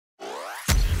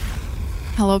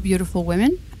Hello, beautiful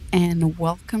women, and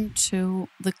welcome to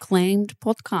the Claimed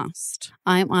podcast.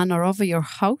 I'm Anna Rova, your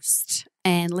host,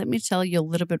 and let me tell you a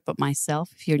little bit about myself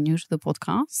if you're new to the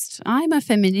podcast. I'm a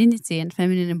femininity and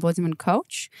feminine embodiment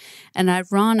coach, and I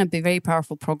run a very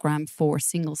powerful program for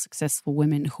single successful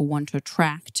women who want to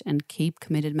attract and keep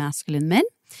committed masculine men,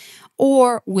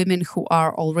 or women who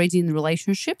are already in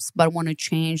relationships but want to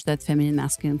change that feminine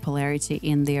masculine polarity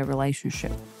in their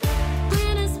relationship.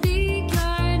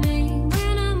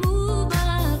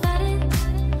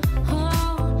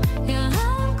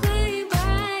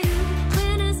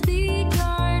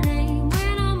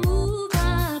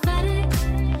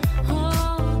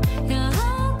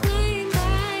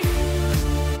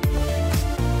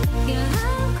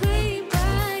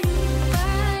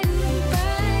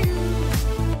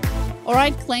 All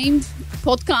right, Claimed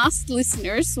podcast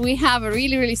listeners, we have a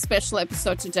really special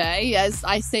episode today. As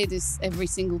I say this every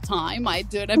single time I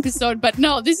do an episode, but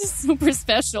no, this is super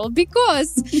special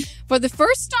because for the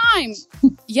first time,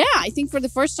 I think for the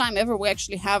first time ever, we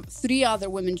actually have 3 other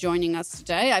women joining us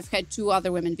today. I've had 2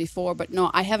 other women before, but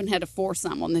no, I haven't had a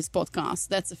foursome on this podcast.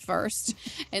 That's a first.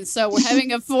 And so we're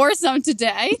having a foursome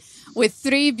today with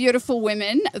 3 beautiful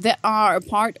women that are a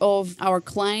part of our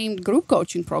Claimed group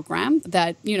coaching program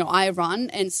that, I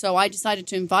run. And so I decided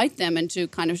to invite them and to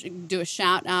kind of do a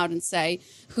shout out and say,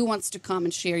 who wants to come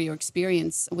and share your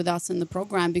experience with us in the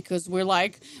program? Because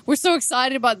we're so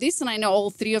excited about this. And I know all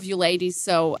 3 of you ladies,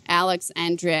 so Alex,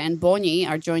 Andrea, and Bonnie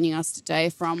are joining us today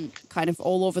from kind of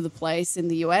all over the place in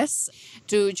the US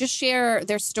to just share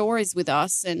their stories with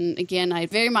us. And again, I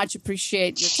very much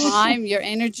appreciate your time, your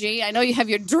energy. I know you have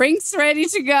your drinks ready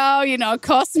to go,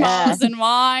 Cosmos and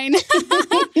wine.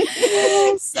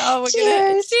 So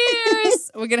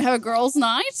cheers. We're going to have a girls'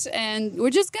 night and we're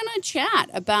just going to chat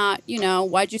about,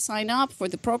 why'd you sign up for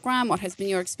the program? What has been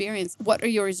your experience? What are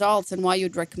your results and why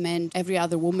you'd recommend every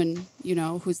other woman,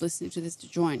 who's listening to this to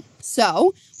join?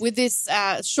 So with this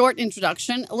short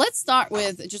introduction, let's start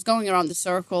with just going around the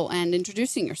circle and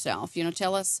introducing yourself.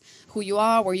 Tell us who you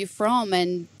are, where you're from,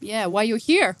 and why you're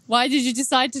here. Why did you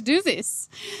decide to do this?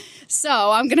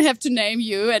 So I'm going to have to name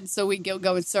you, and so we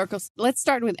go in circles. Let's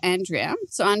start with Andrea.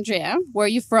 So Andrea, where are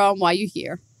you from? Why are you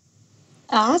here?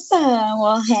 Awesome.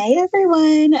 Well, hey,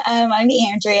 everyone. I'm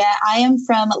Andrea. I am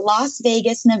from Las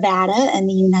Vegas, Nevada in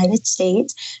the United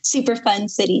States. Super fun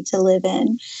city to live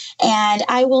in. And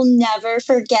I will never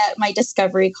forget my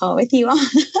discovery call with you.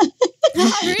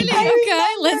 Really?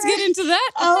 Okay, let's get into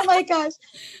that. Oh, my gosh.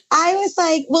 I was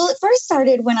like, well, it first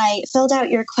started when I filled out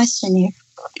your questionnaire.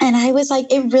 And I was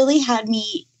like, it really had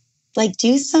me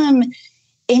do some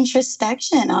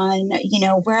introspection on,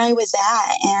 where I was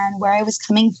at and where I was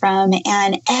coming from.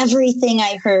 And everything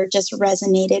I heard just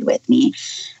resonated with me.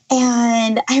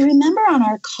 And I remember on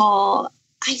our call,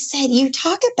 I said, you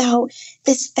talk about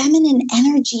this feminine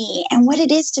energy and what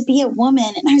it is to be a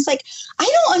woman. And I was like, I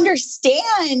don't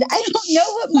understand. I don't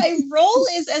know what my role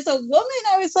is as a woman.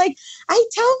 I was like, I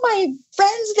tell my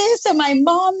friends this and my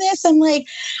mom this. I'm like,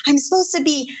 I'm supposed to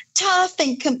be tough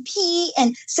and compete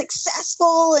and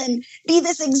successful and be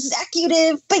this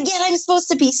executive, but yet I'm supposed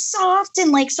to be soft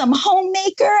and like some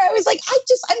homemaker. I was like,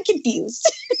 I'm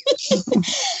confused.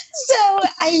 So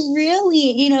I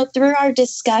really, through our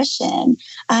discussion,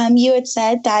 you had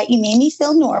said that you made me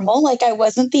feel normal, like I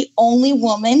wasn't the only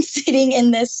woman sitting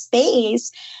in this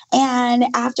space. And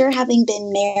after having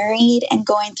been married and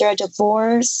going through a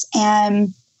divorce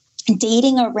and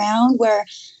dating around where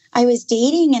I was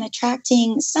dating and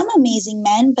attracting some amazing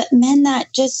men, but men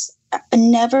that just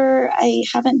I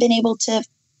haven't been able to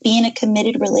be in a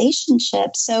committed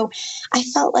relationship. So I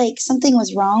felt like something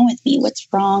was wrong with me. What's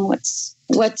wrong?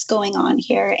 What's going on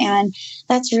here? And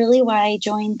that's really why I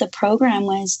joined the program,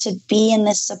 was to be in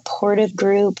this supportive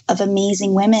group of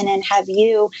amazing women and have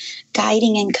you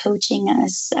guiding and coaching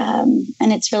us. And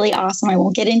it's really awesome. I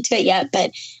won't get into it yet,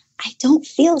 but I don't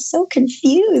feel so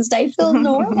confused. I feel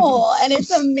normal and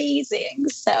it's amazing.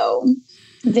 So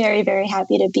very, very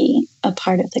happy to be a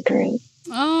part of the group.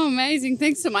 Oh, amazing.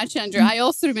 Thanks so much, Andrea. I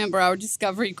also remember our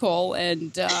discovery call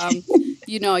and,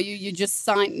 you just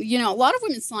sign, a lot of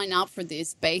women sign up for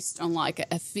this based on like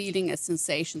a feeling, a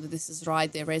sensation that this is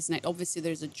right. They resonate. Obviously,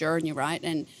 there's a journey, right?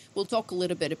 And we'll talk a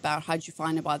little bit about how you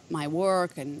find about my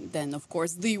work and then, of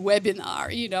course, the webinar,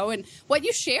 and what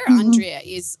you share, Andrea,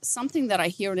 is something that I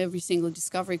hear in every single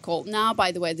discovery call. Now,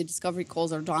 by the way, the discovery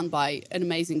calls are done by an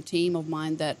amazing team of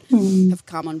mine that have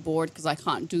come on board because I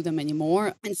can't do them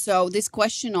anymore. And so this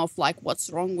question of like, what's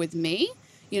wrong with me,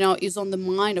 is on the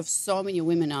mind of so many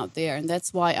women out there. And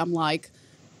that's why I'm like,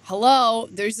 hello,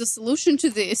 there's a solution to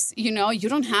this. You know, you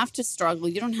don't have to struggle.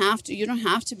 You don't have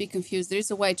to be confused.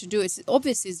 There's a way to do it.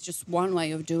 Obviously, it's just one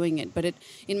way of doing it. But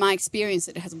in my experience,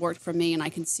 it has worked for me. And I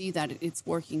can see that it's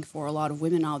working for a lot of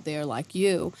women out there like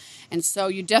you. And so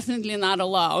you're definitely not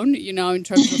alone, you know, in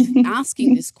terms of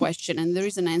asking this question. And there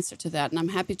is an answer to that. And I'm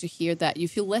happy to hear that you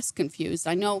feel less confused.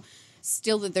 I know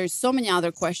still that there's so many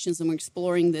other questions and we're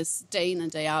exploring this day in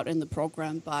and day out in the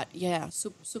program. But yeah,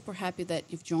 super happy that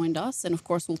you've joined us. And of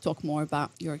course, we'll talk more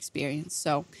about your experience.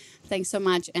 So thanks so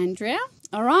much, Andrea.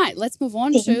 All right, let's move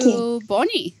on to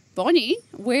Bonnie. Bonnie,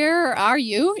 where are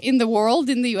you in the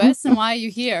world, in the US, and why are you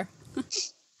here?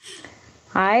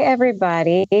 Hi,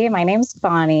 everybody. My name's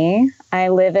Bonnie. I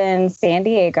live in San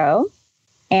Diego.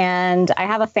 And I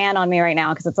have a fan on me right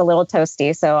now because it's a little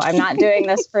toasty. So I'm not doing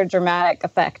this for dramatic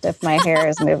effect if my hair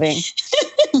is moving.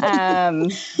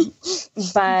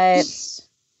 But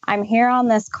I'm here on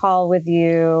this call with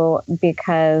you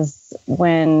because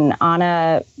when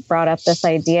Anna brought up this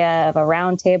idea of a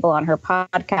round table on her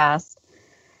podcast,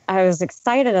 I was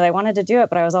excited and I wanted to do it,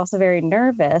 but I was also very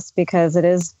nervous because it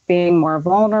is being more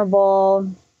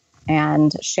vulnerable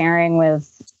and sharing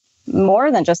with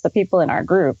more than just the people in our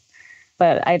group.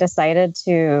 But I decided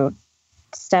to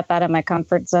step out of my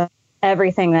comfort zone,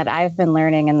 everything that I've been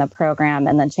learning in the program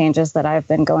and the changes that I've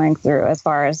been going through as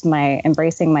far as my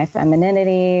embracing my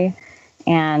femininity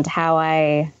and how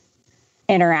I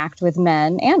interact with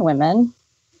men and women.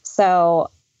 So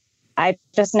I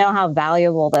just know how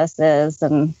valuable this is,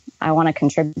 and I want to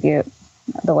contribute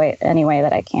any way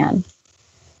that I can.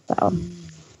 So.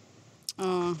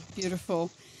 Oh, beautiful.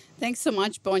 Thanks so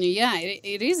much, Bonnie. Yeah,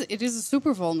 it is a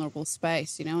super vulnerable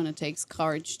space, you know, and it takes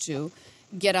courage to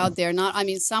get out there.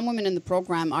 Some women in the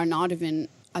program are not even,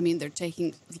 they're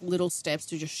taking little steps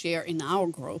to just share in our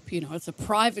group. You know, it's a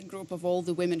private group of all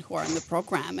the women who are in the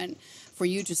program. And for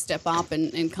you to step up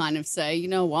and kind of say, you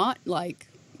know what,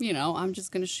 I'm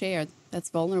just going to share. That's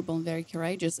vulnerable and very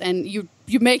courageous. And you're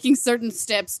making certain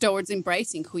steps towards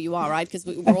embracing who you are, right? Because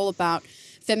we're all about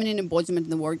feminine embodiment,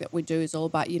 and the work that we do is all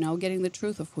about, getting the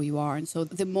truth of who you are. And so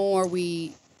the more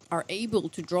we are able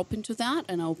to drop into that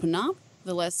and open up,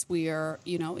 the less we are,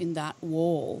 in that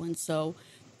wall. And so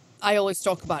I always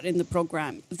talk about in the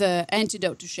program, the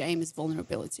antidote to shame is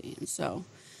vulnerability. And so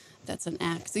that's an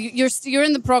act. So you're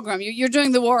in the program. You're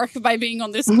doing the work by being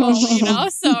on this call,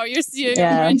 So you're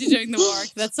already doing the work.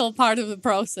 That's all part of the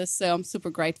process. So I'm super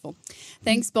grateful.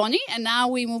 Thanks, Bonnie. And now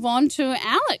we move on to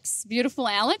Alex. Beautiful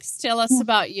Alex. Tell us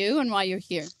about you and why you're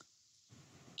here.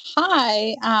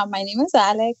 Hi, my name is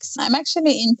Alex. I'm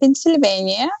actually in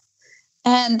Pennsylvania.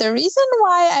 And the reason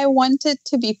why I wanted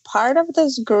to be part of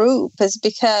this group is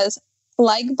because,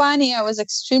 like Bonnie, I was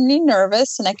extremely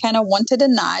nervous and I kind of wanted a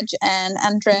nudge, and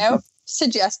Andrea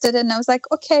suggested it, and I was like,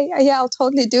 okay, yeah, I'll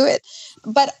totally do it.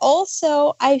 But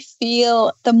also I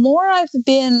feel the more I've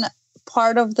been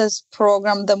part of this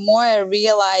program, the more I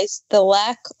realize the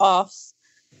lack of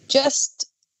just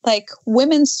like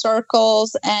women's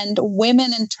circles and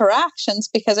women interactions,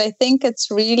 because I think it's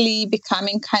really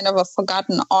becoming kind of a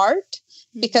forgotten art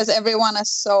because everyone is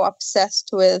so obsessed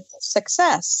with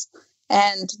success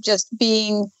and just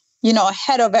being,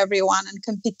 ahead of everyone in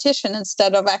competition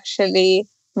instead of actually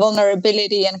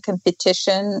vulnerability and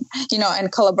competition,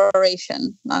 and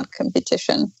collaboration, not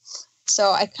competition.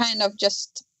 So I kind of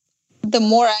the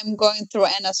more I'm going through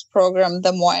Anna's program,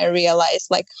 the more I realize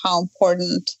like how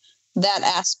important that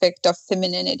aspect of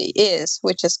femininity is,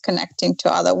 which is connecting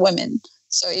to other women.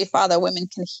 So if other women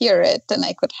can hear it, then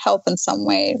I could help in some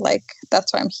way. Like,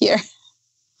 that's why I'm here.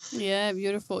 Yeah,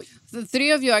 beautiful. The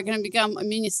three of you are going to become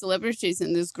mini celebrities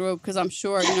in this group, because I'm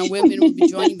sure, women will be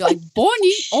joining, be like,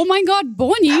 Bonnie, oh my God,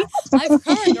 Bonnie, I've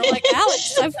heard, or like,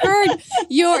 Alex, I've heard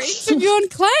your interview on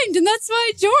Claimed, and that's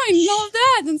why I joined, and all of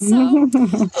that.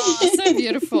 And so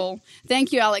beautiful.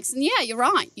 Thank you, Alex. And yeah, you're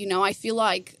right. I feel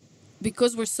like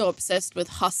because we're so obsessed with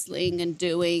hustling and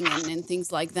doing and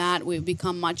things like that, we've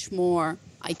become much more,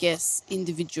 I guess,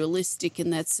 individualistic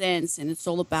in that sense. And it's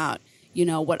all about,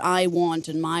 what I want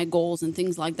and my goals and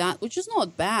things like that, which is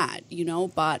not bad,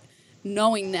 but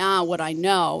knowing now what I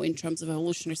know in terms of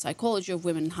evolutionary psychology of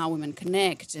women and how women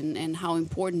connect and how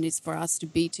important it is for us to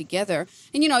be together.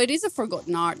 And, it is a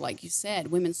forgotten art, like you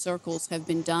said. Women's circles have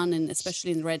been done, and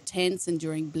especially in red tents and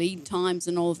during bleed times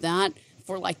and all of that,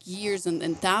 for like years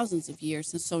and thousands of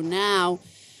years. And so now,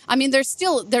 they're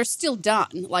still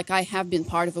done. Like, I have been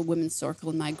part of a women's circle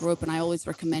in my group, and I always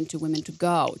recommend to women to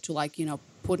go to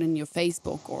put in your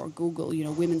Facebook or Google,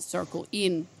 women's circle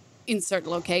in insert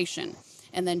location,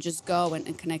 and then just go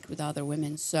and connect with other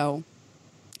women. So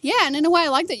yeah, and in a way I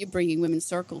like that you're bringing women's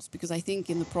circles, because I think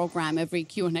in the program, every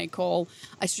Q&A call,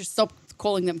 I just stop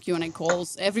calling them Q&A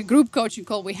calls. Every group coaching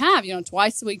call we have,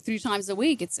 twice a week, 3 times a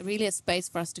week, it's really a space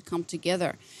for us to come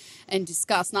together and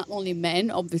discuss not only men.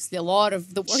 Obviously, a lot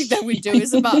of the work that we do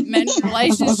is about men and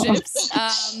relationships.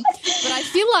 But I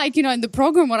feel like, in the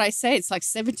program, what I say, it's like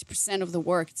 70% of the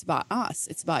work, it's about us.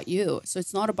 It's about you. So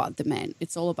it's not about the men.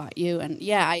 It's all about you. And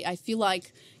yeah, I feel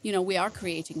like, we are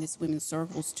creating these women's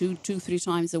circles 2-3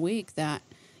 times a week that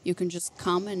you can just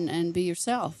come and be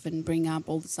yourself and bring up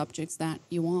all the subjects that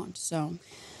you want. So...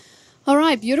 all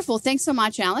right, beautiful. Thanks so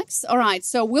much, Alex. All right,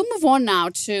 so we'll move on now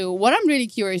to what I'm really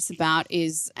curious about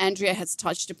is Andrea has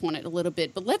touched upon it a little bit,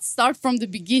 but let's start from the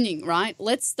beginning, right?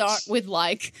 Let's start with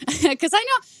because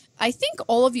I think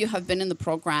all of you have been in the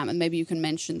program, and maybe you can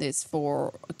mention this for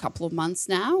a couple of months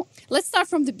now. Let's start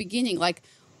from the beginning.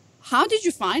 How did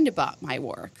you find about my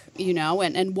work,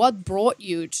 and what brought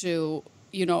you to...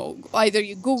 either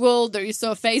you Googled or you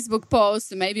saw a Facebook post,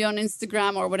 or maybe on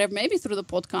Instagram or whatever, maybe through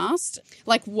the podcast.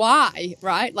 Why,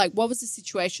 right? What was the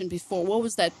situation before? What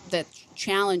was that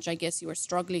challenge, I guess, you were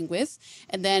struggling with?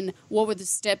 And then what were the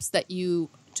steps that you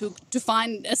took to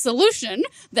find a solution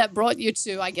that brought you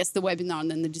to, I guess, the webinar and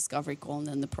then the discovery call and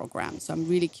then the program? So I'm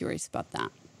really curious about that.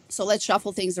 So let's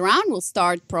shuffle things around. We'll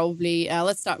start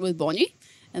let's start with Bonnie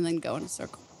and then go in a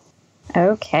circle.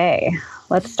 Okay,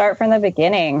 let's start from the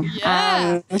beginning.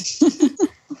 Yeah.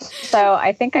 So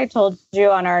I think I told you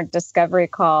on our discovery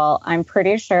call, I'm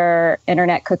pretty sure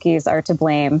internet cookies are to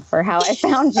blame for how I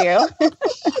found you.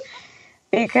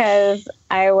 Because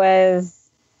I was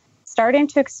starting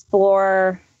to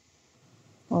explore,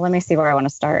 let me see where I want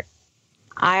to start.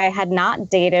 I had not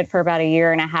dated for about 1.5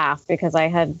 years because I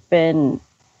had been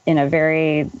in a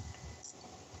very...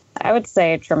 I would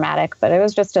say traumatic, but it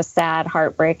was just a sad,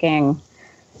 heartbreaking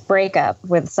breakup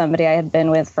with somebody I had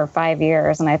been with for 5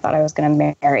 years, and I thought I was going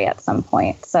to marry at some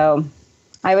point. So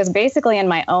I was basically in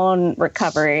my own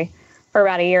recovery for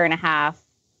about 1.5 years,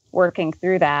 working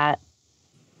through that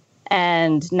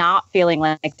and not feeling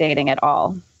like dating at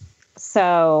all.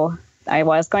 So I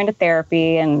was going to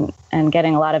therapy and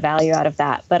getting a lot of value out of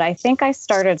that. But I think I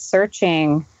started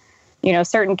searching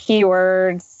certain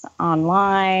keywords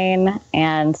online,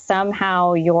 and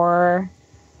somehow your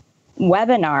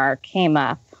webinar came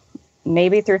up,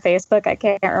 maybe through Facebook, I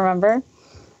can't remember.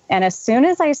 And as soon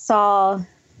as I saw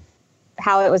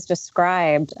how it was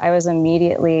described, I was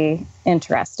immediately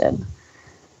interested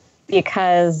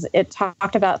because it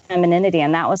talked about femininity,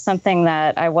 and that was something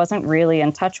that I wasn't really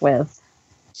in touch with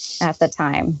at the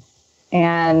time.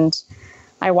 And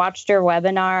I watched your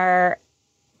webinar.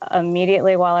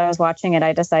 Immediately while I was watching it,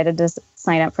 I decided to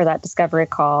sign up for that discovery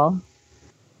call.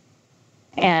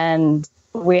 And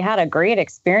we had a great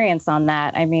experience on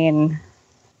that. I mean,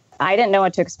 I didn't know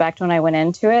what to expect when I went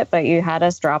into it, but you had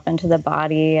us drop into the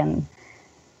body and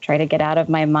try to get out of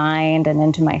my mind and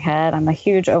into my head. I'm a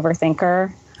huge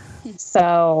overthinker.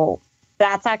 So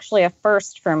that's actually a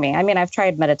first for me. I mean, I've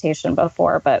tried meditation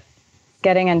before, but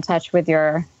getting in touch with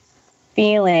your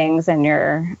feelings and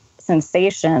your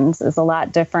sensations is a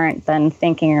lot different than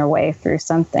thinking your way through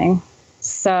something.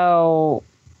 So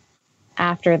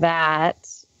after that,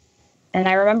 and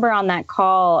I remember on that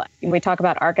call, we talk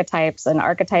about archetypes, and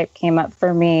archetype came up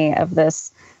for me of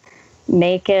this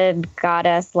naked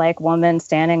goddess-like woman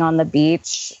standing on the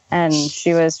beach. And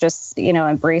she was just,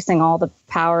 embracing all the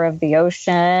power of the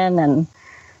ocean. And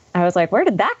I was like, where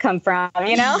did that come from?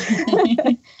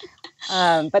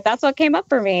 But that's what came up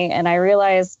for me. And I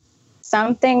realized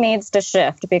something needs to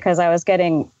shift because I was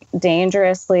getting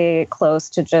dangerously close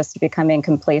to just becoming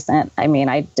complacent. I mean,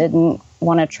 I didn't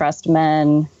want to trust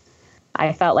men.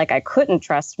 I felt like I couldn't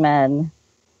trust men,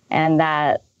 and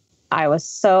that I was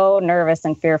so nervous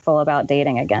and fearful about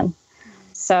dating again.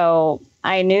 So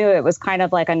I knew it was kind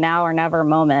of like a now or never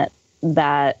moment,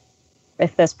 that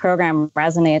if this program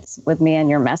resonates with me and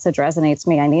your message resonates with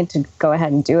me, I need to go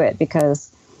ahead and do it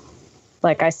because,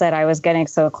 like I said, I was getting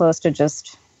so close to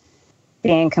just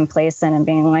being complacent and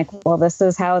being like, well, this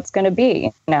is how it's going to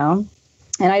be, And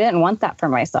I didn't want that for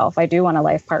myself. I do want a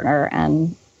life partner.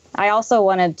 And I also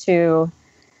wanted to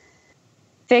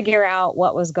figure out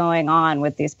what was going on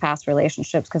with these past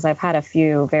relationships, because I've had a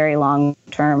few very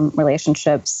long-term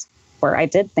relationships where I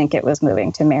did think it was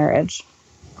moving to marriage.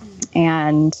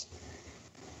 And,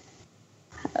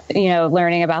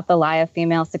 learning about the lie of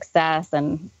female success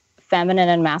and feminine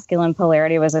and masculine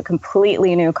polarity was a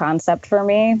completely new concept for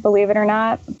me, believe it or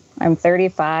not. I'm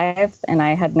 35 and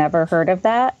I had never heard of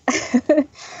that.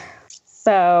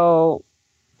 So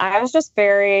I was just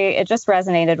it just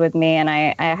resonated with me. And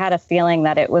I had a feeling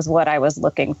that it was what I was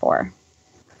looking for.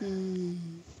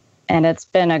 And it's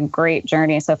been a great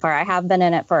journey so far. I have been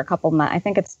in it for a couple months. I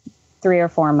think it's 3 or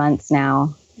 4 months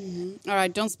now. All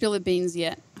right, don't spill the beans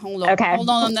yet. Hold on. Okay. Hold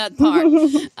on that part.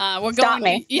 We're Stop going.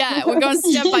 me. Yeah, we're going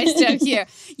step by step here.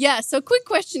 Yeah. So, quick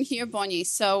question here, Bonnie.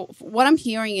 So, what I'm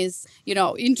hearing is,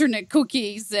 internet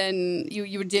cookies, and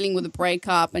you were dealing with a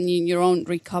breakup and in your own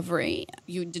recovery.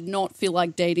 You did not feel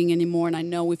like dating anymore, and I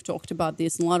know we've talked about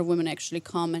this. And a lot of women actually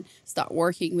come and start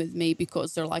working with me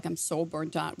because they're like, I'm so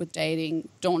burnt out with dating.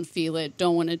 Don't feel it.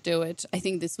 Don't want to do it. I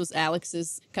think this was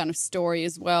Alex's kind of story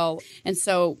as well. And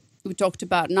so we talked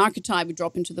about an archetype would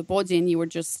drop into the body and you were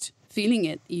just feeling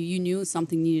it. You knew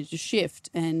something needed to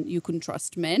shift and you couldn't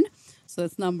trust men. So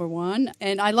that's number one.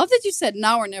 And I love that you said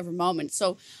now or never moment.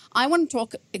 So I want to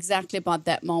talk exactly about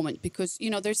that moment because,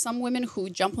 there's some women who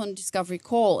jump on a discovery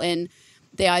call and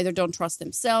they either don't trust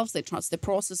themselves, they trust the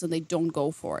process, and they don't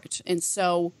go for it. And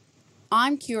so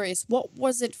I'm curious, what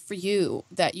was it for you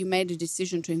that you made a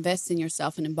decision to invest in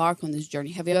yourself and embark on this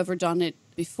journey? Have you ever done it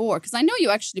before? Because I know you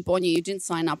actually, Bonnie, you didn't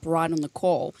sign up right on the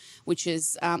call, which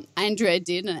is Andrea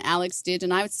did and Alex did.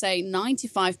 And I would say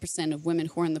 95% of women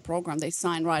who are in the program, they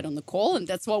sign right on the call. And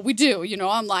that's what we do.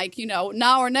 I'm like,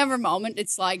 now or never moment.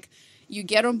 It's like you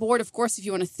get on board. Of course, if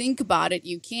you want to think about it,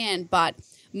 you can. But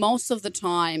most of the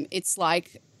time, it's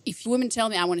like, if women tell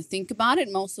me I want to think about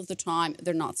it, most of the time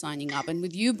they're not signing up. And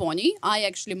with you, Bonnie, I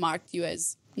actually marked you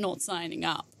as not signing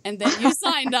up. And then you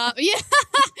signed up. Yeah,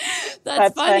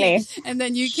 that's funny. And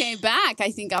then you came back, I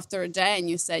think, after a day and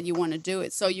you said you want to do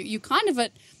it. So you kind of,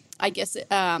 I guess,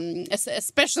 a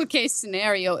special case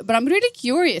scenario. But I'm really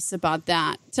curious about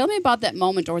that. Tell me about that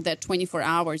moment or that 24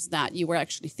 hours that you were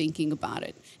actually thinking about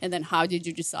it. And then how did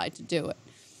you decide to do it?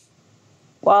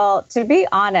 Well, to be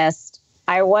honest,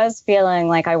 I was feeling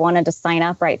like I wanted to sign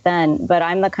up right then, but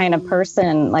I'm the kind of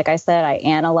person, like I said, I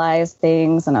analyze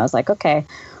things and I was like, okay,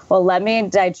 well, let me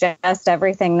digest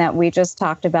everything that we just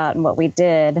talked about and what we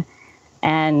did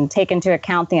and take into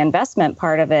account the investment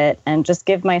part of it and just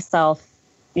give myself,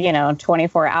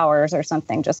 24 hours or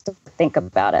something just to think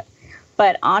about it.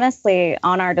 But honestly,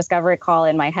 on our discovery call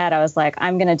in my head, I was like,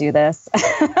 I'm going to do this.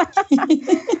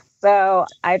 So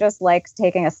I just like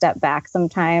taking a step back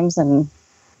sometimes and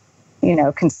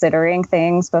considering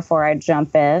things before I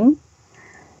jump in.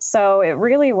 So it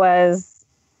really was,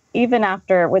 even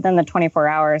within the 24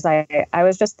 hours, I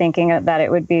was just thinking that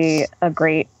it would be a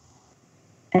great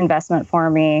investment for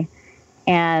me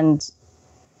and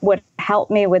would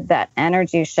help me with that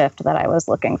energy shift that I was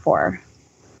looking for.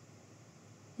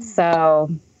 So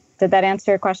did that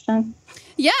answer your question?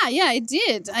 Yeah, it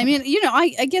did. I mean,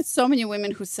 I get so many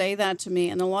women who say that to me,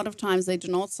 and a lot of times they do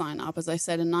not sign up. As I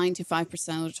said, and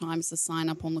 95% of the times they sign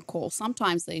up on the call.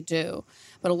 Sometimes they do,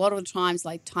 but a lot of the times,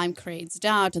 like, time creates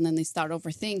doubt, and then they start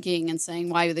overthinking and saying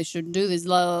why they shouldn't do this,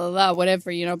 blah, blah, blah,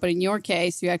 whatever, But in your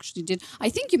case, you actually did. I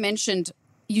think you mentioned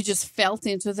you just felt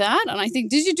into that, and I think,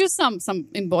 did you do some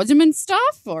embodiment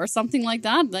stuff or something like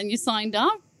that? Then you signed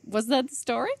up. Was that the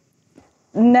story?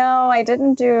 No, I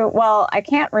didn't well, I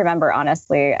can't remember,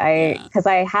 honestly. Because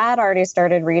I had already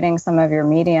started reading some of your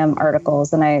Medium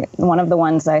articles, and one of the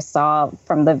ones I saw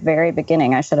from the very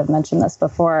beginning, I should have mentioned this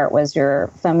before, was your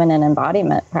feminine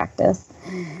embodiment practice.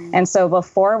 Mm-hmm. And so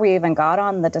before we even got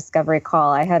on the discovery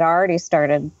call, I had already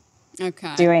started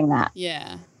doing that.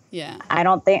 Yeah. I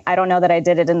don't know that I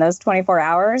did it in those 24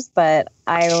 hours, but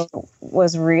I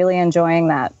was really enjoying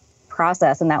that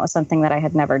process, and that was something that I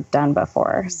had never done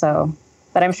before. So...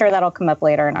 But I'm sure that'll come up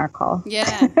later in our call.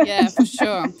 Yeah, for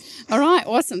sure. All right,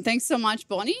 awesome. Thanks so much,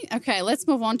 Bonnie. Okay, let's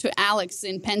move on to Alex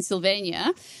in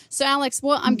Pennsylvania. So, Alex,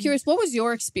 I'm curious, what was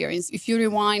your experience? If you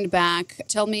rewind back,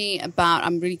 tell me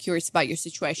I'm really curious about your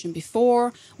situation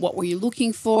before. What were you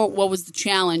looking for? What was the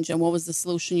challenge and what was the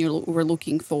solution you were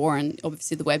looking for? And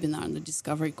obviously the webinar and the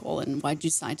discovery call, and why did you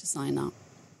decide to sign up?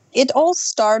 It all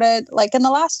started, like, in the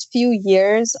last few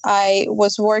years, I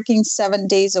was working 7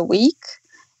 days a week,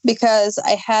 because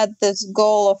I had this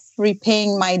goal of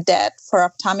repaying my debt for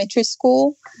optometry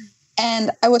school. And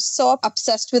I was so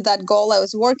obsessed with that goal. I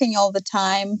was working all the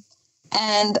time.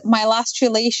 And my last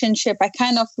relationship, I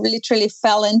kind of literally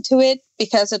fell into it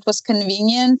because it was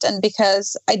convenient and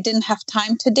because I didn't have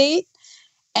time to date.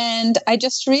 And I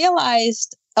just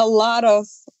realized a lot of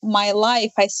my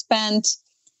life I spent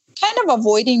kind of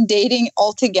avoiding dating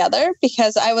altogether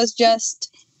because I was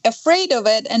just afraid of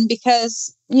it. And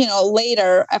because,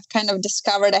 later I've kind of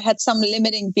discovered I had some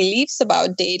limiting beliefs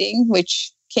about dating,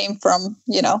 which came from,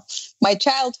 my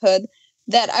childhood,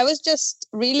 that I was just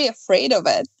really afraid of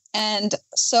it. And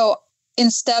so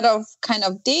instead of kind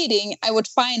of dating, I would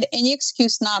find any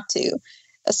excuse not to.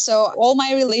 So all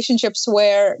my relationships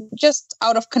were just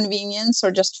out of convenience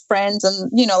or just friends.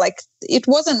 And, it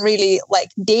wasn't really like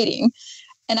dating.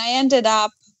 And I ended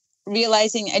up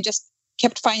realizing I just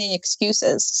kept finding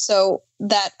excuses. So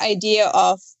that idea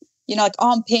of, like,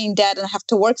 oh, I'm paying debt and I have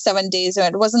to work 7 days,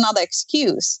 it was another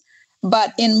excuse.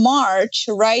 But in March,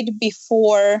 right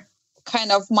before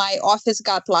kind of my office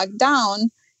got locked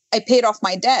down, I paid off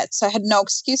my debt. So I had no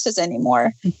excuses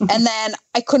anymore. And then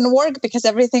I couldn't work because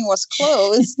everything was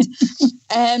closed.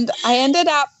 And I ended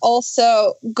up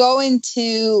also going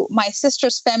to my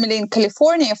sister's family in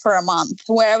California for a month,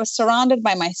 where I was surrounded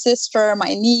by my sister,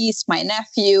 my niece, my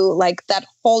nephew, like that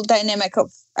whole dynamic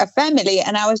of a family.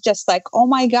 And I was just like, oh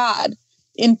my God,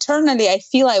 internally, I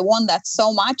feel I want that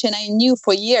so much. And I knew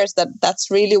for years that that's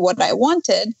really what I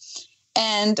wanted.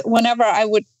 And whenever I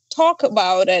would talk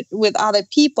about it with other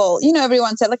people,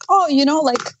 everyone said like, oh,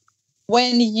 like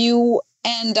when you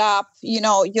end up,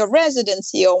 your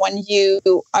residency, or when you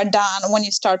are done, when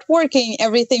you start working,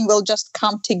 everything will just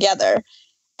come together.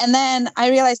 And then I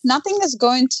realized nothing is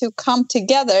going to come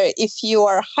together if you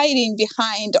are hiding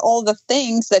behind all the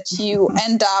things that you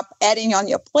end up adding on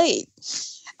your plate.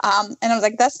 And I was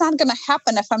like, that's not going to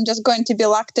happen if I'm just going to be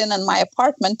locked in my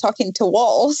apartment talking to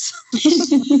walls.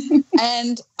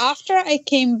 And after I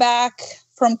came back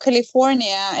from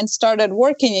California and started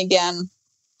working again,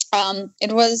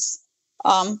 it was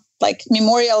like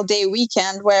Memorial Day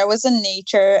weekend, where I was in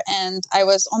nature and I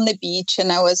was on the beach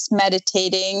and I was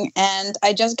meditating. And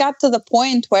I just got to the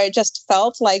point where I just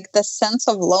felt like the sense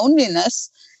of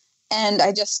loneliness. And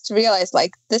I just realized,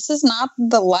 like, this is not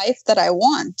the life that I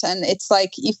want. And it's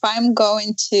like, if I'm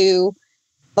going to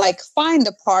like find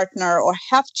a partner or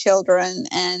have children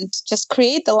and just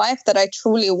create the life that I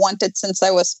truly wanted since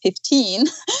I was 15,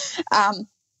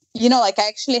 like I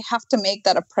actually have to make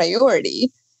that a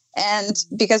priority. And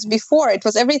because before it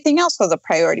was everything else was a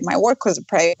priority. My work was a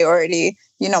priority.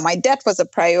 My debt was a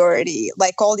priority.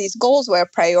 Like all these goals were a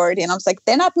priority. And I was like,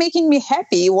 they're not making me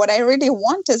happy. What I really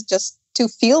want is just to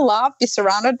feel love, be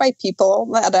surrounded by people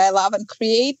that I love, and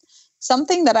create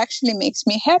something that actually makes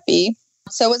me happy.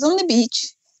 So I was on the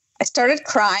beach. I started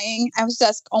crying. I was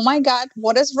just, oh my God,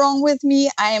 what is wrong with me?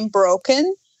 I am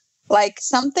broken. Like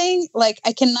something, like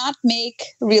I cannot make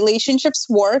relationships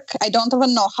work. I don't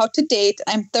even know how to date.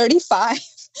 I'm 35.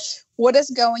 What is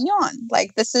going on?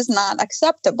 Like, this is not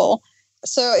acceptable.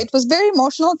 So it was a very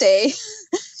emotional day.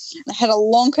 I had a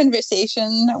long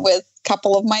conversation with a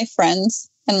couple of my friends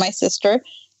and my sister.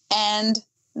 And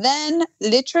then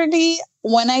literally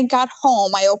when I got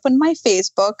home, I opened my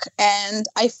Facebook and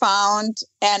I found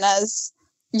Anna's,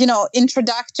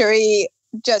 introductory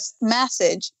just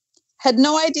message. Had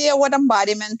no idea what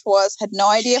embodiment was, had no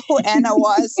idea who Anna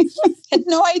was, had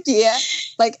no idea,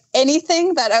 like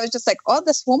anything. That I was just like, oh,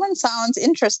 this woman sounds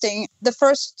interesting. The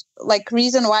first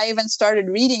reason why I even started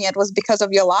reading it was because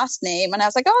of your last name. And I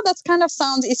was like, oh, that's kind of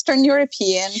sounds Eastern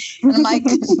European. And I'm like,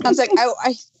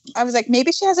 I was like,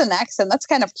 maybe she has an accent. That's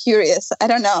kind of curious. I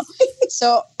don't know.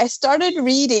 So I started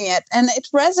reading it and it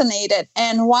resonated.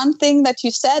 And one thing that you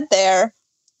said there,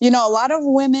 a lot of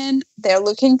women, they're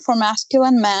looking for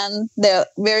masculine men. They're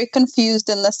very confused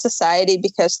in this society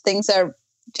because things are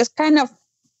just kind of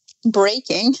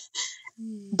breaking,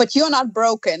 but you're not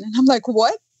broken. And I'm like,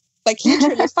 what? Like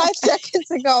literally 5 seconds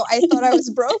ago, I thought I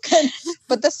was broken,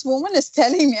 but this woman is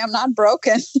telling me I'm not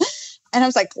broken. And I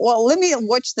was like, well, let me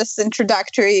watch this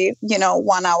introductory,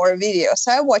 1 hour video.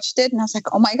 So I watched it and I was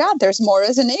like, oh my God, there's more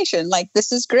resonation. Like,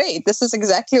 this is great. This is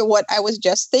exactly what I was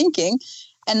just thinking.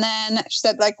 And then she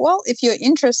said, like, well, if you're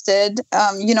interested,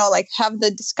 have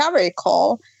the discovery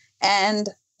call. And,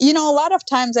 a lot of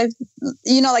times I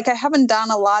haven't done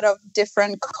a lot of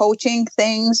different coaching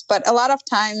things, but a lot of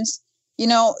times,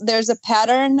 there's a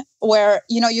pattern where,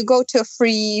 you go to a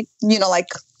free,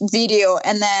 video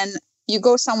and then you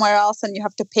go somewhere else and you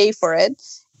have to pay for it.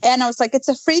 And I was like, it's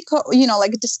a free, a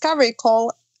discovery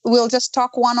call. We'll just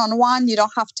talk one-on-one. You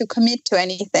don't have to commit to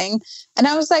anything. And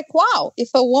I was like, wow, if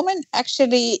a woman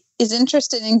actually is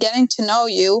interested in getting to know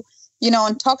you,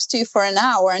 and talks to you for an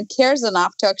hour and cares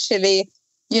enough to actually,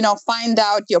 find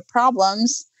out your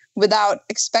problems without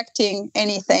expecting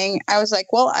anything, I was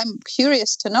like, well, I'm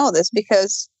curious to know this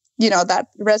because, that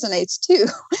resonates too.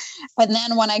 And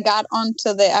then when I got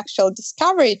onto the actual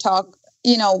discovery talk,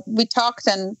 we talked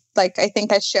and I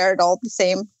think I shared all the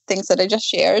same things that I just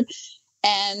shared.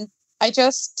 And I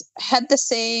just had the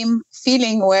same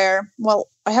feeling where, well,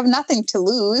 I have nothing to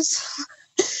lose.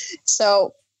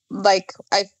 So and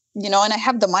I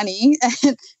have the money.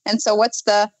 And so what's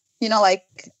the,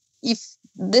 if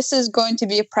this is going to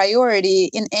be a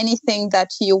priority in anything that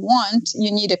you want,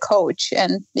 you need a coach.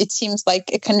 And it seems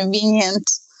like a convenient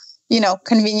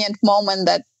moment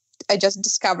that I just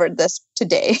discovered this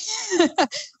today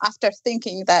after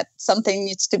thinking that something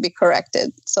needs to be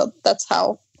corrected. So that's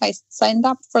how I signed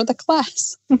up for the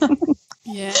class.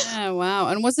 Yeah, wow.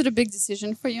 And was it a big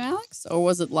decision for you, Alex? Or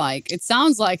was it like, it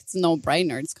sounds like it's a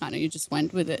no-brainer. It's kind of, you just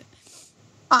went with it.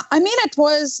 I mean, it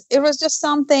was just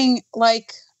something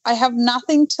like I have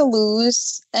nothing to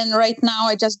lose. And right now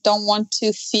I just don't want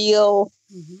to feel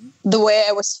the way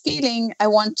I was feeling. I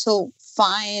want to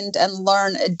find and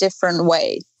learn a different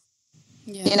way.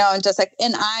 Yeah. You know, and just like,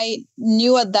 and I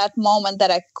knew at that moment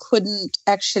that I couldn't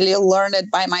actually learn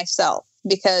it by myself,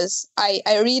 because I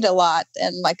read a lot,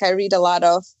 and like I read a lot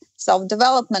of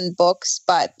self-development books,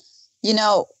 but you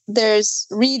know, there's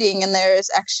reading and there's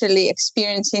actually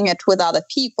experiencing it with other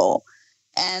people.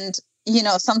 And, you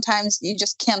know, sometimes you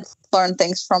just can't learn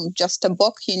things from just a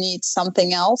book. You need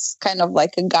something else, kind of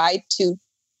like a guide to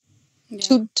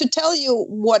tell you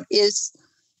what is,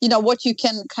 you know, what you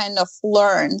can kind of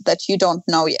learn that you don't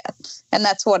know yet. And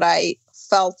that's what I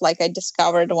felt like I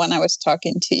discovered when I was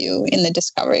talking to you in the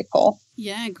discovery call.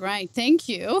 Yeah, great. Thank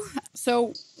you.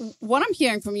 So what I'm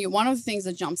hearing from you, one of the things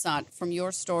that jumps out from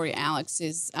your story, Alex,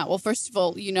 is, well, first of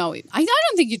all, you know, I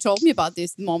don't think you told me about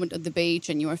this moment at the beach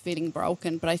and you were feeling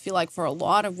broken, but I feel like for a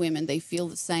lot of women, they feel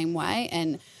the same way.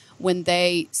 And when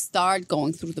they start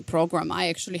going through the program, I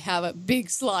actually have a big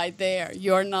slide there.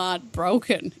 You're not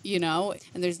broken, you know,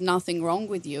 and there's nothing wrong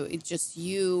with you. It's just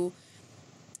you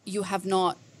have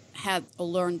not had or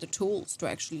learned the tools to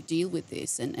actually deal with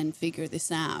this and figure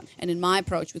this out. And in my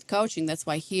approach with coaching, that's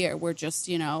why here we're just,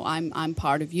 you know, I'm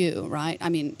part of you, right? I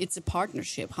mean, it's a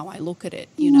partnership, how I look at it,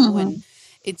 you know, and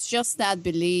it's just that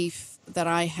belief that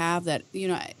I have that, you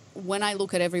know, when I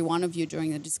look at every one of you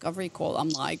during the discovery call, I'm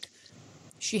like,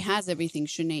 she has everything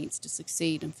she needs to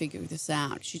succeed and figure this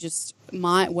out. She just,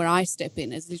 where I step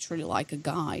in is literally like a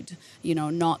guide, you know,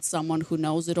 not someone who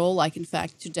knows it all. Like, in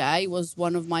fact, today was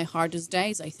one of my hardest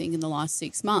days, I think, in the last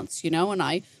 6 months, you know,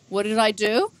 and what did I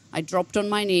do? I dropped on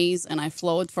my knees and I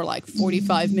flowed for like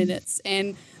 45 minutes.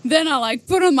 And then I like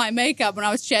put on my makeup. When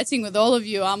I was chatting with all of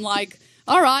you, I'm like,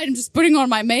 all right, I'm just putting on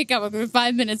my makeup. I'm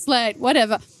 5 minutes late,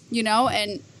 whatever, you know,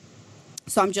 and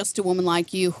so I'm just a woman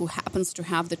like you who happens to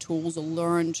have the tools or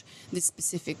learned this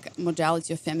specific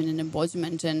modality of feminine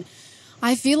embodiment. And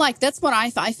I feel like that's what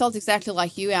I felt exactly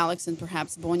like you, Alex, and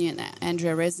perhaps Bonnie and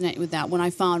Andrea resonate with that. When I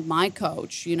found my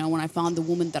coach, you know, when I found the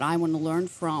woman that I want to learn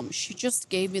from, she just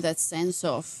gave me that sense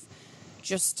of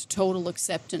just total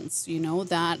acceptance, you know,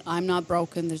 that I'm not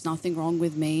broken. There's nothing wrong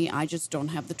with me. I just don't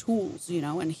have the tools, you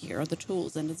know, and here are the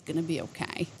tools and it's going to be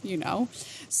okay, you know.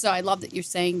 So I love that you're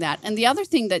saying that. And the other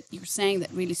thing that you're saying that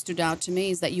really stood out to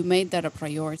me is that you made that a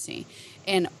priority.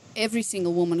 And every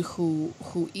single woman who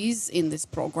is in this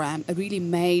program really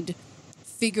made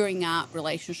figuring out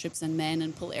relationships and men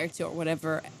and polarity or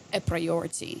whatever a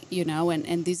priority, you know,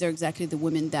 and these are exactly the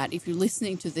women that if you're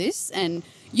listening to this and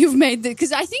you've made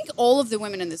because I think all of the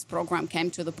women in this program came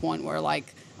to the point where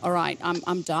like, all right,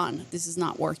 I'm done. This is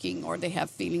not working. Or they have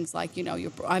feelings like, you know,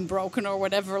 I'm broken or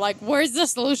whatever. Like, where's the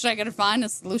solution? I got to find a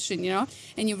solution, you know,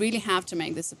 and you really have to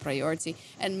make this a priority.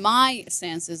 And my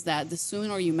sense is that the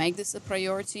sooner you make this a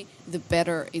priority, the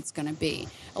better it's going to be.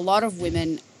 A lot of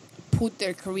women put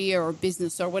their career or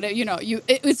business or whatever, you know,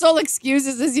 it's all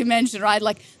excuses, as you mentioned, right?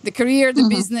 Like the career, the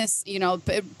business, you know,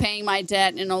 paying my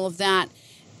debt and all of that.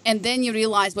 And then you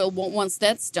realize, well, once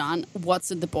that's done,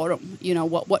 what's at the bottom? You know,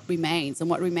 what remains? And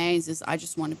what remains is I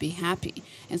just want to be happy.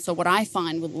 And so what I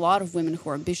find with a lot of women who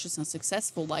are ambitious and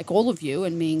successful, like all of you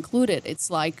and me included,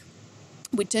 it's like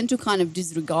we tend to kind of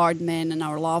disregard men in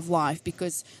our love life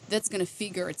because that's going to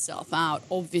figure itself out,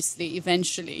 obviously,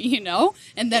 eventually, you know?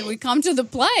 And then we come to the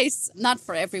place, not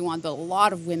for everyone, but a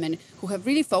lot of women who have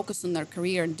really focused on their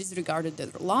career and disregarded their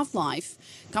love life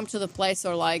come to the place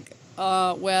where like,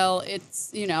 well, it's,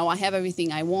 you know, I have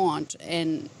everything I want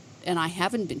and I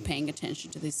haven't been paying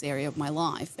attention to this area of my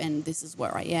life and this is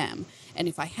where I am. And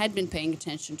if I had been paying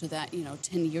attention to that, you know,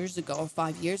 10 years ago or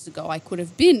 5 years ago, I could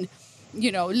have been,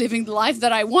 you know, living the life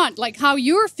that I want, like how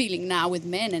you're feeling now with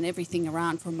men and everything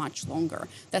around for much longer.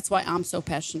 That's why I'm so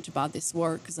passionate about this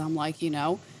work, because I'm like, you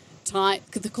know, time,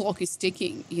 the clock is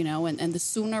ticking, you know, and the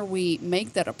sooner we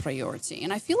make that a priority.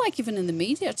 And I feel like even in the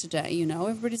media today, you know,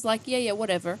 everybody's like, yeah,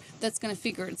 whatever, that's going to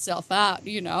figure itself out,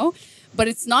 you know, but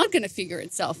it's not going to figure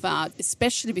itself out,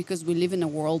 especially because we live in a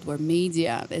world where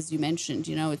media, as you mentioned,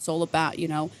 you know, it's all about, you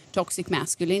know, toxic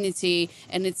masculinity,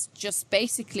 and it's just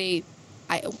basically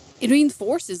it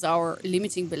reinforces our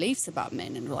limiting beliefs about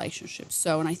men and relationships.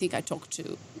 So, and I think I talk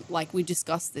to, like, we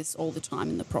discuss this all the time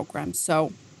in the program.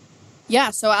 So,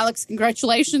 yeah. So, Alex,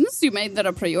 congratulations. You made that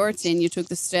a priority and you took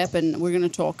the step. And we're going to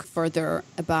talk further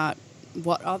about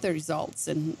what are the results.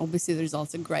 And obviously the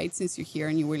results are great since you're here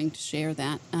and you're willing to share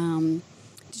that.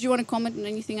 Did you want to comment on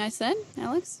anything I said,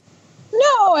 Alex?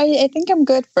 No, I think I'm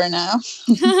good for now.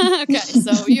 Okay,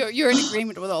 so you're in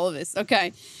agreement with all of this.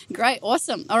 Okay, great,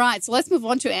 awesome. All right, so let's move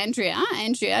on to Andrea.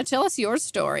 Andrea, tell us your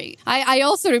story. I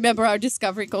also remember our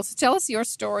discovery call. So tell us your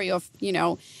story of,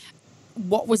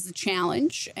 what was the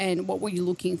challenge and what were you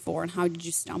looking for and how did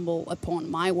you stumble upon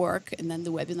my work and then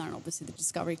the webinar and obviously the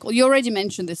discovery call. You already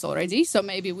mentioned this already, so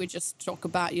maybe we just talk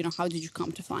about, how did you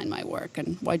come to find my work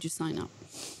and why did you sign up?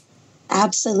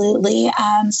 Absolutely.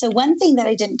 So one thing that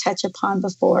I didn't touch upon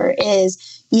before is,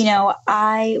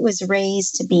 I was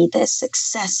raised to be this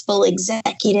successful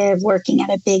executive working at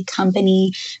a big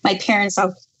company. My parents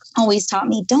always taught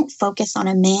me, don't focus on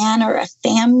a man or a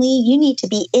family. You need to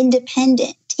be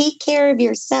independent. Take care of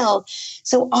yourself.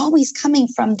 So always coming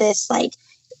from this like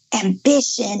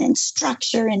ambition and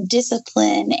structure and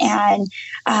discipline. And,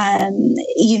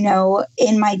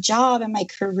 in my job and my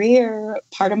career,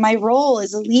 part of my role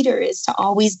as a leader is to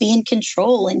always be in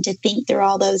control and to think through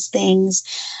all those things.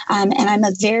 And I'm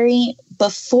a very,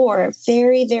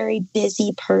 very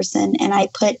busy person. And I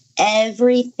put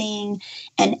everything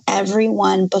and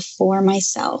everyone before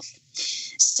myself.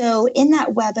 So in that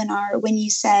webinar, when you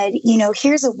said,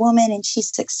 here's a woman and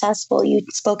she's successful, you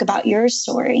spoke about your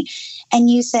story. And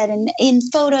you said, in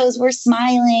photos, we're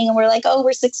smiling and we're like, oh,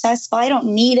 we're successful. I don't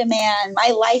need a man. My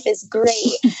life is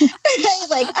great. I was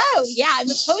like, oh, yeah, I'm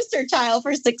a poster child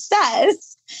for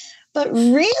success. But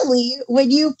really, when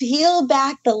you peel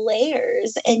back the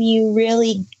layers and you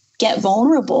really get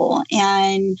vulnerable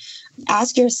and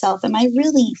ask yourself, am I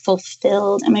really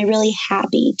fulfilled? Am I really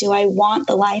happy? Do I want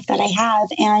the life that I have?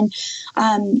 And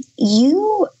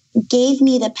you gave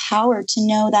me the power to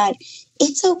know that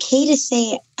it's okay to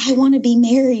say, I want to be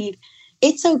married.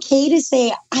 It's okay to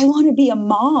say, I want to be a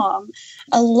mom.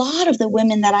 A lot of the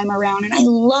women that I'm around, and I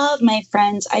love my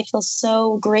friends, I feel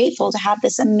so grateful to have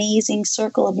this amazing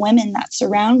circle of women that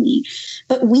surround me.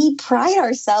 But we pride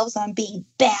ourselves on being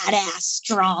badass,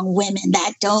 strong women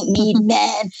that don't need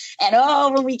men.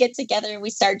 And when we get together and we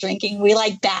start drinking, we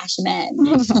like bash men.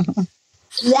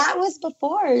 That was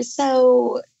before.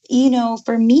 So,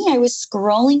 for me, I was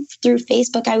scrolling through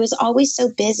Facebook. I was always so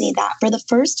busy that for the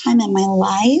first time in my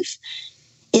life,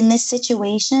 in this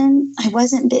situation, I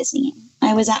wasn't busy.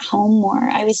 I was at home more.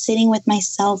 I was sitting with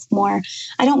myself more.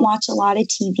 I don't watch a lot of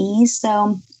TV,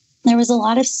 so there was a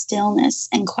lot of stillness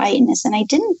and quietness. And I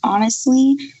didn't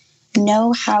honestly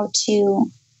know how to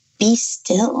be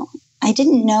still. I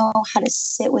didn't know how to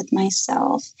sit with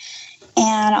myself.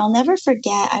 And I'll never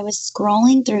forget, I was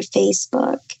scrolling through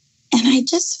Facebook and I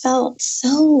just felt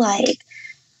so like,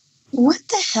 what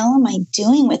the hell am I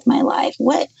doing with my life?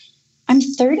 I'm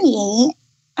 38.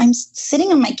 I'm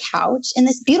sitting on my couch in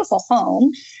this beautiful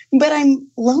home, but I'm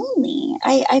lonely.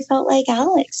 I felt like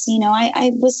Alex,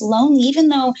 I was lonely, even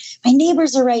though my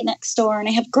neighbors are right next door and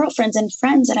I have girlfriends and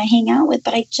friends that I hang out with,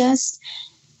 but I just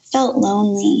felt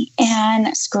lonely. And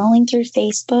scrolling through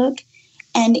Facebook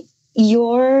and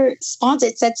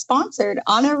it said sponsored,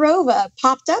 Anna Rova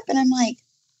popped up and I'm like,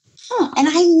 and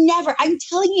I'm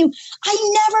telling you,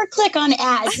 I never click on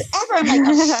ads ever. I'm like,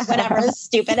 oh, whatever,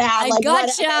 stupid ad. I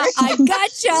gotcha. Yes! And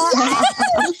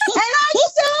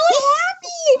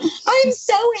I'm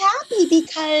so happy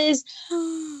because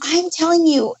I'm telling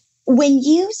you, when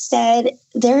you said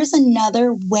there's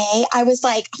another way, I was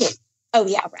like, oh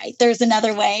yeah, right. There's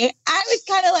another way. I was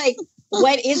kind of like,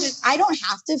 what is it? I don't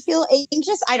have to feel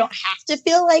anxious. I don't have to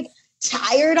feel like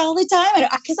tired all the time.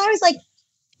 Because I was like,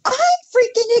 I'm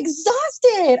freaking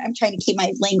exhausted. I'm trying to keep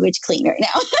my language clean right now.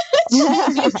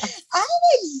 I'm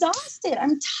exhausted.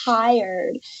 I'm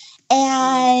tired.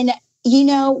 And,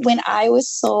 when I was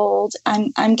sold,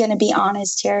 I'm going to be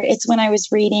honest here. It's when I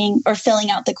was reading or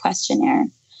filling out the questionnaire.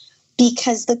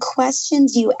 Because the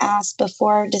questions you asked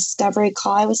before our discovery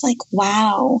call, I was like,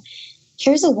 wow,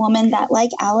 here's a woman that,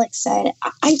 like Alex said,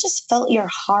 I just felt your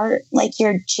heart, like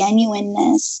your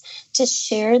genuineness to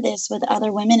share this with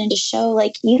other women and to show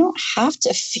like you don't have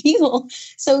to feel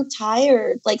so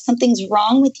tired, like something's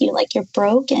wrong with you, like you're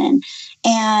broken.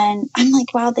 And I'm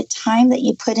like, wow, the time that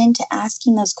you put into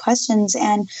asking those questions.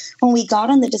 And when we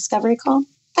got on the discovery call,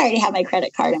 I already have my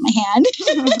credit card in my hand.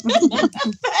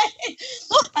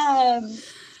 But,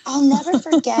 I'll never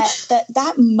forget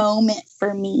that moment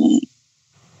for me,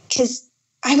 because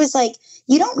I was like,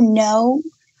 you don't know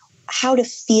how to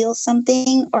feel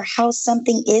something or how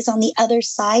something is on the other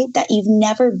side that you've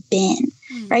never been,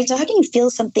 right? So how can you feel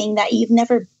something that you've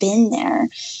never been there?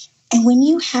 And when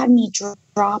you had me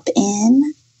drop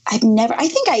in, I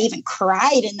think I even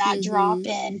cried in that drop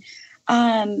in,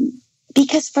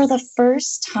 because for the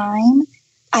first time,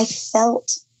 I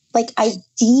felt like I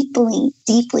deeply,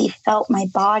 deeply felt my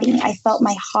body. I felt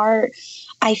my heart.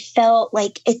 I felt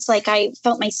like, it's like I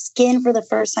felt my skin for the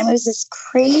first time. It was this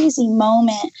crazy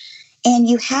moment. And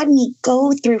you had me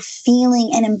go through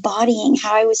feeling and embodying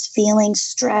how I was feeling: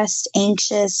 stressed,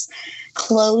 anxious,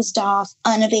 closed off,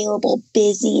 unavailable,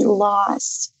 busy,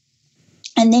 lost.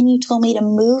 And then you told me to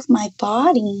move my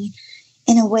body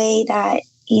in a way that,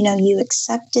 you know, you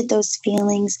accepted those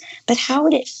feelings, but how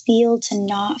would it feel to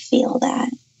not feel that?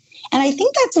 And I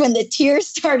think that's when the tears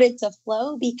started to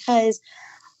flow, because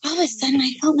all of a sudden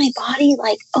I felt my body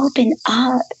like open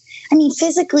up. I mean,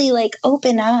 physically like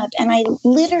open up. And I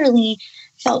literally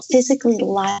felt physically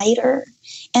lighter.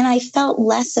 And I felt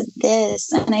less of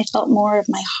this and I felt more of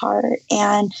my heart.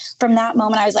 And from that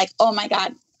moment, I was like, oh my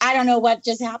God, I don't know what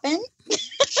just happened,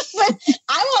 but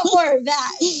I want more of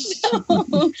that.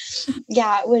 So,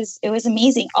 yeah, it was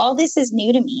amazing. All this is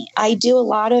new to me. I do a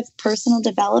lot of personal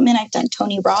development. I've done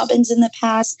Tony Robbins in the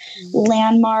past,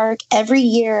 Landmark. Every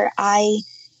year I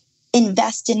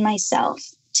invest in myself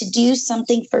to do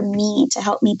something for me, to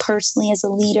help me personally as a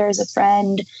leader, as a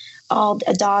friend,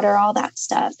 a daughter, all that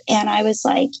stuff. And I was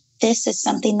like, this is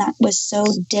something that was so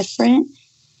different.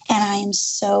 And I am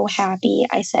so happy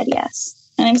I said yes.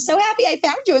 And I'm so happy I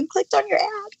found you and clicked on your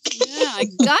ad. Yeah, I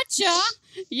gotcha.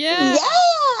 Yeah.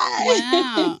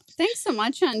 Wow. Thanks so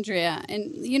much, Andrea.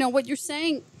 And you know what you're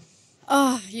saying,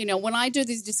 you know, when I do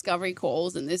these discovery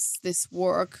calls and this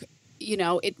work, you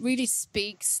know, it really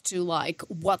speaks to like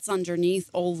what's underneath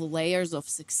all the layers of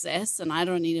success. And I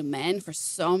don't need a man for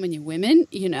so many women,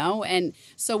 you know. And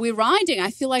so I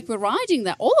feel like we're riding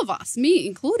that, all of us, me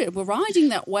included, we're riding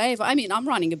that wave. I mean, I'm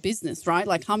running a business, right?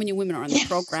 Like how many women are in the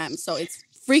program? So it's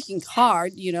freaking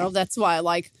hard, you know. That's why I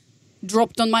like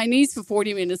dropped on my knees for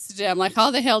 40 minutes today. I'm like, how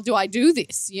the hell do I do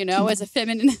this, you know, as a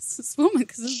feminist woman?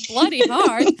 Because it's bloody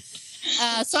hard.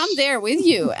 So I'm there with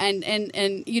you,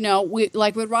 and you know, we're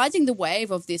riding the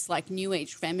wave of this like new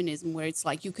age feminism where it's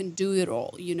like you can do it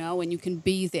all, you know, and you can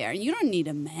be there, and you don't need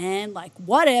a man, like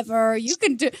whatever you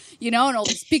can do, you know, and all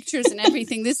these pictures and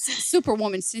everything, this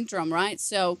superwoman syndrome, right?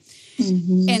 So,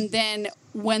 and then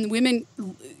when women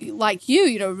like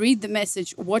you know, read the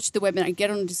message, watch the webinar, get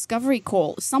on a discovery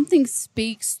call, something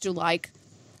speaks to like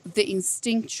the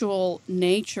instinctual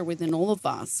nature within all of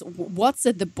us. What's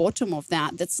at the bottom of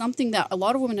that? That's something that a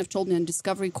lot of women have told me on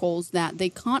discovery calls, that they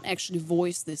can't actually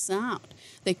voice this out.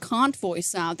 They can't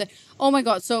voice out that, oh my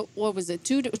God, so what was it?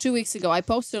 Two weeks ago, I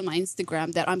posted on my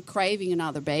Instagram that I'm craving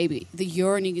another baby. The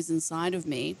yearning is inside of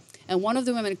me. And one of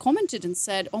the women commented and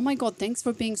said, oh my God, thanks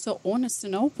for being so honest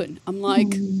and open. I'm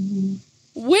like,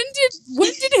 when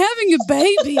did having a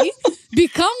baby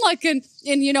become like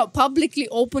you know, publicly,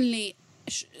 openly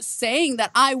saying that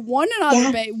I want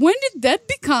another baby? When did that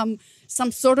become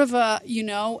some sort of a, you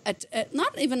know,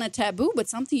 not even a taboo, but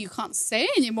something you can't say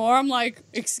anymore? I'm like,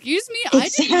 excuse me, I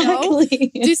didn't know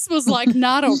this was like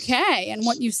not okay. And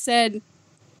what you said,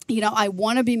 you know, I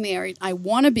want to be married, I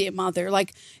want to be a mother.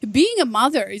 Like being a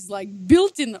mother is like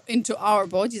built into our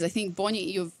bodies. I think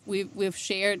Bonnie, we've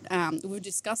shared, we've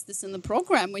discussed this in the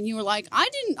program when you were like, I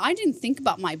didn't think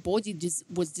about my body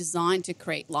was designed to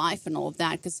create life and all of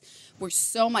that, because we're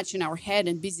so much in our head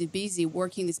and busy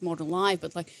working this modern life.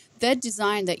 But like that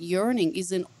desire, that yearning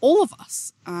is in all of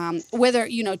us, whether,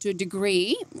 you know, to a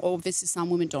degree. Obviously some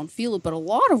women don't feel it, but a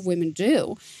lot of women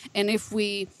do. And if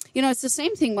we, you know, it's the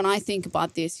same thing when I think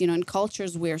about this, you know, in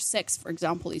cultures where sex, for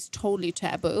example, is totally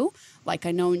taboo. Like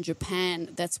I know in Japan,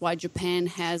 that's why Japan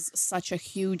has such a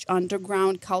huge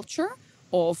underground culture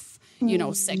of, you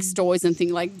know, sex toys and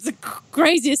things. Like the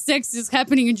craziest sex is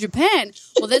happening in Japan.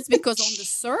 Well, that's because on the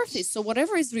surface, so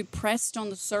whatever is repressed on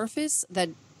the surface that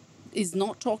is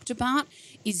not talked about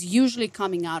is usually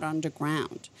coming out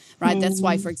underground, right? That's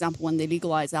why, for example, when they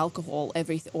legalize alcohol,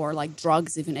 or like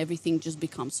drugs, even, everything just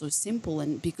becomes so simple,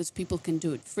 and because people can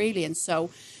do it freely. And so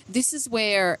this is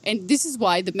where, and this is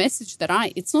why the message that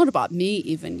it's not about me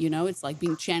even, you know, it's like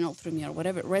being channeled through me or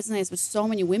whatever. It resonates with so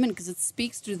many women because it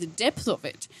speaks to the depth of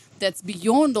it that's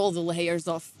beyond all the layers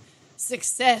of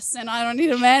success and I don't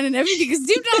need a man and everything. Because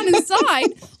deep down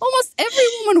inside, almost every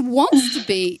woman wants to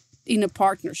be in a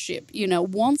partnership, you know,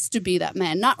 wants to be that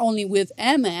man, not only with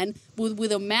a man, but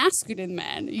with a masculine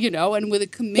man, you know, and with a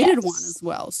committed one as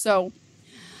well. So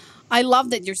I love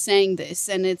that you're saying this,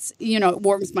 and it's, you know, it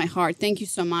warms my heart. Thank you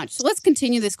so much. So let's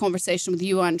continue this conversation with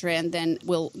you, Andrea, and then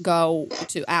we'll go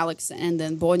to Alex and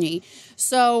then Bonnie.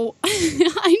 So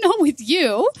I know with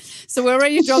you, so we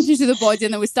already dropped into the body,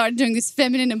 and then we started doing this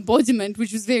feminine embodiment,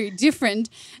 which was very different.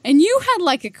 And you had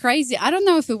like a crazy, I don't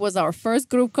know if it was our first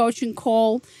group coaching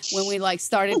call when we like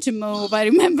started to move. I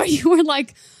remember you were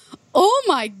like, oh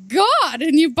my God.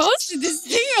 And you posted this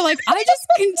thing. You're like, I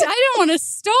don't want to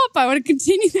stop. I want to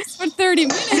continue this for 30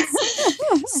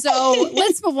 minutes. So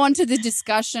let's move on to the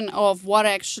discussion of what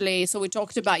actually, so we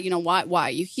talked about, why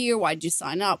are you here? Why did you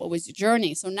sign up? What was your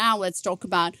journey? So now let's talk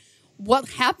about what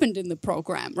happened in the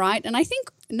program, right? And I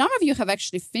think none of you have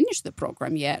actually finished the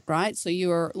program yet, right? So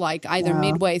you're like either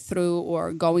midway through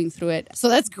or going through it. So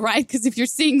that's great, because if you're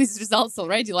seeing these results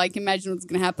already, like imagine what's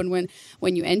going to happen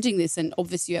when you're ending this, and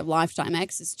obviously you have lifetime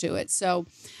access to it. So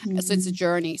it's a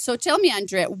journey. So tell me,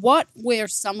 Andrea, what were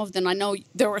some of them? I know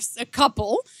there was a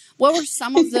couple. What were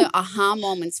some of the aha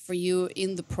moments for you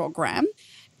in the program?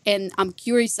 And I'm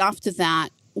curious after that,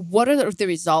 what are the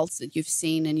results that you've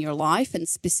seen in your life and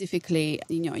specifically,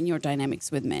 in your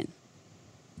dynamics with men?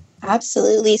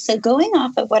 Absolutely. So going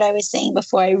off of what I was saying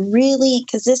before,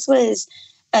 because this was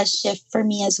a shift for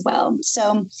me as well.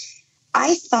 So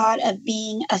I thought of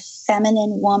being a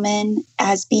feminine woman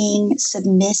as being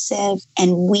submissive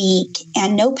and weak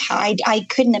and no power. I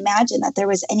couldn't imagine that there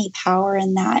was any power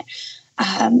in that.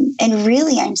 And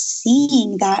really, I'm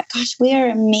seeing that, gosh, we are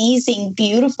amazing,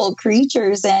 beautiful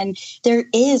creatures. And there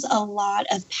is a lot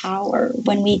of power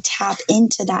when we tap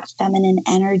into that feminine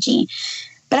energy.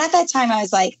 But at that time, I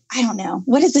was like, I don't know,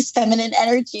 what is this feminine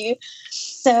energy?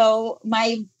 So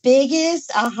my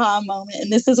biggest aha moment,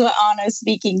 and this is what Anna was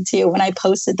speaking to when I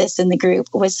posted this in the group,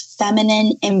 was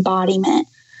feminine embodiment.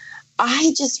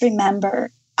 I just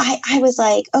remember I was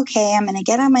like, okay, I'm going to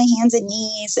get on my hands and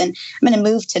knees and I'm going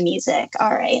to move to music.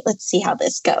 All right, let's see how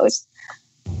this goes.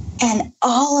 And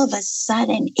all of a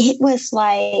sudden, it was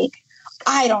like,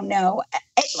 I don't know.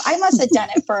 I must have done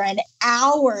it for an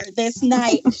hour this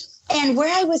night. And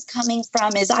where I was coming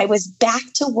from is I was back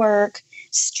to work.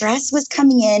 Stress was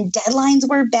coming in. Deadlines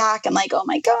were back. I'm like, oh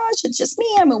my gosh, it's just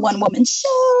me. I'm a one-woman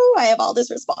show. I have all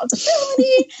this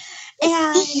responsibility.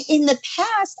 And in the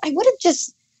past, I would have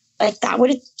just that would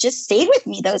have just stayed with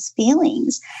me, those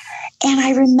feelings. And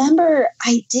I remember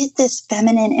I did this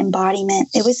feminine embodiment.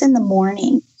 It was in the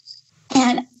morning.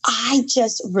 And I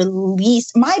just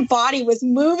released. My body was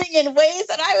moving in ways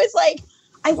that I was like,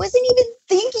 I wasn't even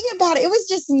thinking about it. It was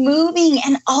just moving.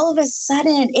 And all of a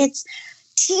sudden,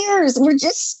 tears were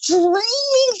just streaming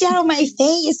down my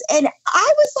face. And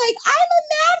I was like, I'm a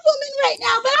mad woman right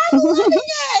now, but I'm loving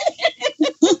it.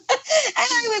 And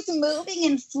I was moving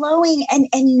and flowing and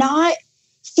not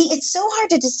see, it's so hard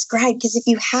to describe, because if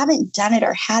you haven't done it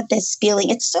or had this feeling,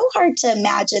 it's so hard to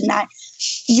imagine that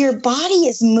your body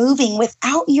is moving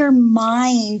without your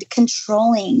mind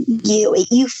controlling you.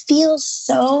 You feel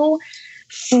so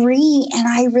free. And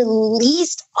I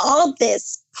released all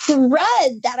this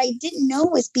crud that I didn't know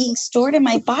was being stored in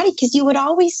my body, because you would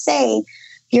always say,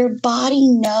 your body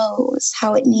knows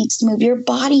how it needs to move. Your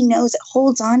body knows, it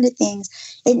holds on to things.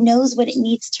 It knows what it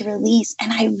needs to release.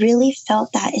 And I really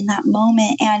felt that in that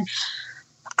moment. And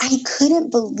I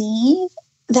couldn't believe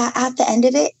that at the end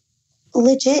of it,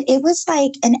 legit, it was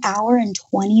like an hour and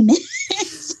 20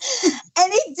 minutes.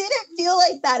 And it didn't feel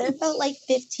like that. It felt like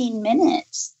 15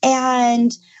 minutes.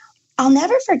 And I'll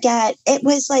never forget, it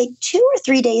was like 2 or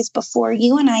 3 days before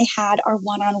you and I had our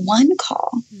one-on-one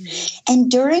call.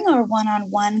 And during our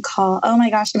one-on-one call, oh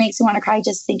my gosh, it makes me want to cry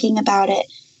just thinking about it.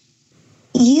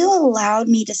 You allowed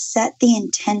me to set the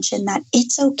intention that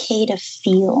it's okay to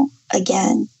feel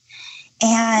again.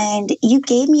 And you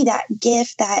gave me that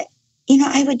gift that,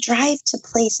 I would drive to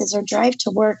places or drive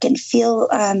to work and feel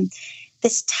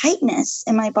this tightness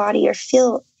in my body or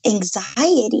feel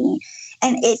anxiety.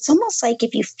 And it's almost like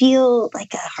if you feel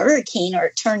like a hurricane or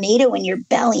a tornado in your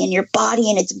belly and your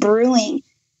body and it's brewing,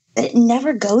 but it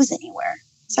never goes anywhere.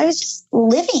 So I was just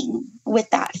living with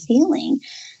that feeling.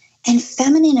 And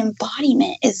feminine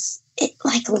embodiment it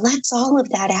lets all of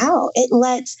that out. It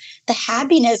lets the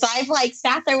happiness. I've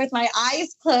sat there with my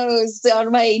eyes closed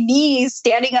on my knees,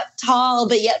 standing up tall,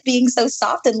 but yet being so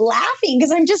soft and laughing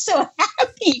because I'm just so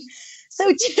happy.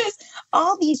 So just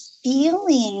all these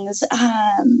feelings,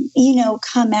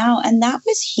 come out. And that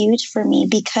was huge for me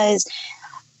because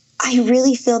I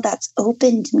really feel that's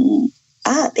opened me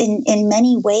up in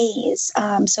many ways.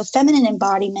 So feminine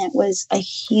embodiment was a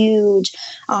huge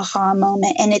aha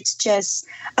moment. And it's just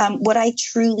what I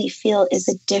truly feel is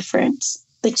a difference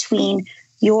between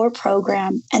your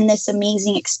program and this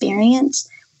amazing experience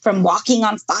from walking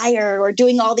on fire or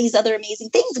doing all these other amazing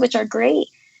things, which are great.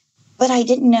 But I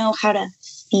didn't know how to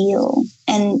feel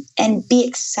and be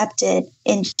accepted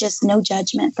and just no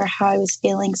judgment for how I was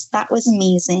feeling. So that was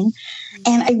amazing.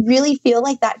 And I really feel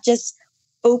like that just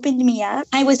opened me up.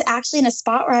 I was actually in a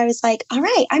spot where I was like, all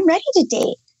right, I'm ready to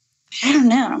date. I don't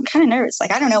know. I'm kind of nervous.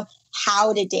 I don't know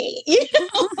how to date.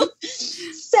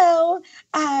 So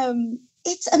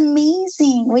it's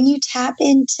amazing when you tap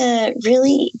into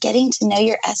really getting to know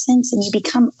your essence and you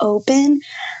become open.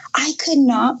 I could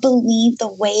not believe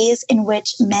the ways in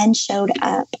which men showed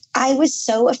up. I was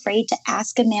so afraid to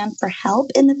ask a man for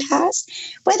help in the past,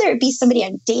 whether it be somebody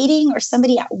I'm dating or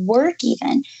somebody at work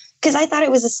even, because I thought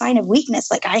it was a sign of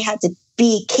weakness. Like I had to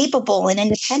be capable and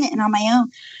independent and on my own.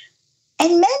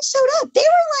 And men showed up. They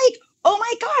were like, oh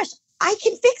my gosh, I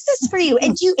can fix this for you.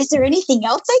 And is there anything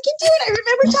else I can do? And I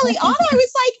remember telling Anna, I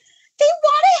was like, they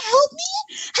want to help me?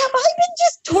 Have I been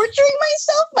just torturing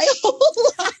myself my whole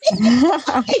life?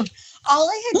 Like, all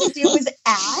I had to do was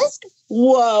ask,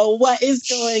 whoa, what is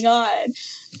going on?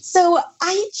 So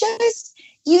I just,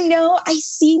 I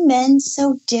see men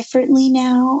so differently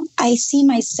now. I see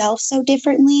myself so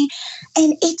differently.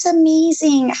 And it's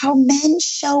amazing how men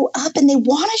show up and they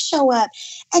want to show up.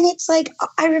 And it's like,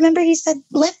 I remember he said,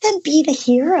 let them be the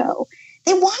hero.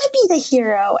 They want to be the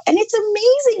hero. And it's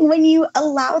amazing when you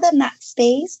allow them that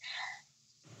space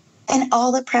and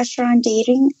all the pressure on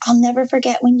dating. I'll never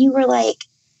forget when you were like,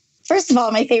 first of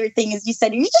all, my favorite thing is you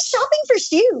said, you're just shopping for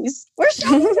shoes. We're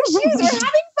shopping for shoes. We're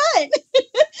having fun.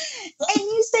 And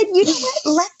you said, you know what?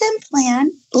 Let them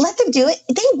plan. Let them do it.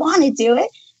 They want to do it.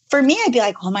 For me, I'd be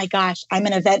like, oh my gosh, I'm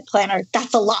an event planner.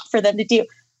 That's a lot for them to do.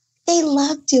 They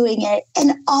love doing it.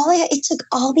 And it took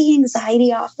all the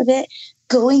anxiety off of it,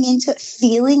 going into it,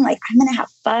 feeling like I'm going to have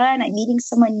fun. I'm meeting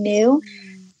someone new.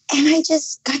 And I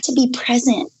just got to be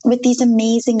present with these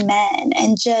amazing men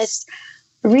and just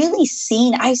really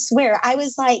seen. I swear, I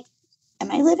was like,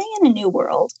 am I living in a new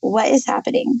world? What is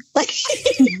happening? Like,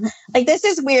 like this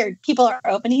is weird. People are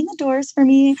opening the doors for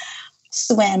me.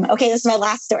 Swim. Okay, this is my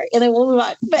last story, and then we'll move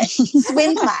on. But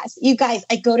swim class, you guys,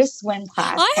 I go to swim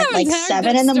class at like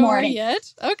 7 in the morning.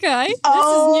 Yet. Okay.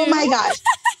 Oh my gosh.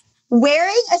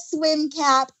 Wearing a swim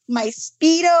cap, my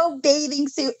Speedo bathing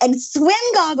suit, and swim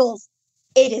goggles.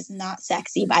 It is not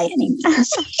sexy by any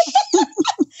means.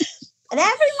 And every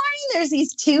morning there's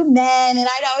these two men, and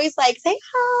I'd always like say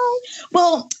hi.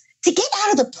 Well, to get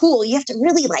out of the pool, you have to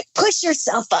really like push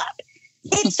yourself up.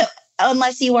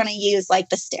 Unless you want to use like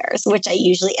the stairs, which I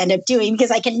usually end up doing because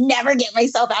I can never get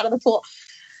myself out of the pool.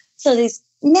 So these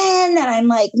men that I'm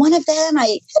like, one of them,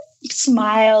 I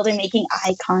smiled and making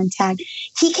eye contact.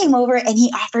 He came over and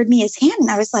he offered me his hand, and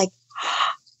I was like,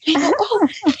 oh,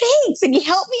 thanks. And he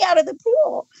helped me out of the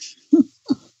pool.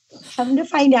 Come to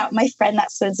find out, my friend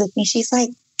that swims with me, she's like,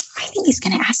 I think he's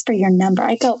going to ask for your number.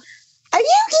 I go, are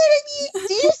you kidding me?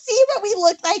 Do you see what we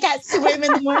look like at swim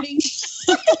in the morning? It's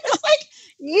like,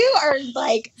 you are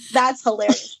like, that's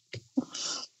hilarious.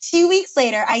 2 weeks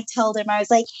later, I told him, I was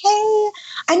like, hey,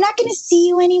 I'm not going to see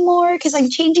you anymore because I'm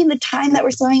changing the time that we're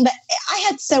swimming. But I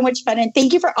had so much fun. And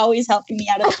thank you for always helping me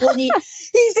out of the pool.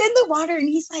 He's in the water and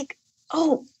he's like,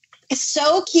 oh, it's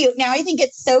so cute. Now I think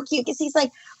it's so cute because he's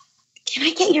like, can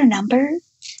I get your number? And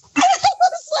I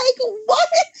was like, what?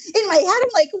 In my head, I'm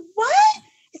like, what?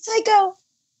 So I go,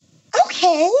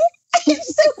 okay. And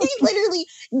so he literally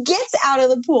gets out of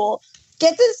the pool,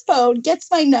 gets his phone, gets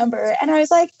my number. And I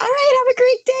was like, all right, have a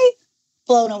great day.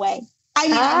 Blown away. I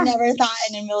mean, I never thought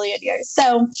in a million years.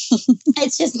 So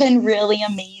it's just been really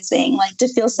amazing, like to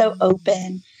feel so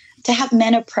open, to have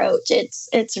men approach.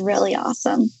 It's really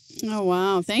awesome. Oh,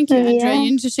 wow. Thank you, Andrea.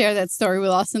 You need to share that story with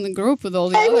us in the group with all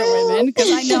the other women, because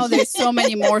I know there's so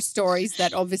many more stories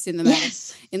that obviously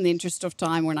in the interest of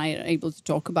time we're not able to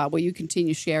talk about, but you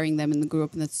continue sharing them in the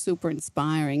group, and that's super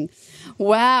inspiring.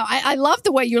 Wow. I love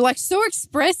the way you're like so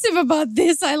expressive about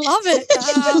this. I love it.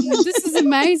 This is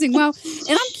amazing. Wow.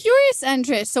 And I'm curious,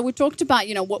 Andrea, so we talked about,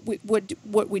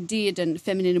 what we did and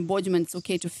feminine embodiment, it's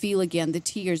okay to feel again, the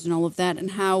tears and all of that,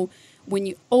 and how when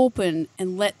you open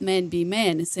and let men be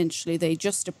men, essentially, they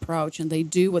just approach and they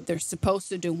do what they're supposed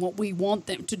to do and what we want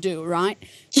them to do, right?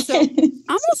 So I'm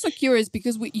also curious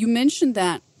because you mentioned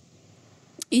that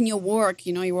in your work,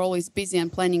 you were always busy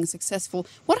and planning and successful.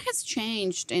 What has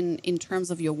changed in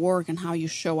terms of your work and how you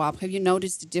show up? Have you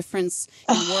noticed a difference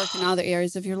in work and other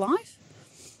areas of your life?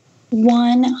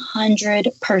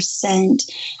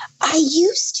 100%. I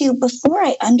used to, before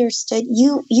I understood,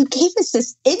 you gave us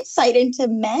this insight into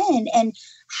men and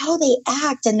how they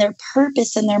act and their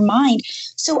purpose and their mind.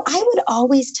 So I would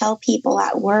always tell people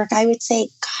at work, I would say,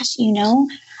 gosh,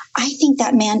 I think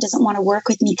that man doesn't want to work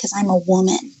with me because I'm a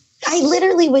woman. I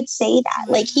literally would say that.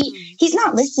 Like he's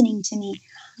not listening to me.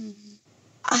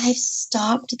 I've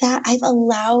stopped that. I've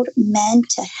allowed men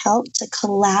to help, to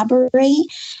collaborate.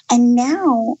 And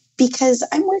now, because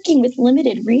I'm working with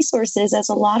limited resources, as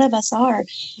a lot of us are,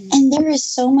 and there is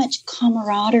so much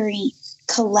camaraderie,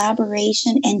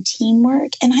 collaboration, and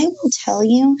teamwork. And I will tell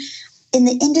you, in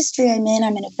the industry I'm in,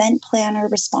 I'm an event planner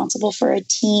responsible for a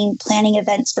team planning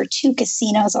events for 2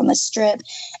 casinos on the Strip.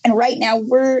 And right now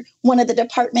we're one of the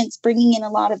departments bringing in a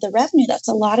lot of the revenue. That's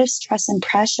a lot of stress and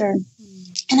pressure.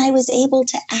 And I was able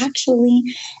to actually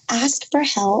ask for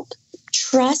help,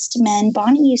 trust men.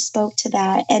 Bonnie, you spoke to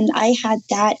that. And I had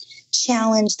that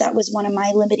challenge. That was one of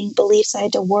my limiting beliefs I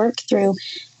had to work through.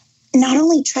 Not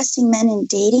only trusting men in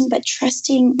dating, but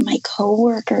trusting my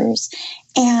coworkers.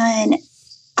 And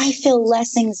I feel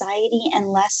less anxiety and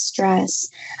less stress.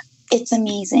 It's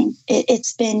amazing.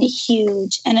 It's been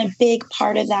huge. And a big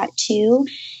part of that, too,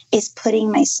 is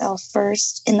putting myself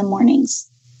first in the mornings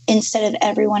instead of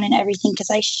everyone and everything, because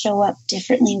I show up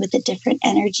differently with a different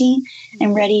energy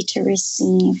and ready to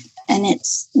receive. And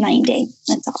it's night and day.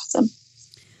 That's awesome.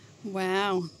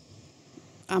 Wow.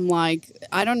 I'm like,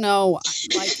 I don't know,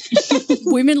 like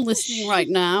women listening right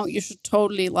now, you should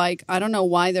totally I don't know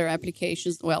why their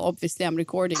applications, well, obviously I'm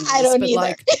recording this, I don't but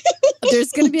either.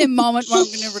 there's going to be a moment where I'm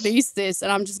going to release this and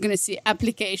I'm just going to see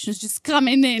applications just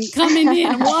coming in,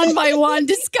 one by one,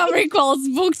 discovery calls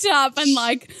booked up and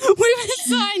women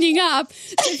signing up.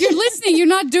 So if you're listening, you're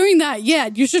not doing that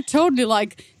yet. You should totally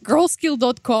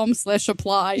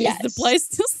girlskill.com/apply is the place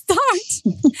to start.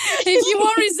 If you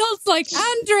want results like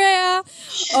Andrea.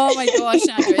 Oh my gosh,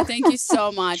 Andrea, thank you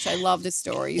so much. I love the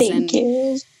stories. Thank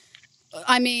you.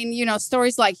 I mean,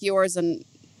 stories like yours and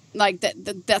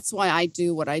that's why I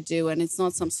do what I do, and it's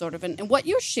not some sort of and what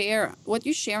you're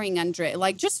sharing, Andrea.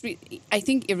 I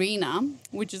think Irina,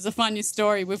 which is a funny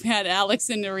story. We've had Alex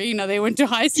and Irina. They went to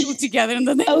high school together, and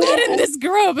then they met in this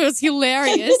group. It was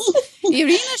hilarious.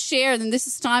 Irina shared, and this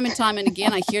is time and time and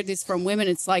again. I hear this from women.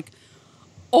 It's like,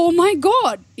 oh my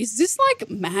God, is this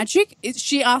magic?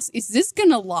 She asked, is this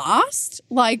gonna last?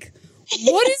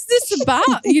 What is this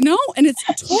about? And it's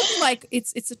totally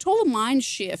it's a total mind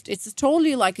shift. It's a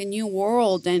totally a new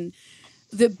world. And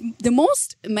the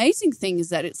most amazing thing is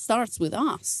that it starts with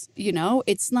us.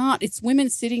 It's women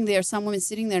sitting there, some women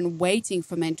sitting there and waiting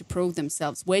for men to prove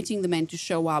themselves, waiting the men to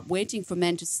show up, waiting for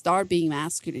men to start being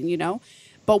masculine,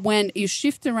 But when you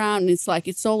shift around, it's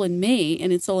it's all in me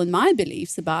and it's all in my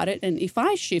beliefs about it. And if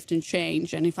I shift and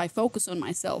change and if I focus on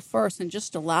myself first and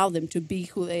just allow them to be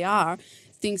who they are,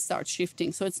 things start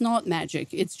shifting. So it's not magic.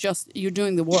 It's just you're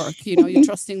doing the work. You're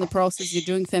trusting the process. You're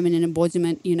doing feminine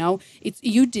embodiment.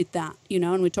 You did that.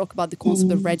 And we talk about the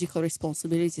concept of radical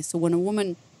responsibility. So when a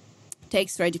woman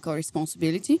takes radical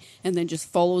responsibility and then just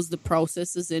follows the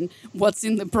processes and what's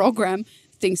in the program,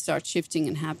 things start shifting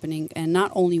and happening, and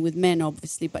not only with men,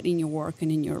 obviously, but in your work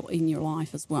and in your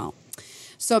life as well.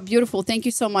 So beautiful. Thank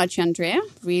you so much, Andrea.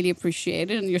 Really appreciate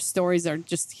it. And your stories are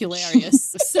just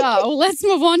hilarious. So let's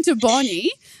move on to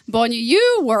Bonnie. Bonnie,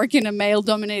 you work in a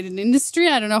male-dominated industry.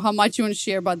 I don't know how much you want to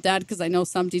share about that because I know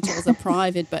some details are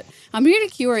private, but I'm really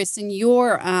curious in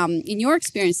your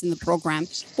experience in the program,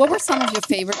 what were some of your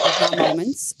favorite aha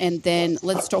moments? And then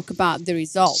let's talk about the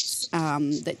results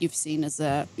that you've seen as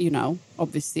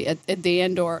obviously at the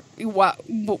end or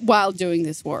while doing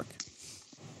this work.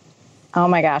 Oh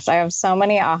my gosh, I have so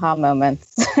many aha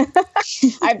moments.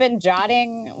 I've been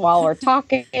jotting while we're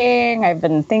talking. I've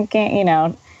been thinking,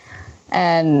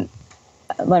 and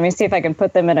let me see if I can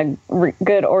put them in a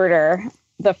good order.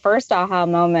 The first aha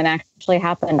moment actually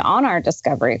happened on our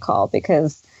discovery call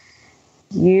because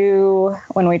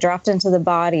when we dropped into the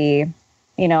body,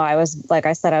 I was, like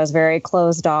I said, I was very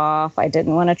closed off. I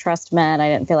didn't want to trust men. I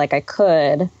didn't feel like I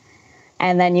could.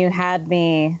 And then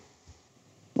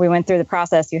we went through the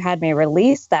process, you had me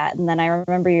release that. And then I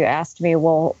remember you asked me,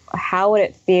 well, how would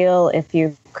it feel if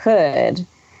you could?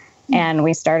 And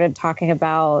we started talking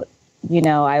about,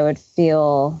 I would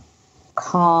feel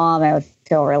calm, I would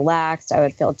feel relaxed, I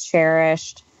would feel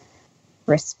cherished,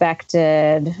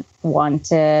 respected,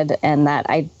 wanted, and that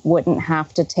I wouldn't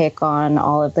have to take on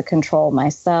all of the control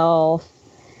myself.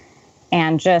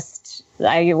 And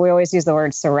we always use the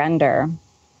word surrender.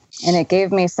 And it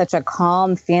gave me such a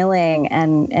calm feeling.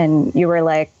 And you were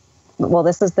like, well,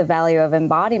 this is the value of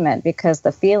embodiment because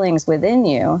the feelings within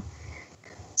you.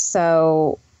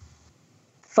 So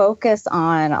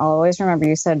I'll always remember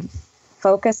you said,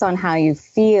 focus on how you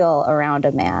feel around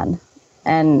a man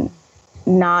and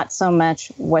not so much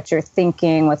what you're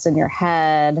thinking, what's in your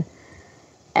head.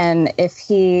 And if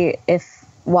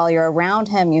while you're around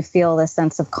him, you feel this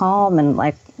sense of calm and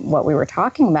like what we were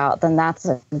talking about, then that's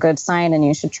a good sign and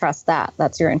you should trust that.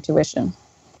 That's your intuition.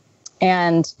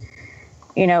 And,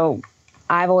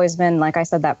 I've always been, like I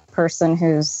said, that person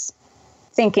who's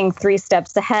thinking 3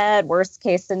 steps ahead, worst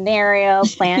case scenario,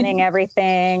 planning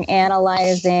everything,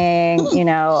 analyzing,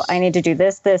 I need to do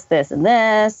this, this, this, and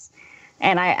this.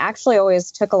 And I actually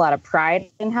always took a lot of pride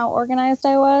in how organized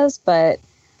I was, but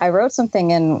I wrote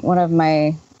something in one of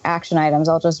my action items.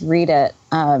 I'll just read it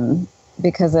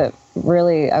because I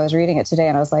was reading it today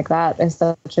and I was like, that is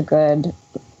such a good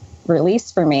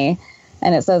release for me.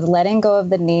 And it says, letting go of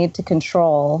the need to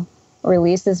control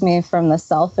releases me from the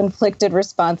self-inflicted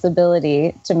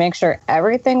responsibility to make sure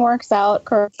everything works out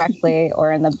correctly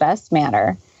or in the best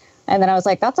manner. And then I was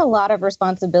like, that's a lot of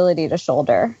responsibility to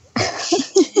shoulder.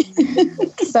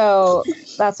 So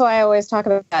that's why I always talk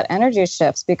about energy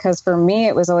shifts, because for me,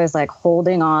 it was always like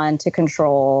holding on to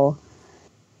control.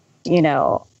 You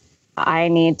know, I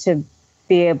need to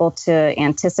be able to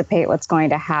anticipate what's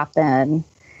going to happen.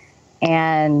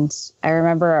 And I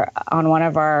remember on one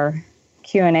of our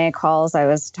Q&A calls, I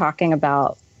was talking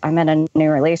about, I'm in a new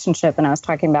relationship, and I was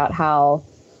talking about how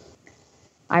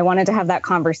I wanted to have that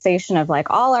conversation of like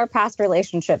all our past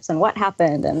relationships and what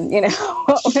happened and, you know,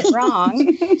 what went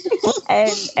wrong.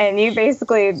 And you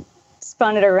basically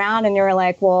spun it around and you were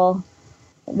like, well,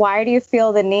 why do you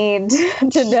feel the need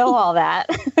to know all that?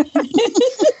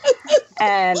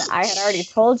 And I had already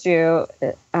told you,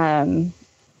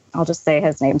 I'll just say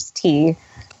his name's T.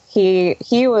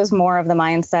 He was more of the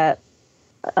mindset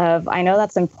of, I know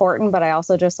that's important, but I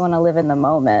also just want to live in the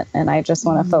moment and I just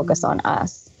want to focus on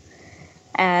us.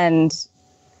 And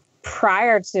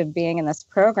prior to being in this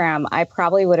program, I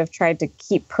probably would have tried to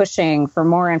keep pushing for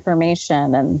more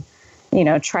information and, you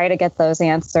know, try to get those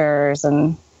answers.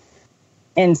 And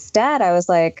instead, I was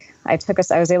like, I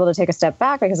was able to take a step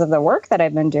back because of the work that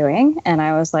I've been doing. And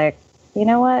I was like, you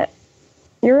know what?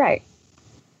 You're right.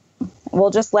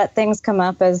 We'll just let things come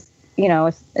up as, you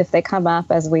know, if they come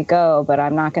up as we go, but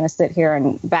I'm not going to sit here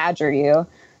and badger you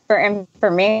for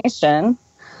information.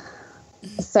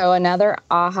 So another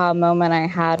aha moment I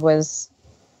had was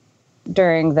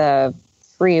during the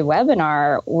free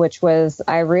webinar, which was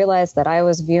I realized that I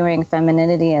was viewing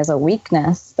femininity as a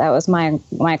weakness. That was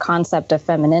my concept of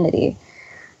femininity.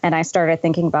 And I started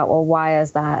thinking about, well, why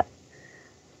is that?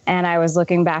 And I was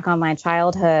looking back on my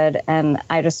childhood, and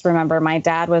I just remember my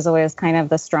dad was always kind of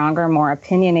the stronger, more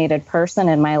opinionated person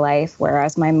in my life,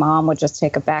 whereas my mom would just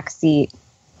take a back seat.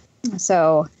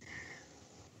 So,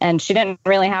 and she didn't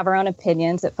really have her own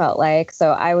opinions, it felt like.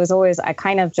 So I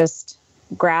kind of just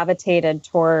gravitated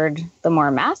toward the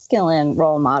more masculine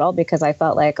role model because I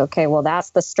felt like, okay, well, that's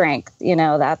the strength, you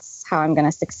know, that's how I'm going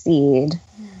to succeed.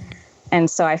 And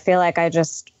so I feel like I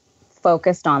just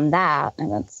focused on that.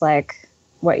 And it's like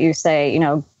what you say, you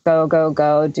know, go, go,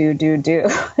 go, do,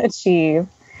 achieve.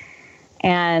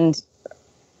 And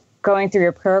going through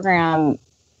your program,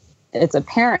 it's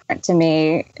apparent to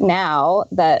me now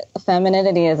that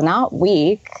femininity is not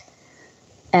weak,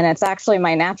 and it's actually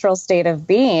my natural state of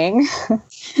being.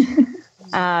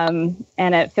 And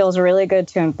it feels really good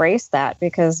to embrace that,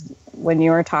 because when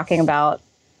you were talking about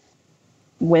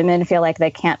women feel like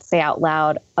they can't say out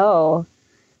loud, oh,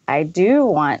 I do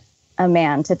want a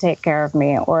man to take care of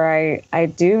me, or I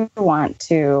do want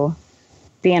to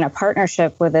be in a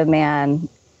partnership with a man.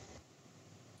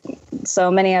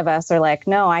 So many of us are like,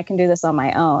 no, I can do this on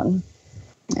my own.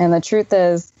 And the truth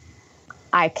is,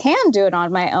 I can do it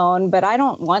on my own, but I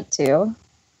don't want to.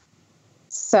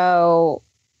 So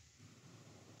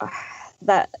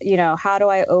that, you know, how do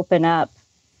I open up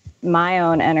my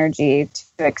own energy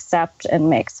to accept and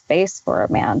make space for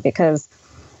a man? Because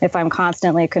if I'm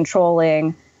constantly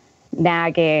controlling,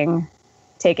 nagging,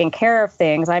 taking care of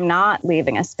things, I'm not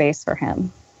leaving a space for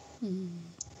him.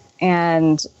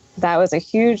 And that was a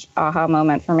huge aha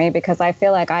moment for me, because I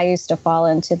feel like I used to fall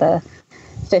into the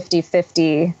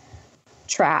 50-50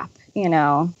 trap, you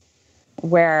know,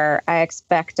 where I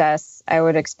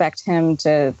would expect him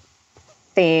to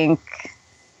think,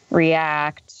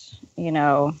 react, you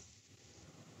know,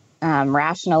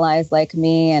 rationalize like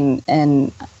me.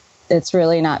 And it's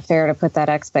really not fair to put that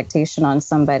expectation on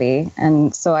somebody.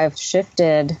 And so I've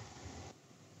shifted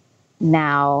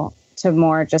now to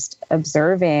more just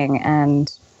observing,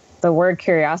 and the word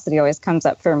curiosity always comes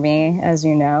up for me, as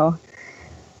you know.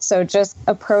 So just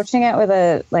approaching it with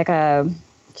a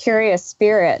curious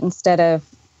spirit instead of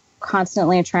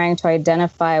constantly trying to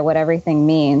identify what everything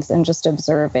means, and just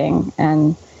observing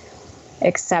and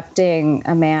accepting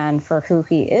a man for who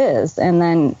he is, and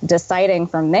then deciding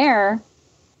from there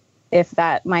if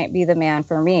that might be the man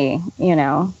for me, you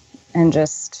know, and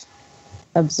just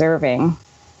observing.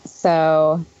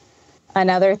 So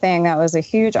another thing that was a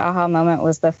huge aha moment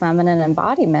was the feminine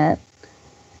embodiment.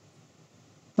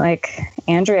 Like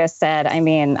Andrea said, I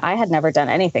mean, I had never done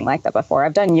anything like that before.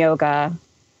 I've done yoga,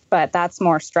 but that's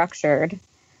more structured.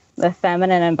 The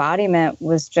feminine embodiment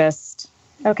was just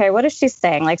okay, what is she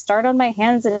saying? Like, start on my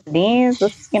hands and knees.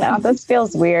 This, this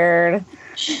feels weird.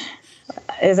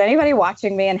 Is anybody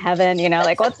watching me in heaven?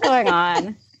 Like, what's going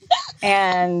on?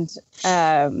 And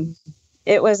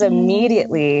it was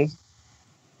immediately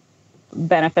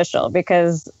beneficial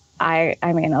because I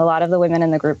mean, a lot of the women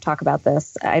in the group talk about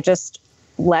this. I just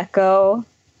let go.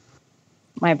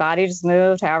 My body just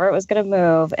moved however it was going to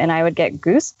move. And I would get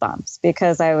goosebumps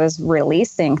because I was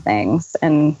releasing things.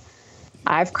 And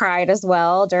I've cried as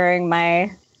well during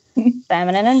my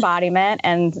feminine embodiment.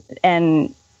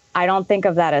 And I don't think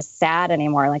of that as sad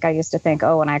anymore. Like I used to think,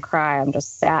 oh, when I cry, I'm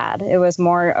just sad. It was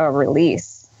more a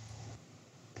release.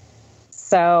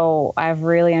 So I've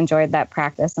really enjoyed that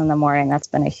practice in the morning. That's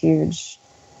been a huge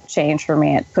change for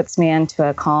me. It puts me into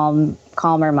a calmer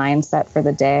mindset for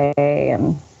the day.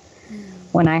 And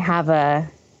when I have a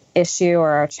issue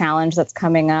or a challenge that's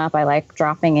coming up, I like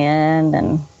dropping in.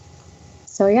 And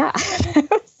so, yeah,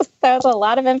 that was a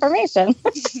lot of information.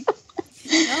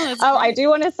 No, I do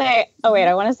want to say,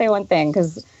 I want to say one thing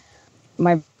because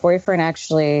my boyfriend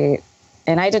actually,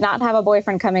 and I did not have a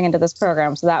boyfriend coming into this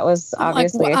program. So that was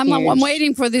obviously I'm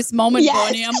waiting for this moment, Yes.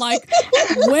 Bonnie. I'm like,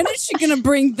 when is she going to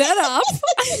bring that up?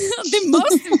 The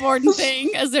most important thing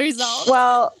as a result.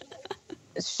 Well,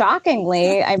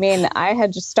 shockingly, I mean, I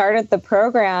had just started the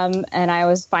program and I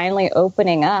was finally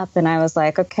opening up and I was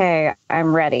like, okay,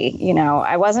 I'm ready.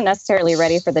 I wasn't necessarily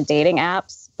ready for the dating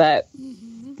apps, but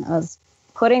I was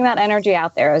putting that energy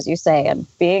out there, as you say, and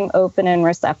being open and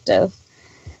receptive.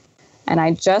 And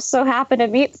I just so happened to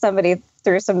meet somebody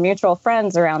through some mutual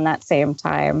friends around that same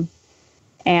time.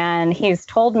 And he's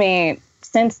told me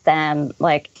since then,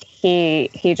 like, he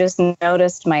just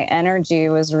noticed my energy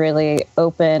was really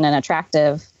open and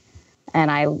attractive. And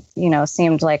I,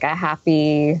 seemed like a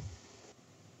happy,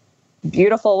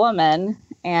 beautiful woman.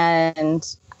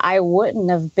 And I wouldn't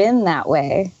have been that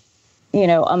way,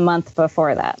 a month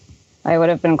before that. I would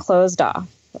have been closed off.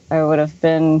 I would have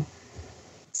been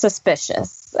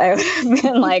suspicious. I would have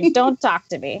been like, don't talk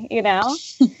to me,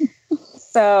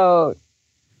 So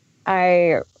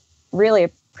I really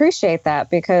appreciate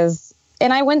that because,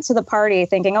 and I went to the party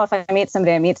thinking, oh, if I meet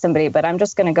somebody, I meet somebody, but I'm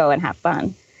just going to go and have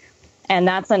fun. And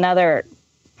that's another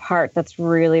part that's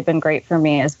really been great for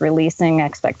me is releasing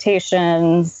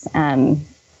expectations and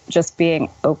just being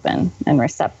open and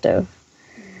receptive.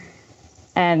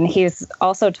 And he's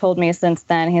also told me since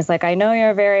then, he's like, I know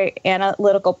you're a very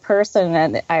analytical person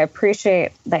and I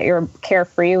appreciate that you're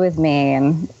carefree with me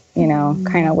and,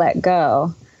 kind of let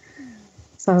go.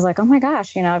 So I was like, oh my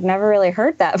gosh, I've never really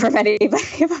heard that from anybody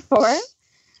before.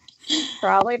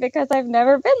 Probably because I've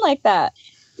never been like that.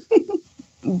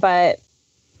 But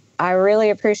I really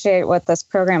appreciate what this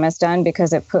program has done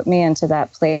because it put me into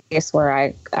that place where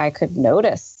I could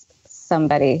notice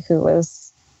somebody who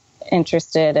was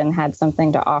interested and had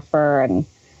something to offer. And,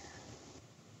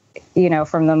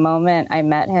 from the moment I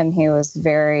met him, he was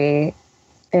very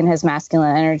in his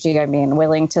masculine energy. I mean,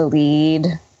 willing to lead,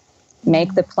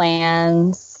 make the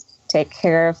plans, take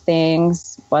care of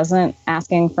things, wasn't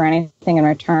asking for anything in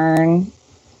return,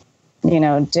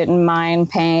 didn't mind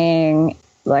paying.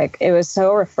 Like, it was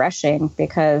so refreshing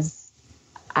because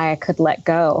I could let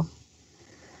go.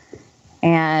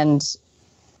 And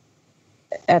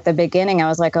at the beginning, I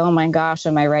was like, oh my gosh,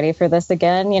 am I ready for this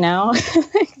again?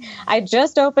 I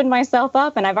just opened myself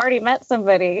up and I've already met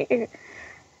somebody.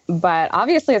 But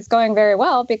obviously it's going very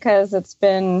well because it's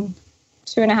been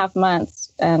 2.5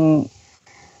 months. And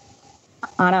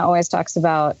Anna always talks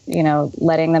about,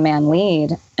 letting the man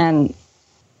lead. And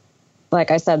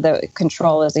like I said, the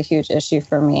control is a huge issue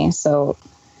for me. So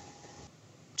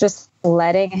just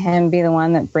letting him be the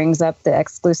one that brings up the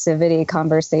exclusivity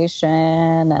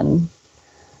conversation and,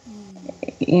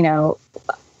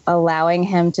 allowing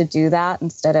him to do that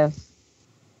instead of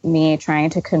me trying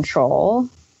to control.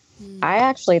 I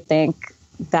actually think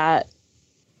that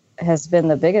has been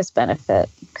the biggest benefit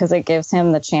because it gives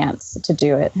him the chance to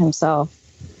do it himself.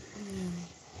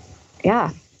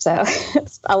 Yeah. So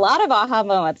it's a lot of aha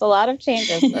moments, a lot of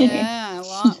changes for me. Yeah.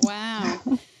 Wow.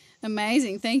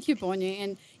 Amazing. Thank you, Bonnie.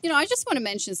 And, I just want to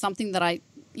mention something that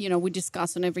we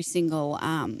discuss on every single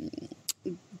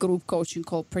group coaching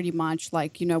call pretty much.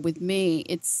 Like, with me,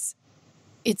 it's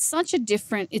such a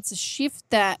different, it's a shift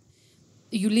that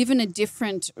you live in a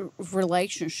different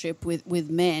relationship with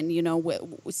men,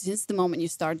 since the moment you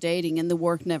start dating and the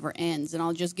work never ends. And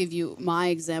I'll just give you my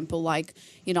example. Like,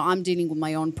 I'm dealing with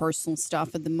my own personal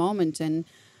stuff at the moment and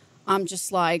I'm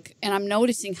just like, and I'm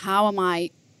noticing how am I,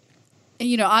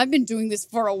 I've been doing this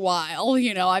for a while,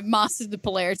 I've mastered the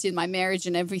polarity in my marriage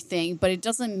and everything, but it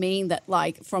doesn't mean that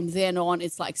like from then on,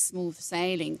 it's like smooth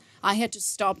sailing. I had to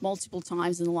stop multiple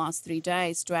times in the last 3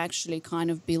 days to actually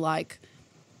kind of be like,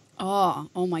 oh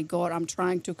my God, I'm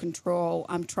trying to control.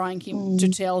 I'm trying to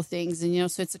tell things.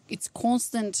 And, so it's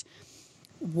constant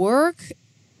work,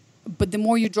 but the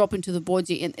more you drop into the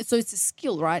body, and so it's a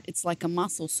skill, right? It's like a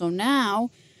muscle. So now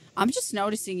I'm just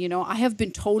noticing, I have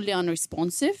been totally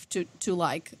unresponsive to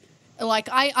like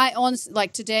I honestly,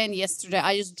 like today and yesterday,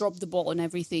 I just dropped the ball on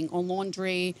everything, on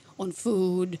laundry, on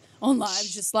food, on life,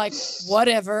 just like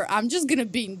whatever. I'm just gonna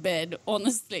be in bed,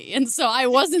 honestly. And so I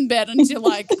was in bed until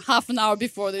like half an hour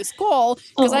before this call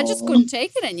because I just couldn't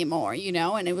take it anymore,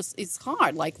 And it's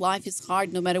hard. Like life is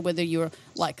hard, no matter whether you're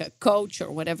like a coach or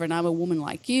whatever. And I'm a woman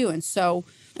like you, and so.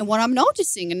 And what I'm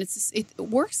noticing, and it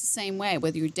works the same way,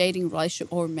 whether you're dating,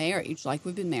 relationship, or marriage. Like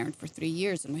we've been married for 3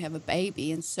 years and we have a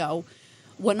baby, and so.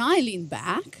 When I lean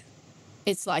back,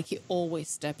 it's like he always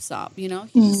steps up, He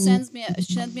just sends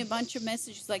me a bunch of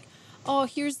messages like, oh,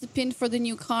 here's the pin for the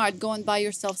new card. Go and buy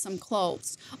yourself some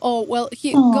clothes. Oh, well,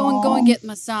 go and get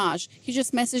massage. He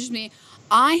just messaged me.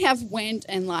 I have went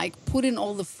and like put in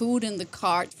all the food in the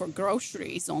cart for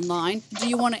groceries online. Do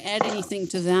you want to add anything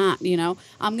to that?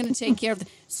 I'm going to take care of it.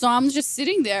 So I'm just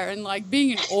sitting there and like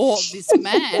being in awe of this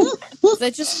man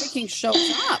that just freaking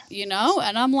shows up,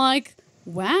 And I'm like,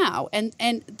 wow.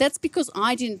 And that's because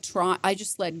I didn't try. I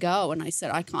just let go and I said,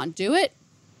 I can't do it.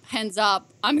 Hands up.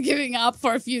 I'm giving up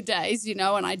for a few days, and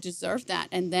I deserve that.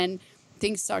 And then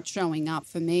things start showing up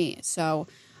for me. So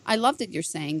I love that you're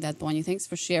saying that, Bonnie. Thanks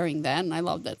for sharing that. And I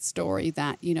love that story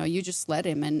that, you just let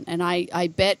him. And I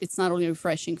bet it's not only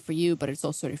refreshing for you, but it's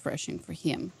also refreshing for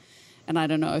him. And I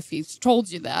don't know if he's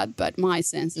told you that, but my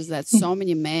sense is that so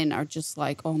many men are just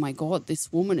like, oh my God,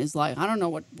 this woman is like, I don't know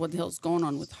what the hell's going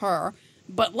on with her.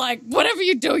 But like whatever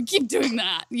you're doing, keep doing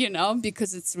that,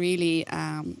 because it's really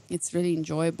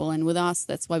enjoyable. And with us,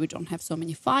 that's why we don't have so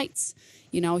many fights.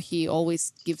 He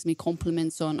always gives me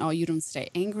compliments on, oh, you don't stay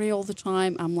angry all the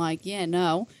time. I'm like, yeah,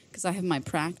 no, because I have my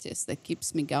practice that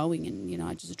keeps me going. And,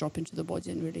 I just drop into the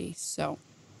body and release. So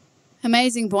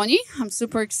amazing, Bonnie. I'm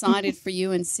super excited for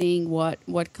you and seeing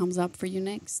what comes up for you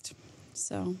next.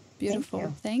 So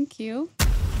beautiful. Thank you.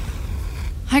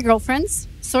 Hi, girlfriends.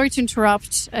 Sorry to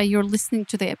interrupt. You're listening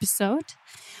to the episode,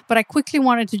 but I quickly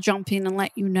wanted to jump in and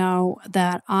let you know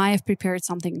that I have prepared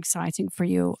something exciting for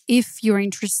you. If you're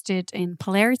interested in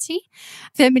polarity,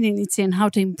 femininity, and how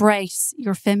to embrace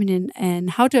your feminine and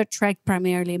how to attract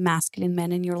primarily masculine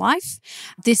men in your life,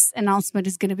 this announcement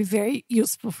is going to be very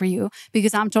useful for you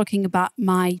because I'm talking about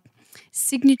my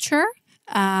signature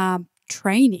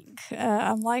training.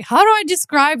 I'm like, how do I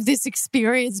describe this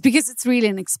experience? Because it's really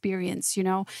an experience,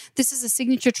 This is a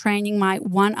signature training, my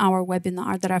 1-hour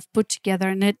webinar that I've put together.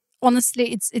 And it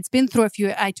honestly, it's been through a few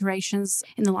iterations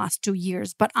in the last 2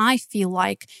 years, but I feel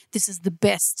like this is the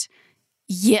best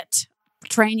yet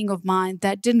training of mine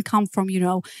that didn't come from,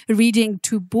 reading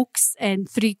 2 books and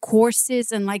 3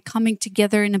 courses and like coming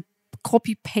together in a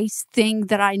copy paste thing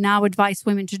that I now advise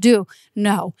women to do.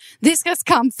 No, this has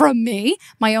come from me,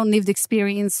 my own lived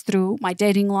experience through my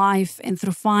dating life and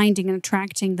through finding and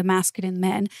attracting the masculine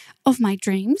men of my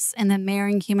dreams and then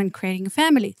marrying him and creating a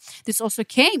family. This also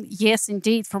came, yes,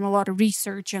 indeed, from a lot of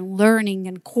research and learning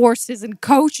and courses and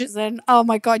coaches and oh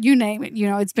my God, you name it.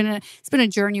 It's been a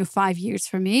journey of 5 years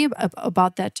for me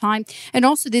about that time. And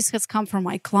also this has come from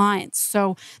my clients.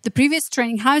 So the previous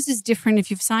training, how is this different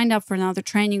if you've signed up for another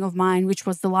training of mine, which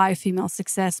was the Live Female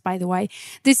Success, by the way?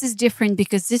 This is different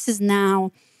because this is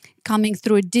now coming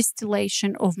through a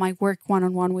distillation of my work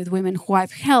one-on-one with women who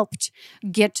I've helped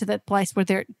get to that place where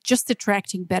they're just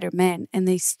attracting better men and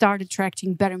they start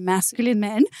attracting better masculine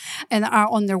men and are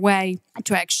on their way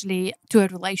to actually to a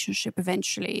relationship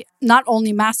eventually. Not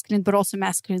only masculine, but also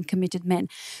masculine committed men.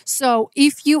 So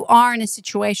if you are in a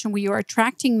situation where you're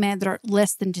attracting men that are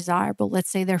less than desirable,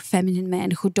 let's say they're feminine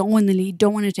men who don't want to lead,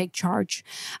 don't want to take charge,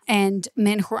 and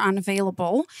men who are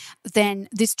unavailable, then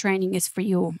this training is for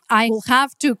you. I will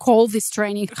have to call this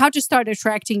training how to start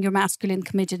attracting your masculine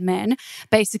committed men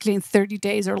basically in 30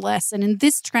 days or less. And in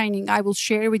this training, I will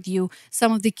share with you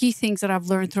some of the key things that I've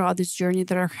learned throughout this journey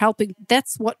that are helping.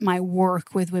 That's what my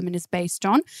work with women is based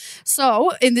on.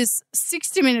 So in this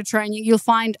 60-minute training, you'll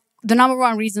find the number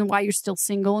one reason why you're still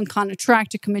single and can't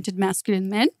attract a committed masculine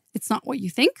men. It's not what you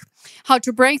think. How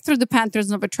to break through the patterns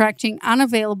of attracting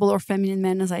unavailable or feminine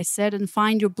men, as I said, and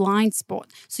find your blind spot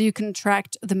so you can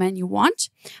attract the men you want.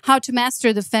 How to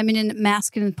master the feminine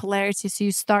masculine polarity so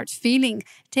you start feeling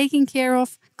taken care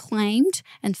of, claimed,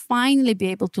 and finally be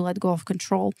able to let go of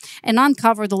control and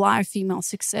uncover the live female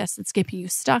success that's keeping you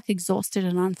stuck, exhausted,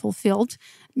 and unfulfilled.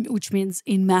 which means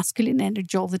in masculine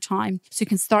energy all the time. So you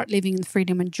can start living in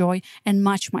freedom and joy and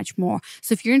much, much more.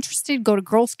 So if you're interested, go to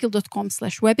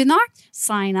growskill.com/webinar,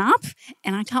 sign up.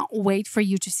 And I can't wait for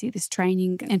you to see this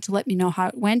training and to let me know how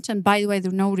it went. And by the way,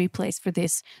 there are no replays for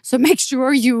this. So make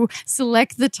sure you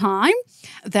select the time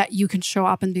that you can show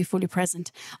up and be fully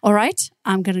present. All right,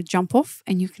 I'm going to jump off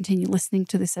and you continue listening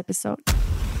to this episode.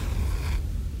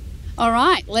 All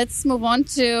right, let's move on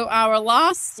to our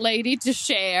last lady to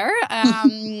share,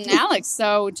 Alex.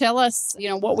 So tell us,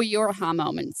 what were your aha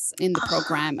moments in the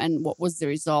program and what was the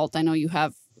result? I know you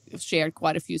have shared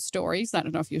quite a few stories. I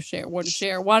don't know if you want to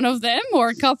share one of them or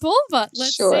a couple, but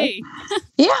let's see.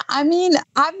 Yeah, I mean,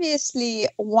 obviously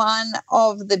one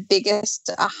of the biggest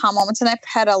aha moments, and I've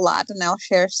had a lot, and I'll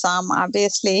share some,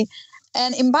 obviously.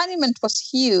 And embodiment was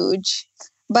huge.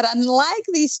 But unlike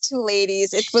these two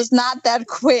ladies, it was not that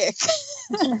quick.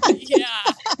 Yeah.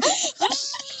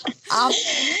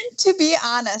 To be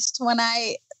honest, when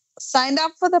I signed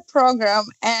up for the program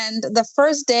and the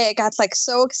first day I got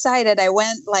so excited, I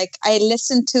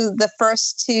listened to the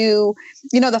first two,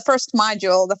 the first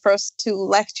module, the first two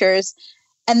lectures.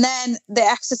 And then the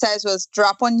exercise was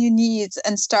drop on your knees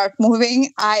and start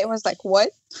moving. I was like, what?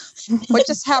 What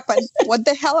just happened? What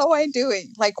the hell am I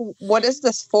doing? What is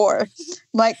this for?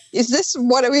 Is this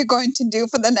what are we going to do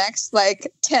for the next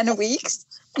 10 weeks?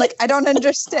 I don't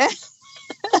understand.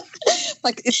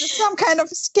 Is this some kind of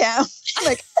scam?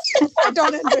 I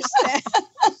don't understand.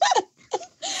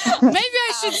 Maybe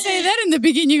I should say that in the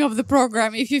beginning of the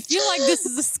program. If you feel like this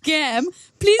is a scam,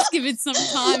 please give it some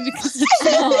time because it's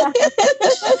not.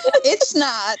 It's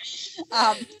not.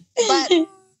 But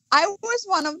I was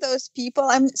one of those people.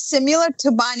 I'm similar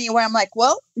to Bonnie where I'm I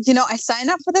signed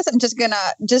up for this. I'm just going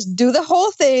to do the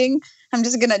whole thing. I'm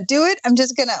just going to do it. I'm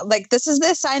just going to this is the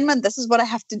assignment. This is what I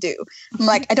have to do. I'm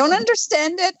I don't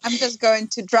understand it. I'm just going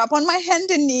to drop on my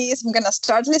hand and knees. I'm going to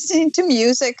start listening to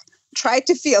music, try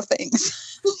to feel things.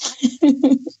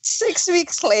 6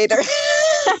 weeks later.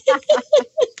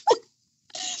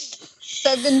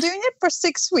 So I've been doing it for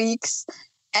 6 weeks.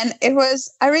 And it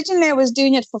was, originally I was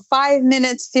doing it for 5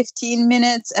 minutes, 15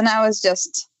 minutes. And I was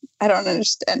I don't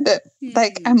understand it.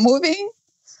 I'm moving,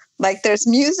 there's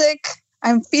music,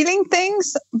 I'm feeling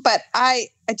things, but I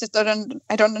just don't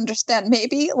understand.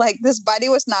 Maybe this body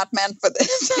was not meant for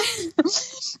this.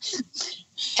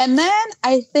 And then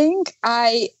I think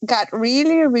I got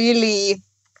really, really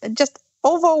just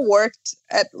overworked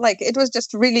it was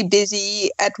just really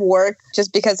busy at work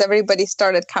just because everybody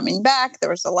started coming back. There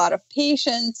was a lot of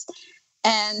patients.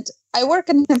 And I work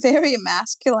in a very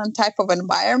masculine type of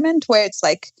environment where it's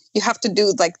you have to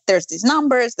do there's these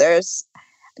numbers, there's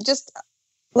just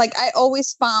I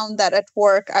always found that at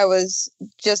work I was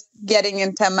just getting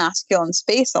into a masculine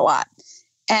space a lot.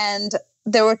 And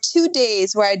there were 2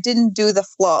 days where I didn't do the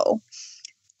flow.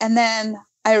 And then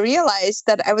I realized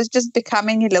that I was just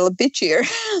becoming a little bitchier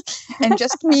and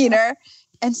just meaner.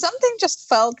 And something just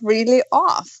felt really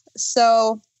off.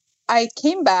 So I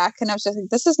came back and I was just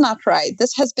this is not right.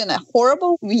 This has been a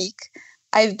horrible week.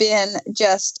 I've been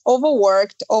just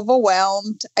overworked,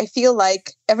 overwhelmed. I feel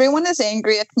like everyone is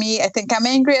angry at me. I think I'm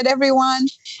angry at everyone.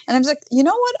 And I was you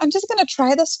know what? I'm just going to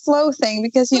try this flow thing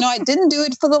because, I didn't do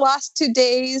it for the last 2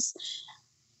 days.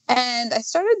 And I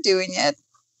started doing it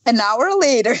an hour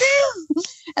later.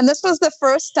 And this was the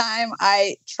first time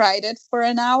I tried it for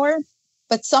an hour.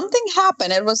 But something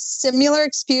happened. It was a similar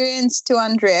experience to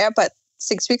Andrea, but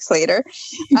 6 weeks later.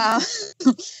 I'm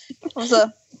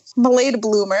a late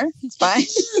bloomer. It's fine.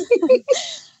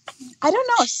 I don't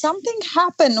know. Something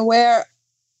happened where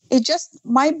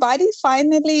my body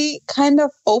finally kind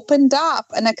of opened up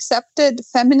and accepted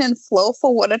feminine flow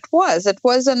for what it was. It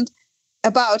wasn't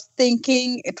about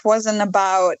thinking. It wasn't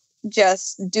about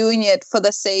just doing it for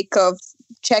the sake of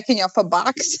checking off a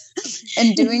box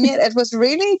and doing it. It was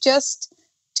really just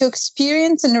to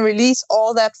experience and release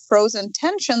all that frozen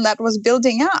tension that was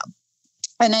building up.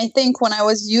 And I think when I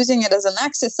was using it as an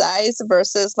exercise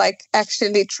versus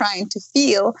actually trying to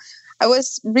feel, I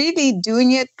was really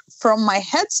doing it from my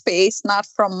head space, not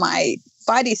from my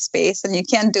body space. And you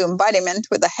can't do embodiment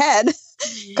with the head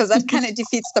because that kind of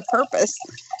defeats the purpose.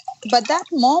 But that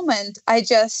moment, I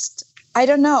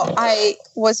don't know. I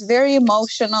was very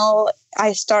emotional.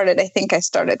 I think I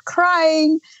started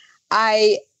crying.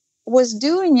 I was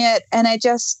doing it and I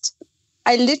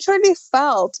literally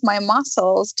felt my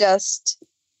muscles just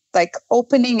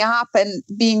opening up and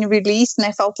being released. And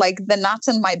I felt like the knots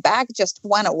in my back just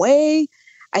went away.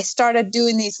 I started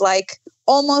doing these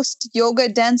almost yoga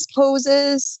dance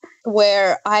poses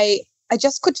where I I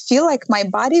just could feel like my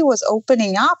body was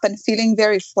opening up and feeling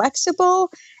very flexible.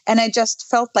 And I just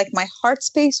felt like my heart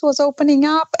space was opening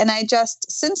up. And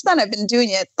since then, I've been doing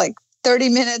it like 30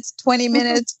 minutes, 20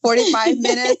 minutes, 45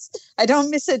 minutes. I don't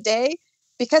miss a day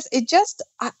because it just,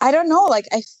 I don't know, like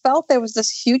I felt there was this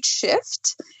huge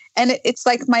shift. And it's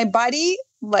like my body,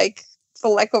 like for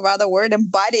lack of other word,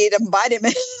 embodied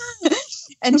embodiment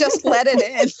and just let it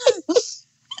in.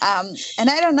 And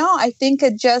I don't know, I think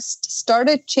it just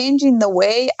started changing the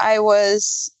way I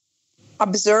was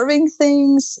observing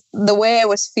things, the way I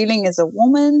was feeling as a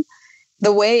woman,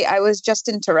 the way I was just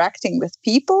interacting with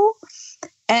people.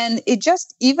 And it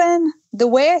just, even the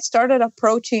way I started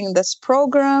approaching this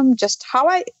program, just how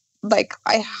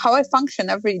I function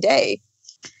every day.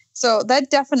 So that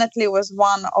definitely was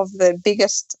one of the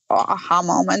biggest aha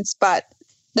moments. But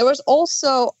there was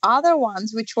also other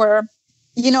ones which were,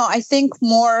 I think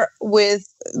more with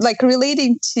like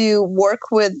relating to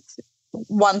work with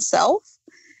oneself.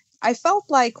 I felt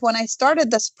like when I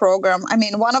started this program, I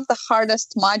mean, one of the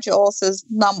hardest modules is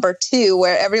number 2,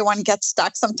 where everyone gets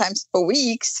stuck sometimes for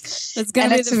weeks. That's going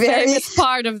to be the famous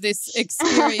part of this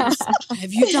experience.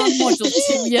 Have you done module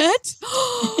 2 yet?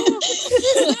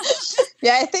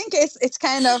 Yeah, I think it's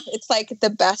kind of, it's like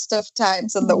the best of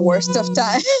times and the worst of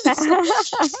times.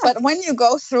 But when you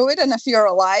go through it, and if you're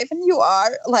alive, and you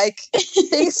are, like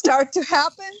things start to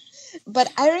happen.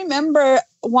 But I remember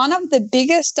one of the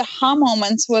biggest aha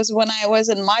moments was when I was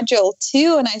in module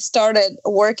 2 and I started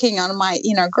working on my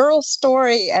inner girl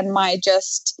story and my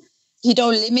just,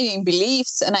 limiting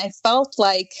beliefs. And I felt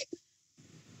like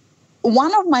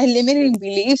one of my limiting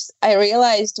beliefs I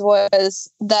realized was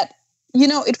that,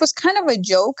 it was kind of a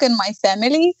joke in my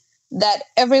family that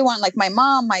everyone, like my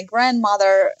mom, my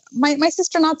grandmother, my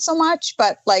sister, not so much,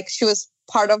 but like she was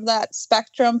part of that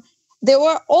spectrum. They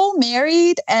were all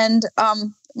married, and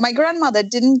my grandmother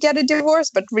didn't get a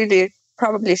divorce, but really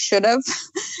probably should have,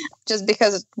 just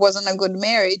because it wasn't a good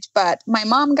marriage. But my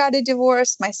mom got a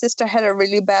divorce. My sister had a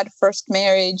really bad first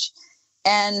marriage.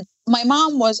 And my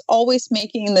mom was always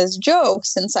making this joke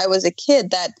since I was a kid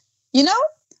that,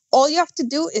 all you have to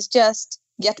do is just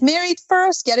get married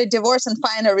first, get a divorce, and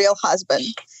find a real husband.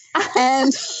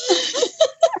 And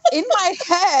in my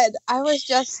head, I was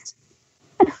just,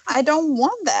 I don't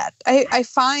want that. I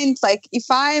find like if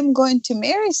I'm going to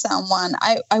marry someone,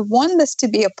 I want this to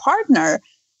be a partner.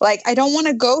 Like, I don't want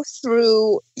to go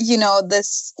through,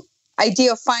 this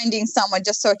idea of finding someone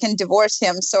just so I can divorce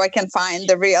him so I can find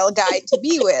the real guy to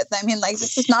be with. I mean, like,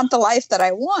 this is not the life that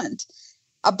I want.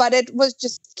 But it was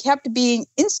just kept being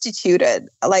instituted,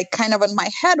 like kind of in my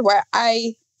head where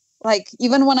I, like,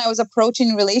 even when I was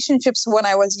approaching relationships when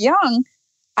I was young,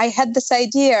 I had this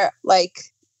idea, like,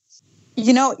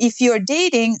 if you're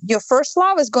dating, your first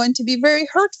love is going to be very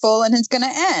hurtful and it's going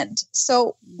to end.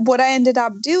 So what I ended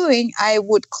up doing, I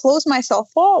would close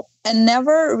myself up and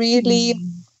never really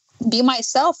be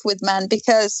myself with men,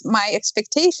 because my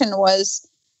expectation was,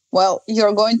 well,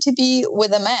 you're going to be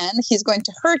with a man, he's going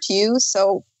to hurt you,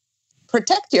 so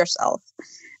protect yourself.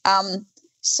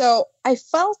 So I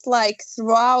felt like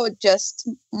throughout just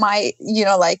my,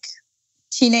 like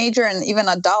teenager and even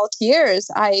adult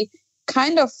years, I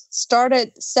kind of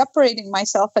started separating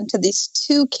myself into these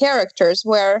two characters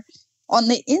where on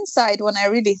the inside, when I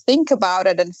really think about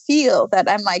it and feel that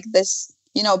I'm like this,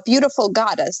 beautiful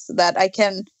goddess that I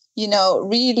can,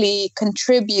 really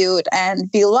contribute and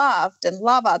be loved and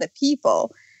love other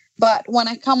people. But when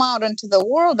I come out into the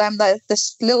world, I'm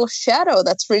this little shadow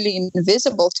that's really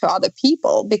invisible to other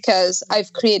people because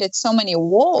I've created so many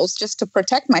walls just to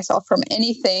protect myself from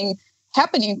anything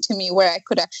happening to me where I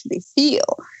could actually feel.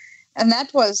 And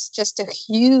that was just a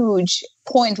huge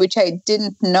point, which I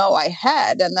didn't know I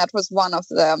had. And that was one of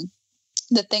the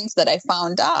things that I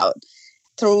found out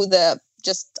through the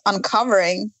just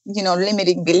uncovering,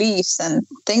 limiting beliefs and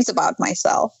things about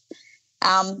myself.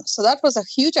 So that was a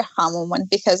huge aha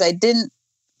moment because I didn't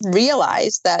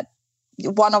realize that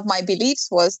one of my beliefs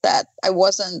was that I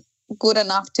wasn't good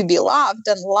enough to be loved,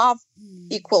 and love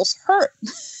equals hurt.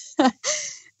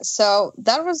 So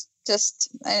that was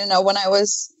just, I don't know, when I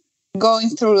was going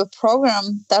through the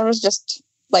program, that was just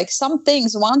like some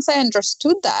things. Once I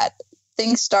understood that,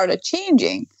 things started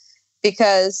changing,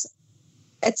 because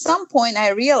at some point I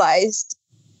realized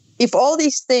if all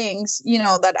these things,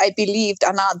 that I believed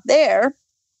are not there,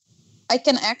 I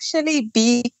can actually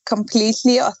be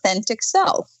completely authentic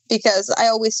self, because I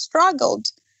always struggled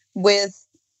with,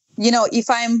 if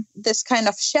I'm this kind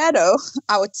of shadow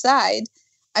outside,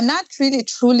 I'm not really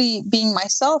truly being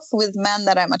myself with men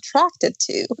that I'm attracted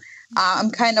to.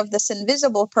 I'm kind of this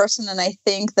invisible person, and I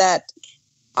think that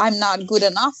I'm not good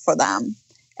enough for them.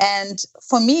 And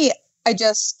for me, I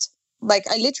just like,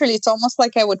 I literally, it's almost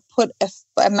like I would put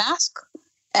a mask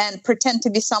and pretend to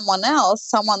be someone else,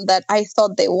 someone that I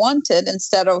thought they wanted,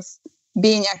 instead of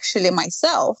being actually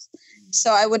myself.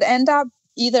 So I would end up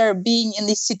either being in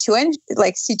these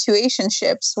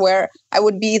situationships where I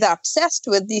would be either obsessed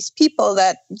with these people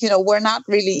that, were not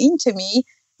really into me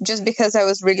just because I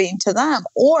was really into them,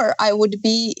 or I would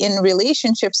be in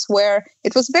relationships where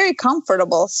it was very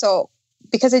comfortable. So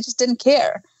because I just didn't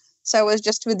care. So I was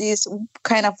just with these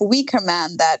kind of weaker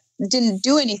men that didn't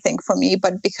do anything for me,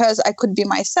 but because I could be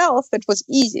myself, it was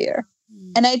easier.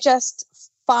 And I just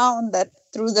found that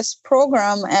through this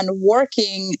program and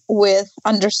working with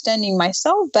understanding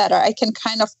myself better, I can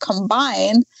kind of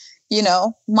combine,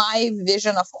 my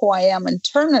vision of who I am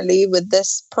internally with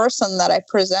this person that I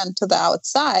present to the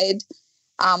outside.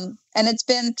 And it's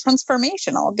been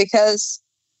transformational, because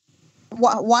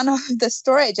one of the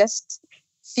story, I just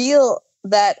feel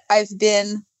that I've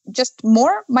been just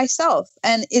more myself,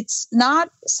 and it's not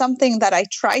something that I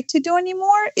try to do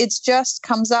anymore. It just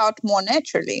comes out more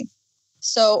naturally.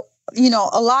 So,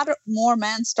 a lot more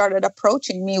men started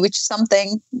approaching me, which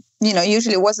something,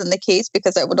 usually wasn't the case,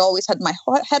 because I would always have my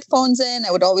headphones in.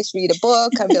 I would always read a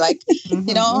book. I'd be like,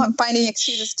 I'm finding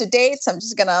excuses to date. So I'm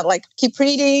just going to keep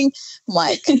reading,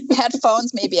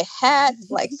 headphones, maybe a hat,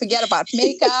 forget about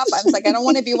makeup. I was like, I don't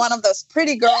want to be one of those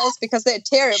pretty girls because they're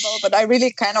terrible, but I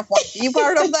really kind of want to be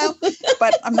part of them,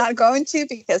 but I'm not going to,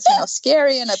 because,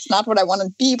 scary, and it's not what I want to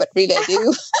be, but really I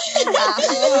do.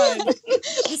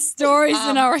 The stories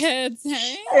in our heads,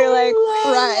 hey? You're like,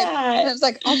 right. And I was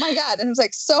like, oh my God. And it was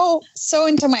like so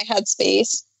into my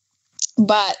headspace.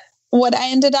 But what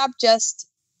I ended up just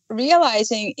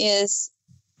realizing is,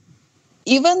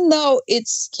 even though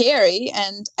it's scary,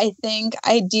 and I think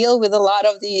I deal with a lot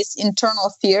of these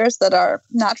internal fears that are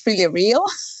not really real,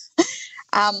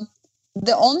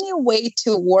 the only way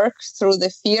to work through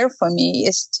the fear for me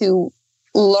is to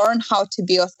learn how to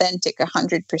be authentic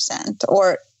 100%,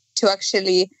 or to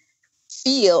actually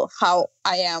feel how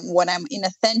I am when I'm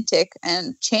inauthentic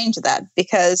and change that.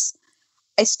 Because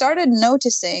I started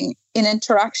noticing in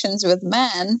interactions with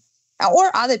men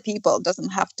or other people, it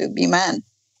doesn't have to be men.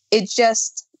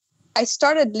 I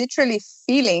started literally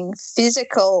feeling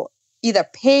physical, either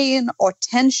pain or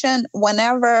tension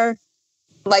whenever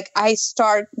I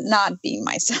start not being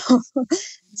myself.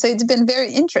 So it's been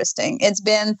very interesting. It's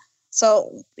been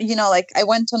so, I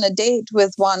went on a date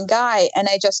with one guy, and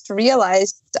I just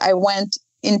realized I went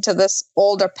into this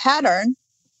older pattern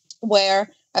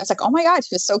where I was like, oh my God,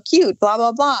 he was so cute, blah,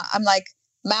 blah, blah. I'm like,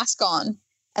 mask on.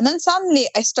 And then suddenly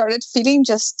I started feeling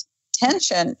just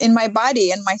tension in my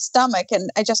body and my stomach. And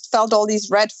I just felt all these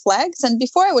red flags. And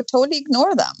before I would totally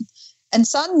ignore them. And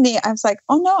suddenly I was like,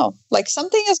 oh no,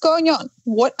 something is going on.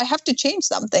 I have to change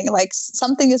something.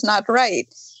 Something is not right.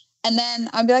 And then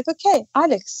I'd be like, okay,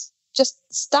 Alex, just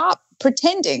stop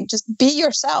pretending. Just be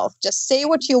yourself. Just say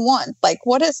what you want.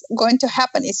 What is going to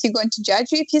happen? Is he going to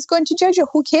judge you? If he's going to judge you,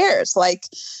 who cares?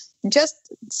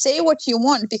 Just say what you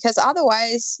want, because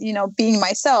otherwise, being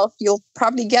myself, you'll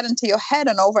probably get into your head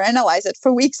and overanalyze it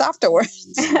for weeks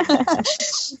afterwards.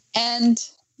 And,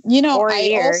 or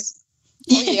years.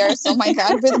 Years. Oh my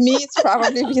God. With me, it's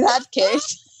probably be that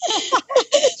case.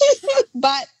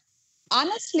 But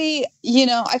honestly,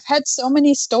 I've had so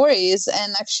many stories,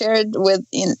 and I've shared with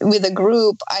a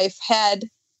group. I've had,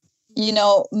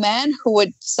 men who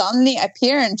would suddenly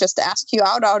appear and just ask you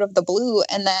out of the blue,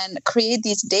 and then create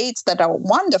these dates that are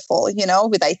wonderful,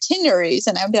 with itineraries.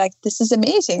 And I'd be like, this is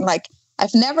amazing.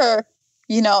 I've never,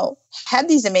 had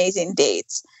these amazing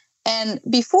dates. And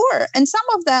some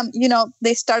of them,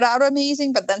 they start out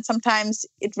amazing, but then sometimes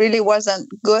it really wasn't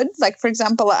good. For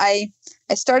example, I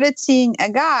started seeing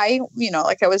a guy,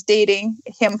 I was dating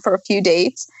him for a few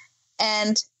dates,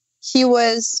 and he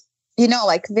was,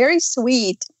 very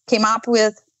sweet, came up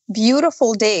with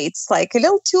beautiful dates, a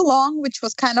little too long, which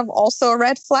was kind of also a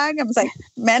red flag. I was like,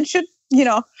 men should,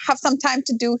 have some time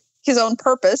to do his own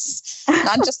purpose,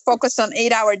 not just focus on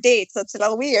 8-hour dates. That's a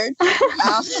little weird.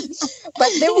 But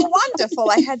they were wonderful.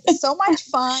 I had so much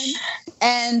fun.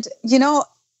 And,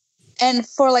 and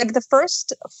for the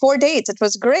first 4 dates, it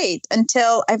was great,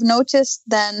 until I've noticed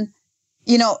then,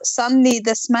 suddenly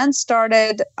this man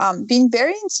started being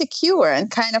very insecure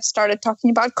and kind of started talking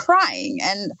about crying.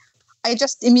 And I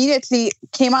just immediately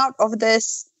came out of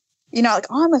this, oh,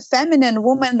 I'm a feminine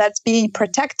woman that's being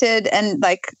protected and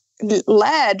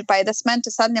led by this man,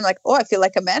 to suddenly I'm like, oh, I feel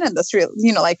like a man in this real,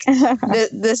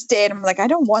 this date. I'm like, I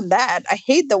don't want that. I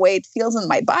hate the way it feels in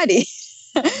my body.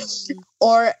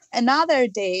 Or another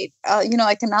date,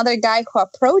 another guy who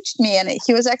approached me, and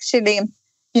he was actually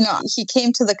he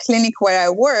came to the clinic where I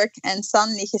work, and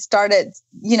suddenly he started,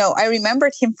 I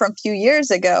remembered him from a few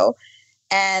years ago.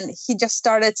 And he just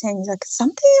started saying, like,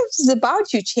 something is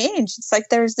about you changed. It's like,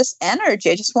 there's this energy.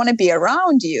 I just want to be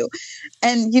around you.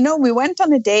 And, we went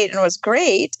on a date and it was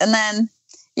great. And then,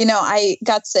 I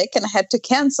got sick and I had to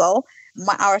cancel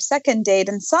our second date.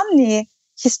 And suddenly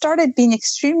he started being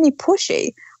extremely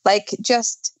pushy, like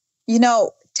just,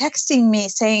 texting me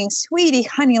saying, sweetie,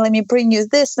 honey, let me bring you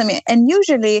this. And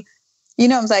usually,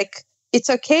 I'm like, it's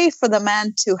okay for the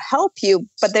man to help you,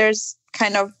 but there's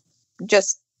kind of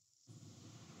just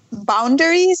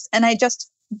boundaries. And I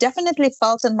just definitely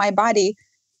felt in my body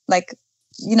like,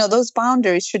 those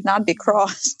boundaries should not be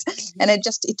crossed. And it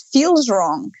feels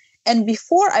wrong. And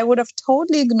before I would have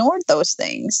totally ignored those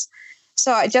things.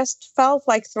 So I just felt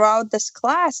like throughout this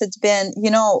class, it's been,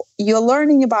 you're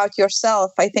learning about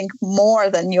yourself, I think, more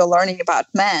than you're learning about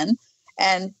men.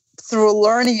 And through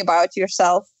learning about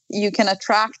yourself, you can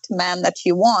attract men that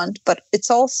you want. But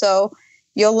it's also,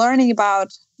 you're learning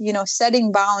about,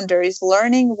 setting boundaries,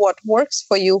 learning what works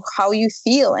for you, how you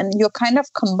feel. And you're kind of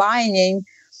combining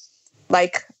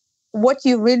like what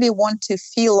you really want to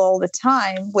feel all the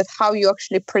time with how you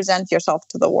actually present yourself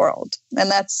to the world.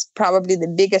 And that's probably the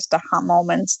biggest aha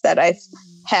moments that I've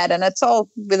had. And it's all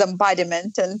with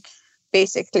embodiment and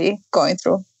basically going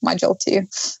through module 2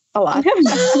 a lot.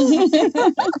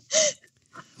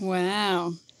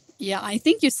 Wow. Yeah, I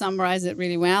think you summarized it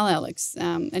really well, Alex.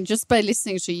 And just by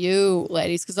listening to you,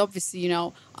 ladies, because obviously,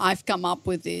 I've come up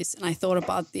with this and I thought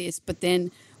about this, but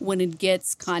then when it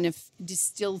gets kind of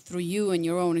distilled through you and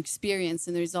your own experience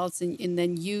and the results, and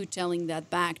then you telling that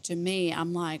back to me,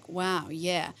 I'm like, wow,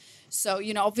 yeah. So,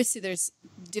 obviously there's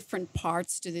different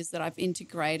parts to this that I've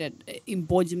integrated: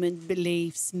 embodiment,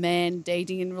 beliefs, men,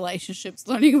 dating and relationships,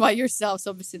 learning about yourself.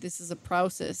 So obviously this is a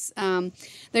process.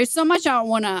 There's so much I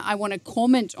wanna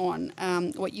comment on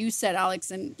what you said,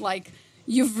 Alex, and like,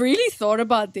 you've really thought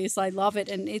about this. I love it.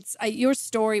 And it's your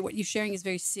story, what you're sharing is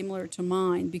very similar to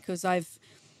mine, because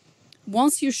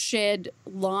once you shed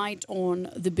light on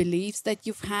the beliefs that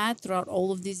you've had throughout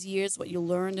all of these years, what you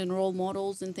learned in role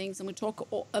models and things, and we talk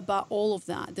about all of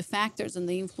that, the factors and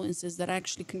the influences that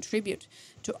actually contribute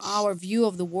to our view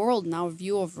of the world and our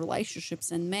view of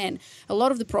relationships and men. A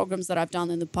lot of the programs that I've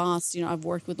done in the past, I've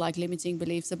worked with like limiting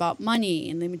beliefs about money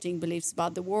and limiting beliefs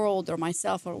about the world or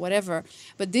myself or whatever.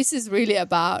 But this is really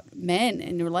about men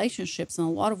and relationships. And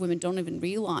a lot of women don't even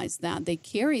realize that they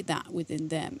carry that within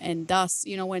them. And thus,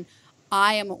 when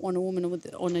I am on a woman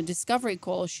on a discovery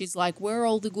call, she's like, where are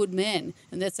all the good men?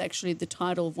 And that's actually the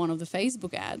title of one of the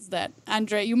Facebook ads that,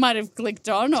 Andrea, you might have clicked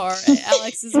on, or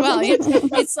Alex as well. Yeah.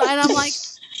 And I'm like,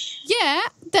 yeah,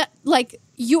 that like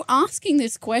you're asking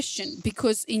this question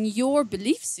because in your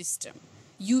belief system,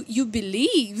 you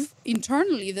believe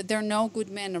internally that there are no good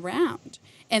men around.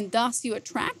 And thus you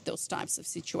attract those types of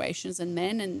situations and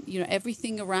men and,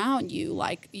 everything around you,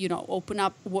 like, open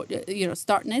up,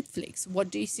 start Netflix. What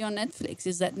do you see on Netflix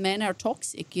is that men are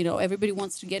toxic. Everybody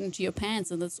wants to get into your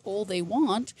pants and that's all they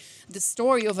want. The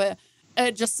story of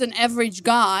just an average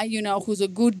guy, who's a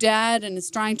good dad and is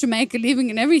trying to make a living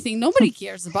and everything. Nobody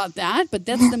cares about that, but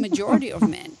that's the majority of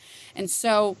men. And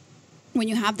so when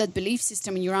you have that belief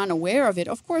system and you're unaware of it,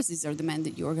 of course, these are the men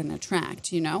that you're going to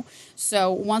attract,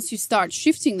 So once you start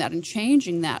shifting that and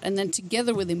changing that, and then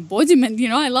together with embodiment,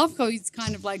 I love how it's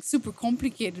kind of like super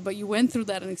complicated, but you went through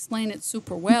that and explained it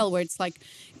super well, where it's like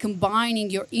combining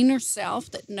your inner self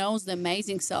that knows the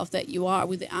amazing self that you are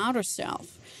with the outer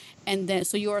self. And then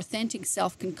so your authentic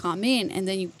self can come in, and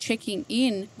then you're checking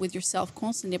in with yourself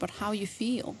constantly about how you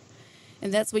feel.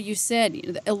 And that's what you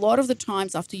said. A lot of the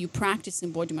times after you practice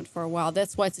embodiment for a while,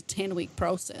 that's why it's a 10-week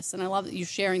process. And I love that you're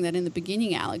sharing that in the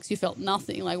beginning, Alex. You felt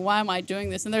nothing. Like, why am I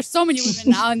doing this? And there's so many women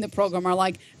now in the program are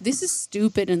like, this is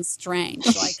stupid and strange.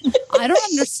 Like, I don't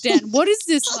understand. What is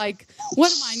this? Like,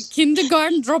 what am I in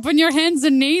kindergarten? Drop on your hands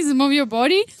and knees and move your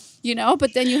body?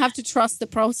 But then you have to trust the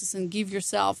process and give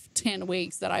yourself 10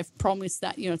 weeks that I've promised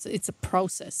that, it's a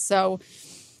process. So,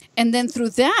 and then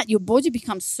through that, your body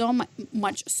becomes so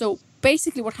much. So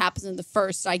basically what happens in the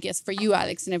first, I guess for you,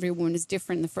 Alex, and every woman is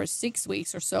different in the first 6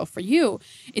 weeks or so for you.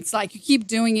 It's like you keep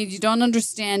doing it. You don't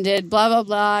understand it, blah, blah,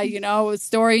 blah, a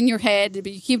story in your head,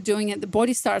 but you keep doing it. The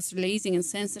body starts releasing and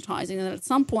sensitizing. And then at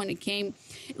some point it came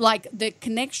like the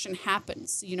connection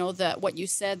happens, that what you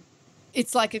said,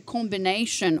 it's like a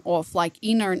combination of like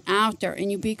inner and outer,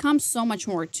 and you become so much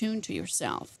more attuned to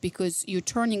yourself because you're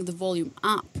turning the volume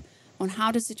up on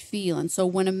how does it feel. And so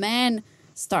when a man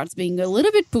starts being a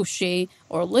little bit pushy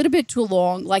or a little bit too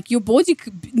long, like your body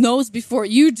knows before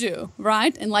you do,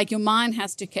 right? And like your mind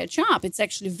has to catch up. It's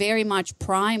actually very much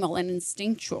primal and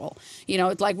instinctual. You know,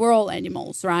 it's like we're all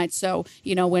animals, right? So,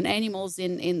 you know, when animals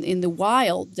in the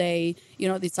wild, they, you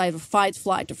know, it's either fight,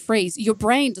 flight, or freeze. Your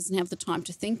brain doesn't have the time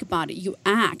to think about it. You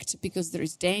act because there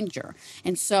is danger.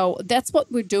 And so that's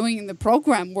what we're doing in the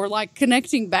program. We're like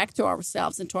connecting back to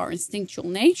ourselves and to our instinctual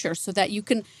nature so that you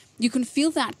can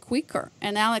feel that quicker.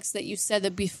 And Alex, that you said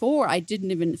that before I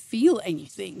didn't even feel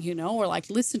anything, you know, or like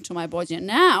listen to my body. And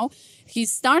now he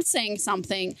starts saying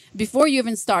something before you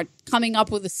even start coming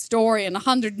up with a story and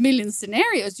 100 million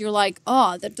scenarios. You're like,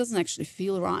 oh, that doesn't actually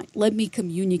feel right. Let me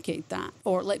communicate that,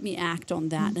 or let me act on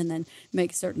that, and then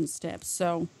make certain steps.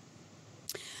 So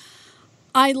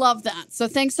I love that. So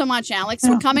thanks so much, Alex.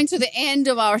 We're coming to the end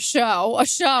of our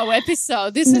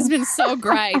episode. This has been so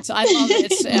great. I love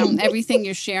it. Everything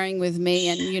you're sharing with me,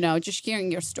 and, you know, just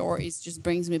hearing your stories just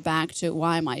brings me back to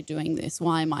why am I doing this?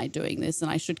 Why am I doing this?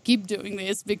 And I should keep doing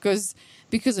this because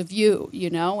of you, you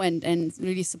know, and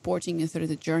really supporting you through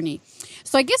the journey.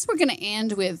 So I guess we're going to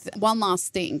end with one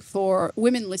last thing for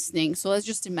women listening. So let's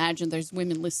just imagine there's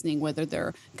women listening, whether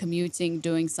they're commuting,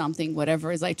 doing something,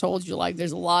 whatever. As I told you, like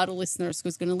there's a lot of listeners who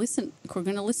are going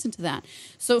to listen to that.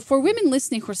 So for women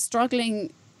listening who are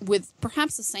struggling with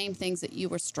perhaps the same things that you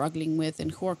were struggling with,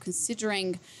 and who are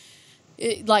considering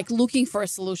like looking for a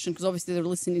solution, because obviously they're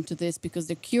listening to this because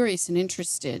they're curious and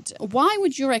interested, why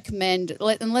would you recommend,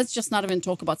 and let's just not even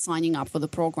talk about signing up for the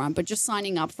program, but just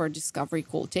signing up for a discovery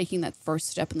call, taking that first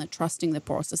step and then trusting the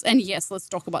process. And yes, let's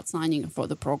talk about signing up for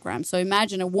the program. So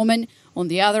imagine a woman on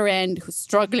the other end who's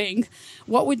struggling.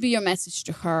 What would be your message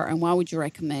to her, and why would you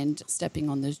recommend stepping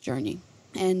on this journey?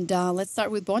 And let's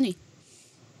start with Bonnie.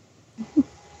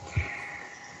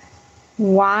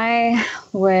 Why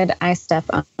would I step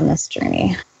on this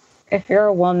journey? If you're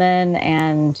a woman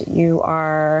and you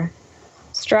are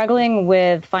struggling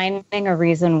with finding a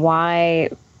reason why,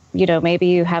 you know, maybe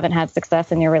you haven't had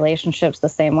success in your relationships the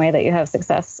same way that you have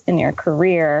success in your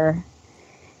career,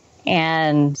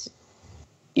 and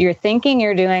you're thinking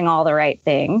you're doing all the right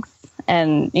things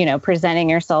and, you know, presenting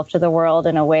yourself to the world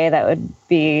in a way that would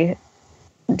be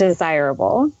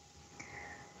desirable,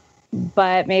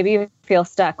 but maybe you feel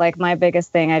stuck. Like my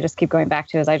biggest thing I just keep going back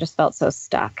to is I just felt so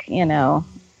stuck, you know,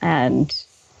 and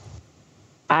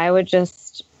I would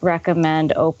just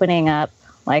recommend opening up,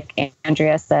 like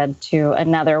Andrea said, to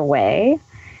another way,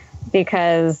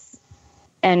 because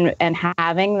and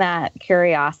having that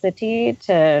curiosity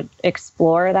to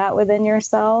explore that within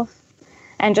yourself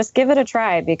and just give it a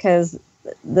try, because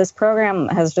this program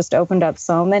has just opened up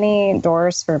so many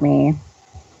doors for me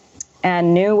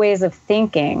and new ways of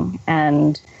thinking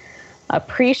and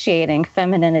appreciating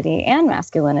femininity and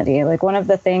masculinity. Like one of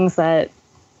the things that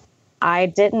I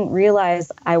didn't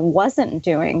realize I wasn't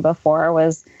doing before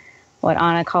was what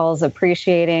Anna calls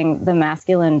appreciating the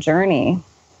masculine journey,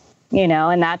 you know,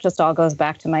 and that just all goes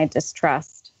back to my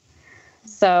distrust.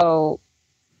 So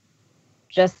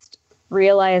just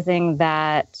realizing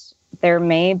that there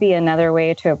may be another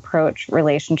way to approach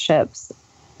relationships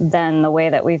than the way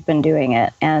that we've been doing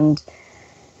it. And,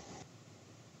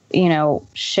 you know,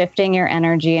 shifting your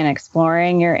energy and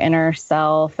exploring your inner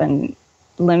self and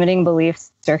limiting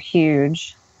beliefs are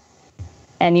huge.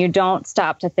 And you don't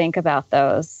stop to think about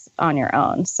those on your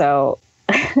own. So,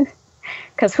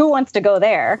 because who wants to go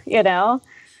there, you know?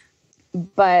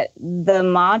 But the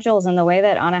modules and the way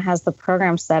that Anna has the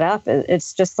program set up,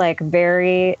 it's just like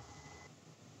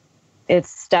it's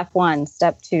step 1,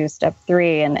 step 2, step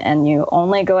 3, and you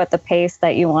only go at the pace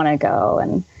that you want to go,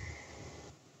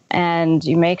 and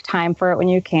you make time for it when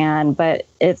you can. But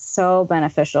it's so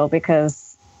beneficial,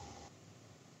 because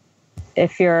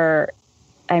if you're,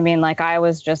 I mean, like I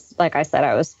was just, like I said,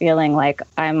 I was feeling like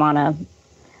I'm on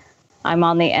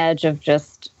the edge of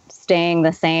just staying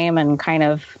the same and kind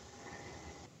of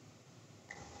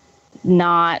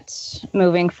not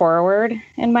moving forward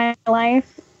in my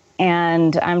life.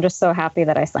 And I'm just so happy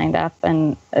that I signed up,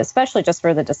 and especially just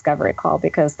for the discovery call,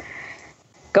 because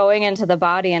going into the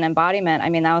body and embodiment, I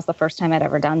mean, that was the first time I'd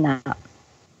ever done that.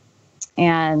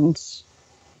 And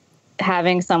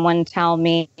having someone tell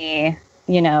me,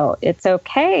 you know, it's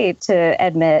okay to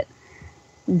admit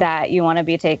that you want to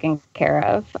be taken care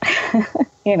of.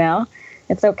 You know,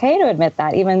 it's okay to admit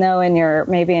that, even though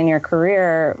maybe in your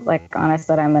career, like Anna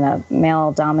said, I'm in a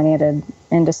male dominated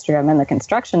industry. I'm in the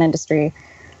construction industry.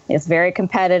 It's very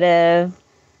competitive,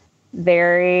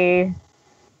 very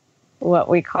what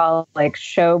we call like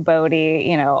showboaty,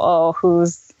 you know, oh,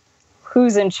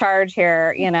 who's in charge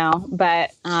here, you know.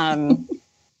 But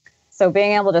so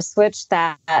being able to switch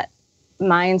that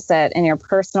mindset in your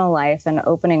personal life and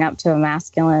opening up to a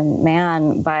masculine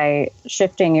man by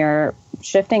shifting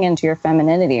into your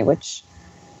femininity, which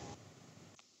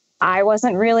I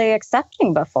wasn't really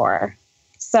accepting before.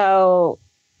 So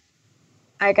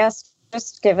I guess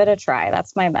just give it a try.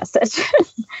 That's my message.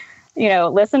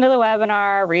 Listen to the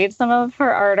webinar, read some of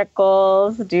her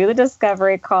articles, do the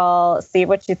discovery call, see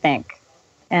what you think,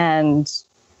 and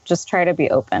just try to be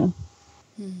open.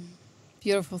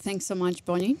 Beautiful. Thanks so much,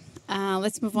 Bonnie.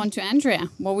 Let's move on to Andrea.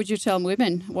 What would you tell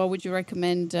women? What would you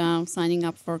recommend signing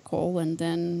up for a call and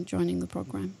then joining the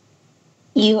program?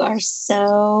 You are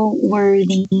so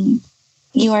worthy.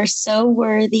 You are so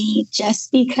worthy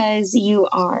just because you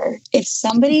are. If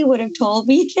somebody would have told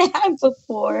me that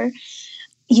before,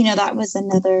 that was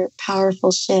another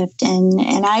powerful shift.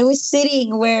 And I was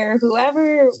sitting where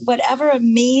whatever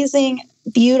amazing,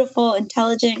 beautiful,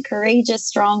 intelligent, courageous,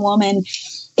 strong woman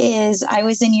is, I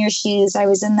was in your shoes. I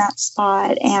was in that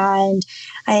spot and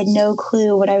I had no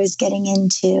clue what I was getting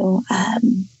into.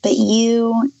 But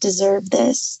you deserve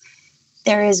this.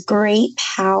 There is great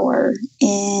power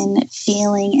in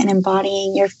feeling and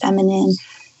embodying your feminine.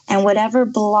 And whatever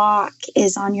block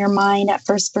is on your mind, at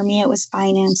first for me, it was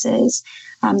finances.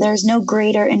 There's no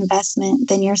greater investment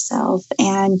than yourself.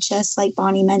 And just like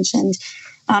Bonnie mentioned,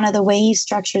 Anna, the way you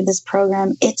structured this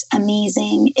program, it's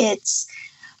amazing.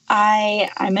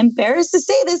 I'm embarrassed to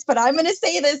say this, but I'm going to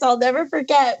say this. I'll never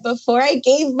forget. Before I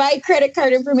gave my credit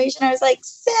card information, I was like,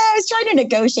 I was trying to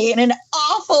negotiate in an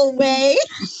awful way.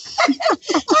 I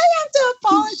have to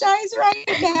apologize right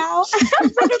now in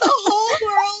front of the whole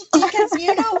world because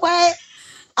you know what?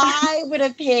 I would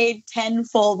have paid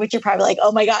tenfold, which you're probably like,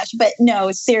 oh my gosh. But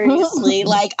no, seriously,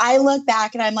 like I look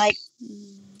back and I'm like,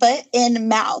 foot in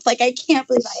mouth. Like, I can't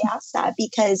believe I asked that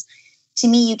because to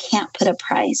me, you can't put a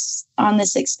price on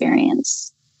this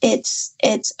experience.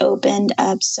 It's opened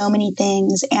up so many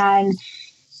things. And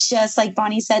just like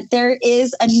Bonnie said, there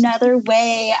is another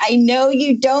way. I know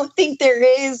you don't think there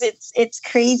is. It's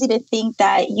crazy to think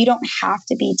that you don't have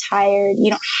to be tired.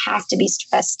 You don't have to be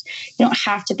stressed. You don't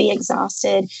have to be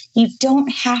exhausted. You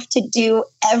don't have to do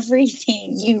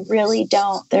everything. You really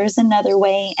don't. There's another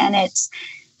way, and it's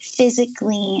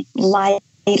physically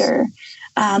lighter.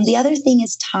 The other thing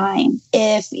is time.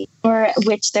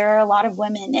 Which there are a lot of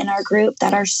women in our group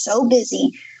that are so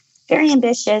busy, very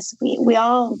ambitious. We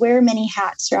all wear many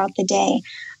hats throughout the day.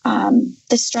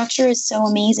 The structure is so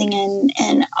amazing.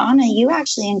 And Anna, you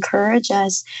actually encourage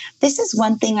us. This is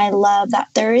one thing I love, that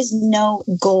there is no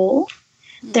goal.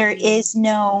 There is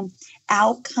no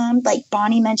outcome. Like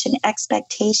Bonnie mentioned,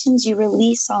 expectations, you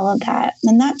release all of that.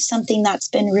 And that's something that's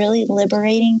been really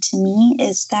liberating to me,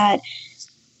 is that,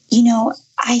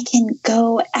 I can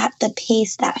go at the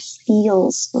pace that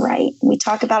feels right. We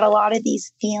talk about a lot of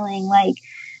these feeling like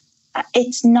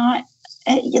it's not,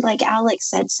 like Alex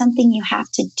said, something you have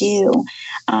to do,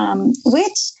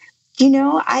 which,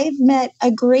 I've met a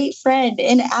great friend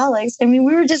in Alex. I mean,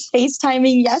 we were just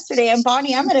FaceTiming yesterday, and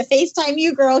Bonnie, I'm going to FaceTime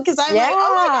you, girl, because I'm like,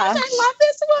 oh my gosh, I love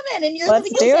this woman. And you're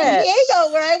living in San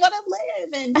Diego, where I want to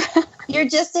live. And you're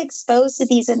just exposed to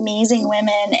these amazing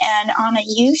women. And Anna,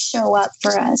 you show up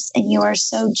for us, and you are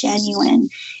so genuine,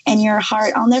 and your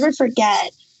heart, I'll never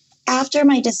forget. After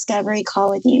my discovery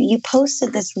call with you, you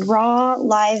posted this raw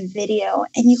live video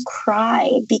and you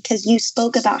cried because you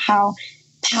spoke about how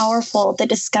powerful the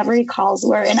discovery calls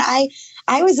were. And I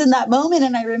was in that moment,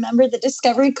 and I remember the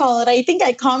discovery call, and I think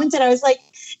I commented, I was like,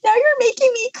 now you're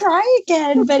making me cry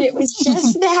again. But it was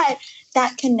just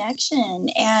that connection.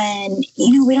 And,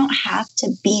 we don't have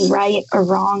to be right or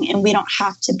wrong, and we don't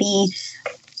have to be,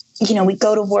 we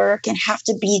go to work and have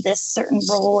to be this certain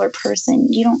role or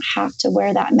person. You don't have to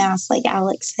wear that mask. Like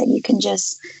Alex said, you can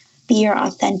just be your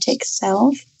authentic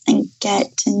self and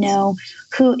get to know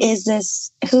who is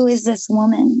this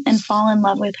woman, and fall in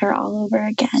love with her all over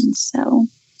again. So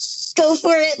go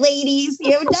for it, ladies.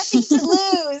 You have nothing to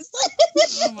lose.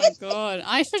 Oh my God.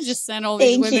 I should just send all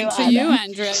these women to you,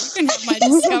 Andrea. You can have my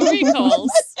discovery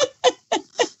calls.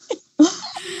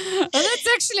 Well, that's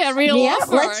actually a real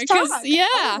offer. Let's talk.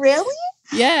 Oh, really?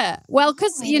 Yeah. Well,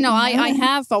 because, I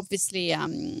have obviously,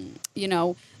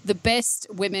 the best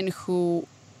women who,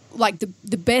 like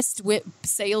the best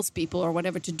salespeople or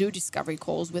whatever to do discovery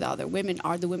calls with other women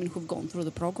are the women who've gone through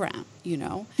the program,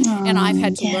 and I've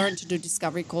had to learn to do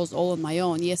discovery calls all on my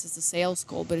own. Yes, it's a sales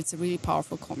call, but it's a really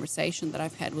powerful conversation that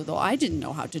I've had with I didn't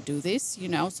know how to do this,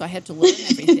 so I had to learn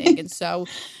everything. And so,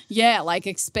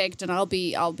 expect, and I'll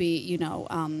be,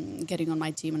 getting on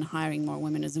my team and hiring more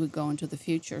women as we go into the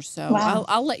future. So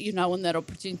I'll let you know when that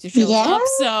opportunity shows up.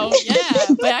 So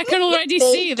but I can already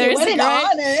see there's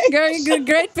a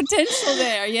great potential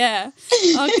there. Yeah.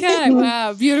 Okay.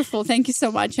 Wow. Beautiful. Thank you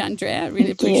so much, Andrea. I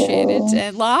really appreciate it.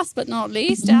 And last but not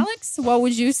least, Alex, what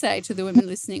would you say to the women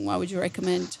listening? What would you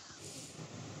recommend?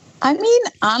 I mean,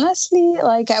 honestly,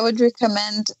 like I would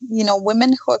recommend,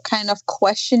 women who are kind of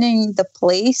questioning the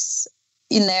place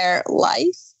in their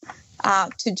life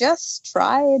to just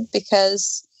try it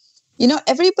because,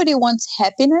 everybody wants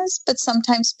happiness, but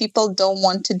sometimes people don't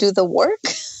want to do the work.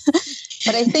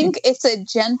 But I think it's a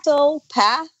gentle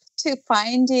path to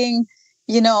finding,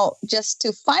 your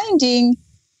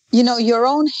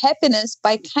own happiness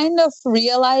by kind of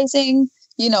realizing,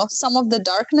 some of the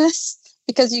darkness.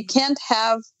 Because you can't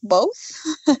have both.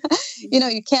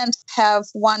 You can't have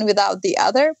one without the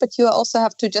other, but you also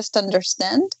have to just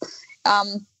understand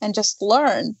and just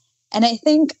learn. And I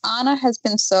think Anna has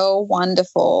been so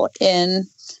wonderful in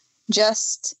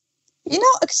just,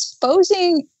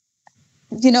 exposing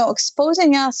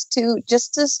us to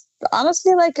just this,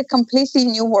 honestly, like a completely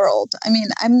new world. I mean,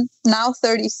 I'm now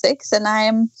 36 and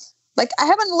I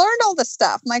haven't learned all this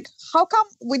stuff. I'm like, how come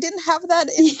we didn't have that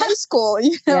in high school?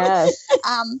 Yes.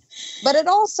 But it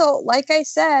also, like I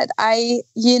said,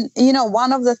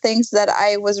 one of the things that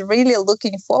I was really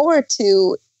looking forward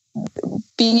to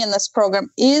being in this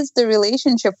program is the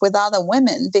relationship with other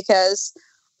women, because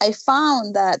I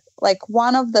found that like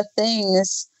one of the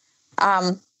things,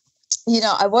 I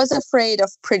was afraid of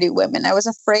pretty women. I was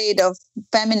afraid of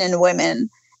feminine women.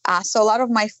 So a lot of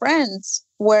my friends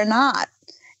were not.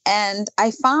 And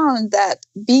I found that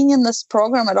being in this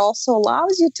program, it also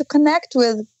allows you to connect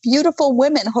with beautiful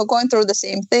women who are going through the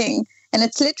same thing. And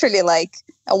it's literally like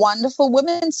a wonderful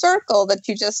women's circle that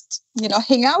you just,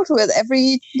 hang out with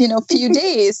every, few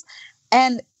days.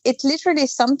 And it literally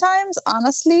sometimes,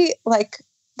 honestly, like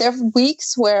there are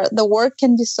weeks where the work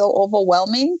can be so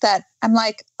overwhelming that I'm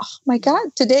like, oh my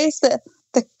God, today's the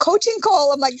coaching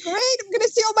call. I'm like, great, I'm going to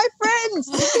see all my friends.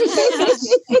 But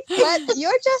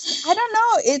you're just, I don't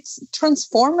know, it's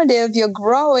transformative. You're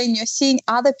growing, you're seeing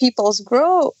other people's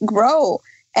grow.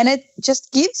 And it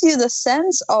just gives you the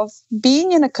sense of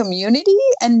being in a community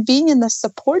and being in the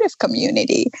supportive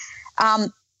community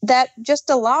that just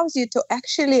allows you to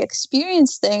actually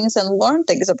experience things and learn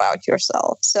things about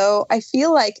yourself. So I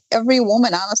feel like every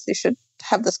woman honestly should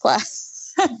have this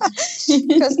class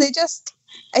because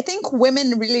I think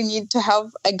women really need to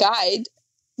have a guide,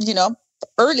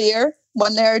 earlier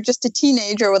when they're just a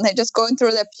teenager, when they're just going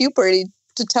through their puberty,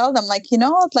 to tell them like,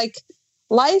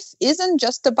 life isn't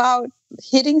just about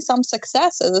hitting some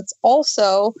successes. It's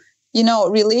also,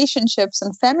 relationships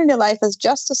and family life is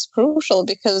just as crucial,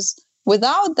 because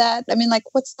without that, I mean, like,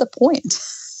 what's the point?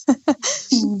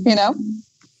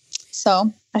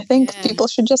 So I think people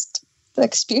should just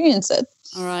experience it.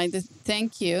 All right.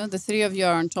 Thank you. The three of you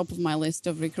are on top of my list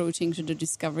of recruiting to do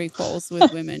discovery calls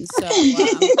with women. So,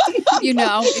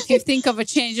 if you think of a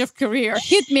change of career,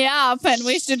 hit me up and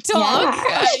we should talk.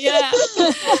 Yeah.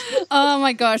 Oh,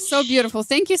 my gosh. So beautiful.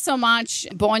 Thank you so much,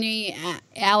 Bonnie,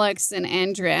 Alex, and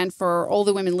Andrea. And for all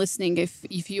the women listening,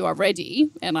 if you are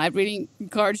ready, and I really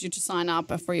encourage you to sign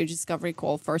up for your discovery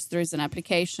call. First, there is an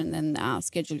application, then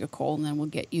schedule your call, and then we'll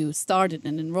get you started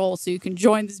and enroll so you can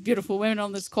join these beautiful women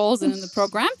on these calls and in the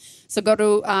program. So go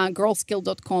to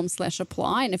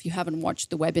girlskill.com/apply. And if you haven't watched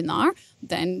the webinar,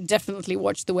 then definitely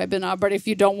watch the webinar. But if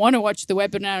you don't want to watch the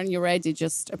webinar and you're ready,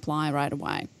 just apply right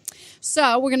away.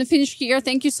 So we're going to finish here.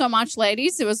 Thank you so much,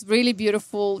 ladies. It was really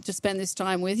beautiful to spend this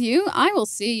time with you. I will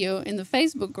see you in the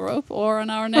Facebook group or on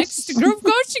our next group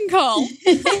coaching call.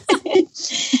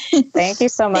 Thank you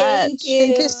so much. Thank you.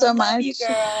 Thank you so much. Love you,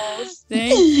 girls.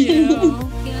 Thank you.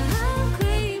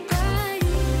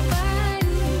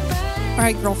 All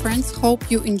right, girlfriends,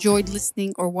 hope you enjoyed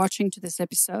listening or watching to this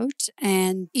episode.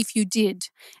 And if you did,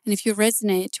 and if you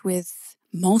resonate with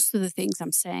most of the things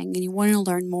I'm saying and you want to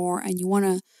learn more and you want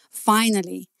to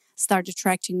finally start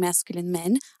attracting masculine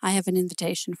men, I have an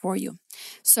invitation for you.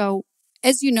 So,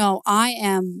 as you know, I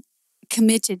am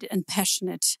committed and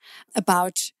passionate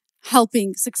about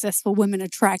helping successful women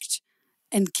attract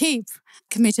and keep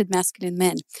committed masculine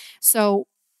men. So,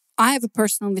 I have a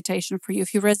personal invitation for you.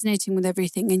 If you're resonating with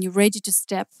everything and you're ready to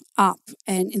step up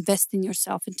and invest in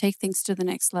yourself and take things to the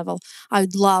next level, I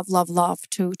would love, love, love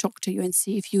to talk to you and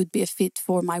see if you would be a fit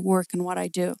for my work and what I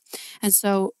do. And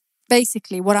so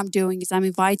basically what I'm doing is I'm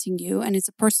inviting you, and it's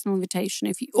a personal invitation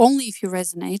if you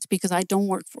resonate, because I don't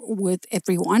work with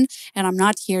everyone and I'm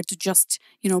not here to just,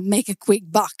 make a quick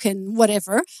buck and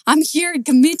whatever. I'm here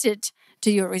committed to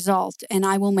your result, and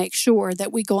I will make sure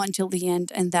that we go until the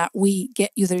end and that we get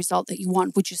you the result that you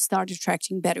want, which is start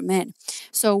attracting better men.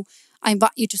 So I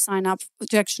invite you to sign up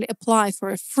to actually apply for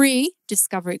a free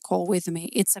discovery call with me.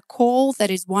 It's a call that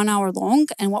is 1 hour long.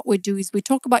 And what we do is we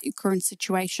talk about your current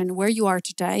situation, where you are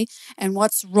today, and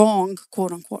what's wrong,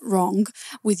 quote unquote, wrong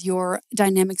with your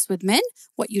dynamics with men,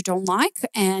 what you don't like.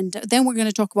 And then we're going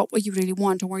to talk about what you really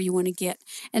want and where you want to get.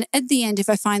 And at the end, if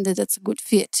I find that that's a good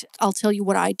fit, I'll tell you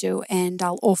what I do and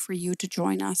I'll offer you to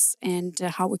join us and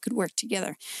how we could work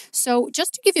together. So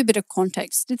just to give you a bit of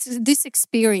context, this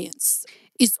experience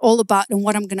is all about, and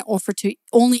what I'm going to offer to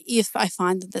only if I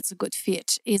find that that's a good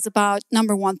fit, is about,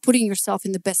 number one, putting yourself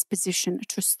in the best position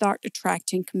to start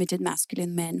attracting committed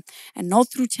masculine men. And not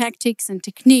through tactics and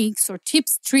techniques or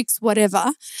tips, tricks,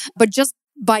 whatever, but just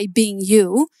by being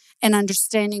you and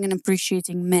understanding and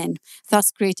appreciating men,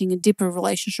 thus creating a deeper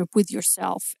relationship with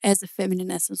yourself as a feminine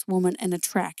essence woman and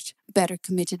attract better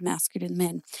committed masculine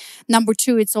men. Number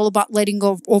two, it's all about letting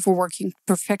go of overworking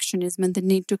perfectionism and the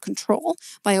need to control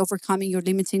by overcoming your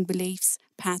limiting beliefs,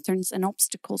 patterns, and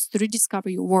obstacles to rediscover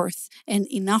your worth and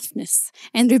enoughness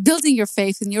and rebuilding your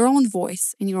faith in your own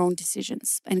voice, in your own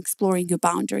decisions, and exploring your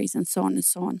boundaries and so on and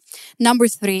so on. Number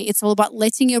three, it's all about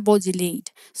letting your body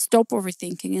lead. Stop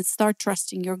overthinking and start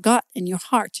trusting your gut and your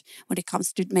heart when it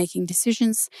comes to making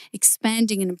decisions,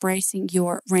 expanding and embracing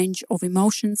your range of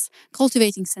emotions,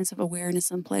 cultivating sense of awareness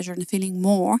and pleasure, and feeling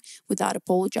more without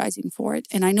apologizing for it.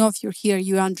 And I know if you're here,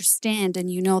 you understand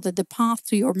and you know that the path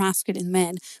to your masculine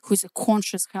man, who's a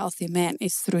conscious, healthy man,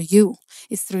 is through you.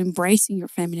 It's through embracing your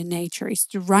feminine nature. It's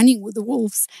through running with the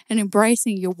wolves and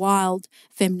embracing your wild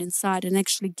feminine side and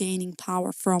actually gaining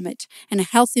power from it. And a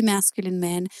healthy masculine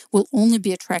man will only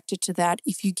be attracted to that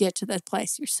if you get to that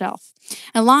place yourself.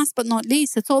 And last but not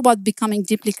least, it's all about becoming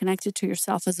deeply connected to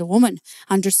yourself as a woman.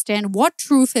 Understand what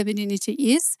true femininity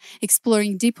is,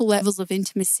 exploring deeper levels of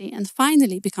intimacy, and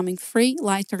finally becoming free,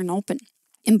 lighter, and open.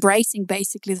 Embracing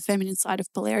basically the feminine side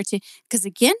of polarity, because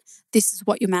again, this is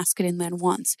what your masculine man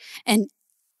wants. And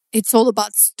it's all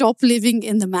about stop living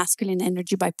in the masculine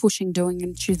energy by pushing, doing,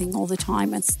 and choosing all the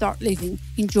time, and start living,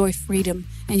 enjoy freedom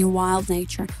and your wild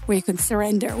nature, where you can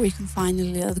surrender, where you can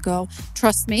finally let it go.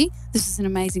 Trust me, this is an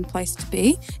amazing place to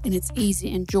be, and it's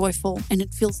easy and joyful, and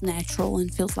it feels natural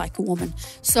and feels like a woman.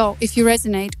 So if you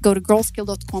resonate, go to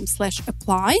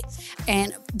girlskill.com/apply,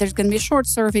 and there's going to be a short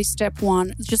survey. Step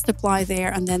one, just apply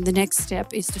there, and then the next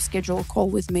step is to schedule a call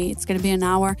with me. It's going to be an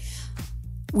hour.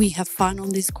 We have fun on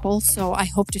this call, so I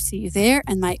hope to see you there.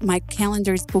 And my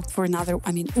calendar is booked for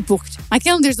my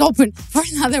calendar is open for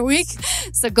another week.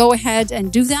 So go ahead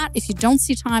and do that. If you don't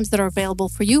see times that are available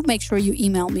for you, make sure you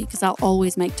email me, because I'll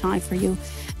always make time for you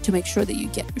to make sure that you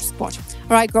get your spot.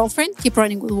 All right, girlfriend, keep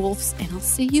running with wolves, and I'll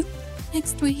see you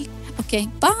next week. Okay,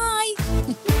 bye.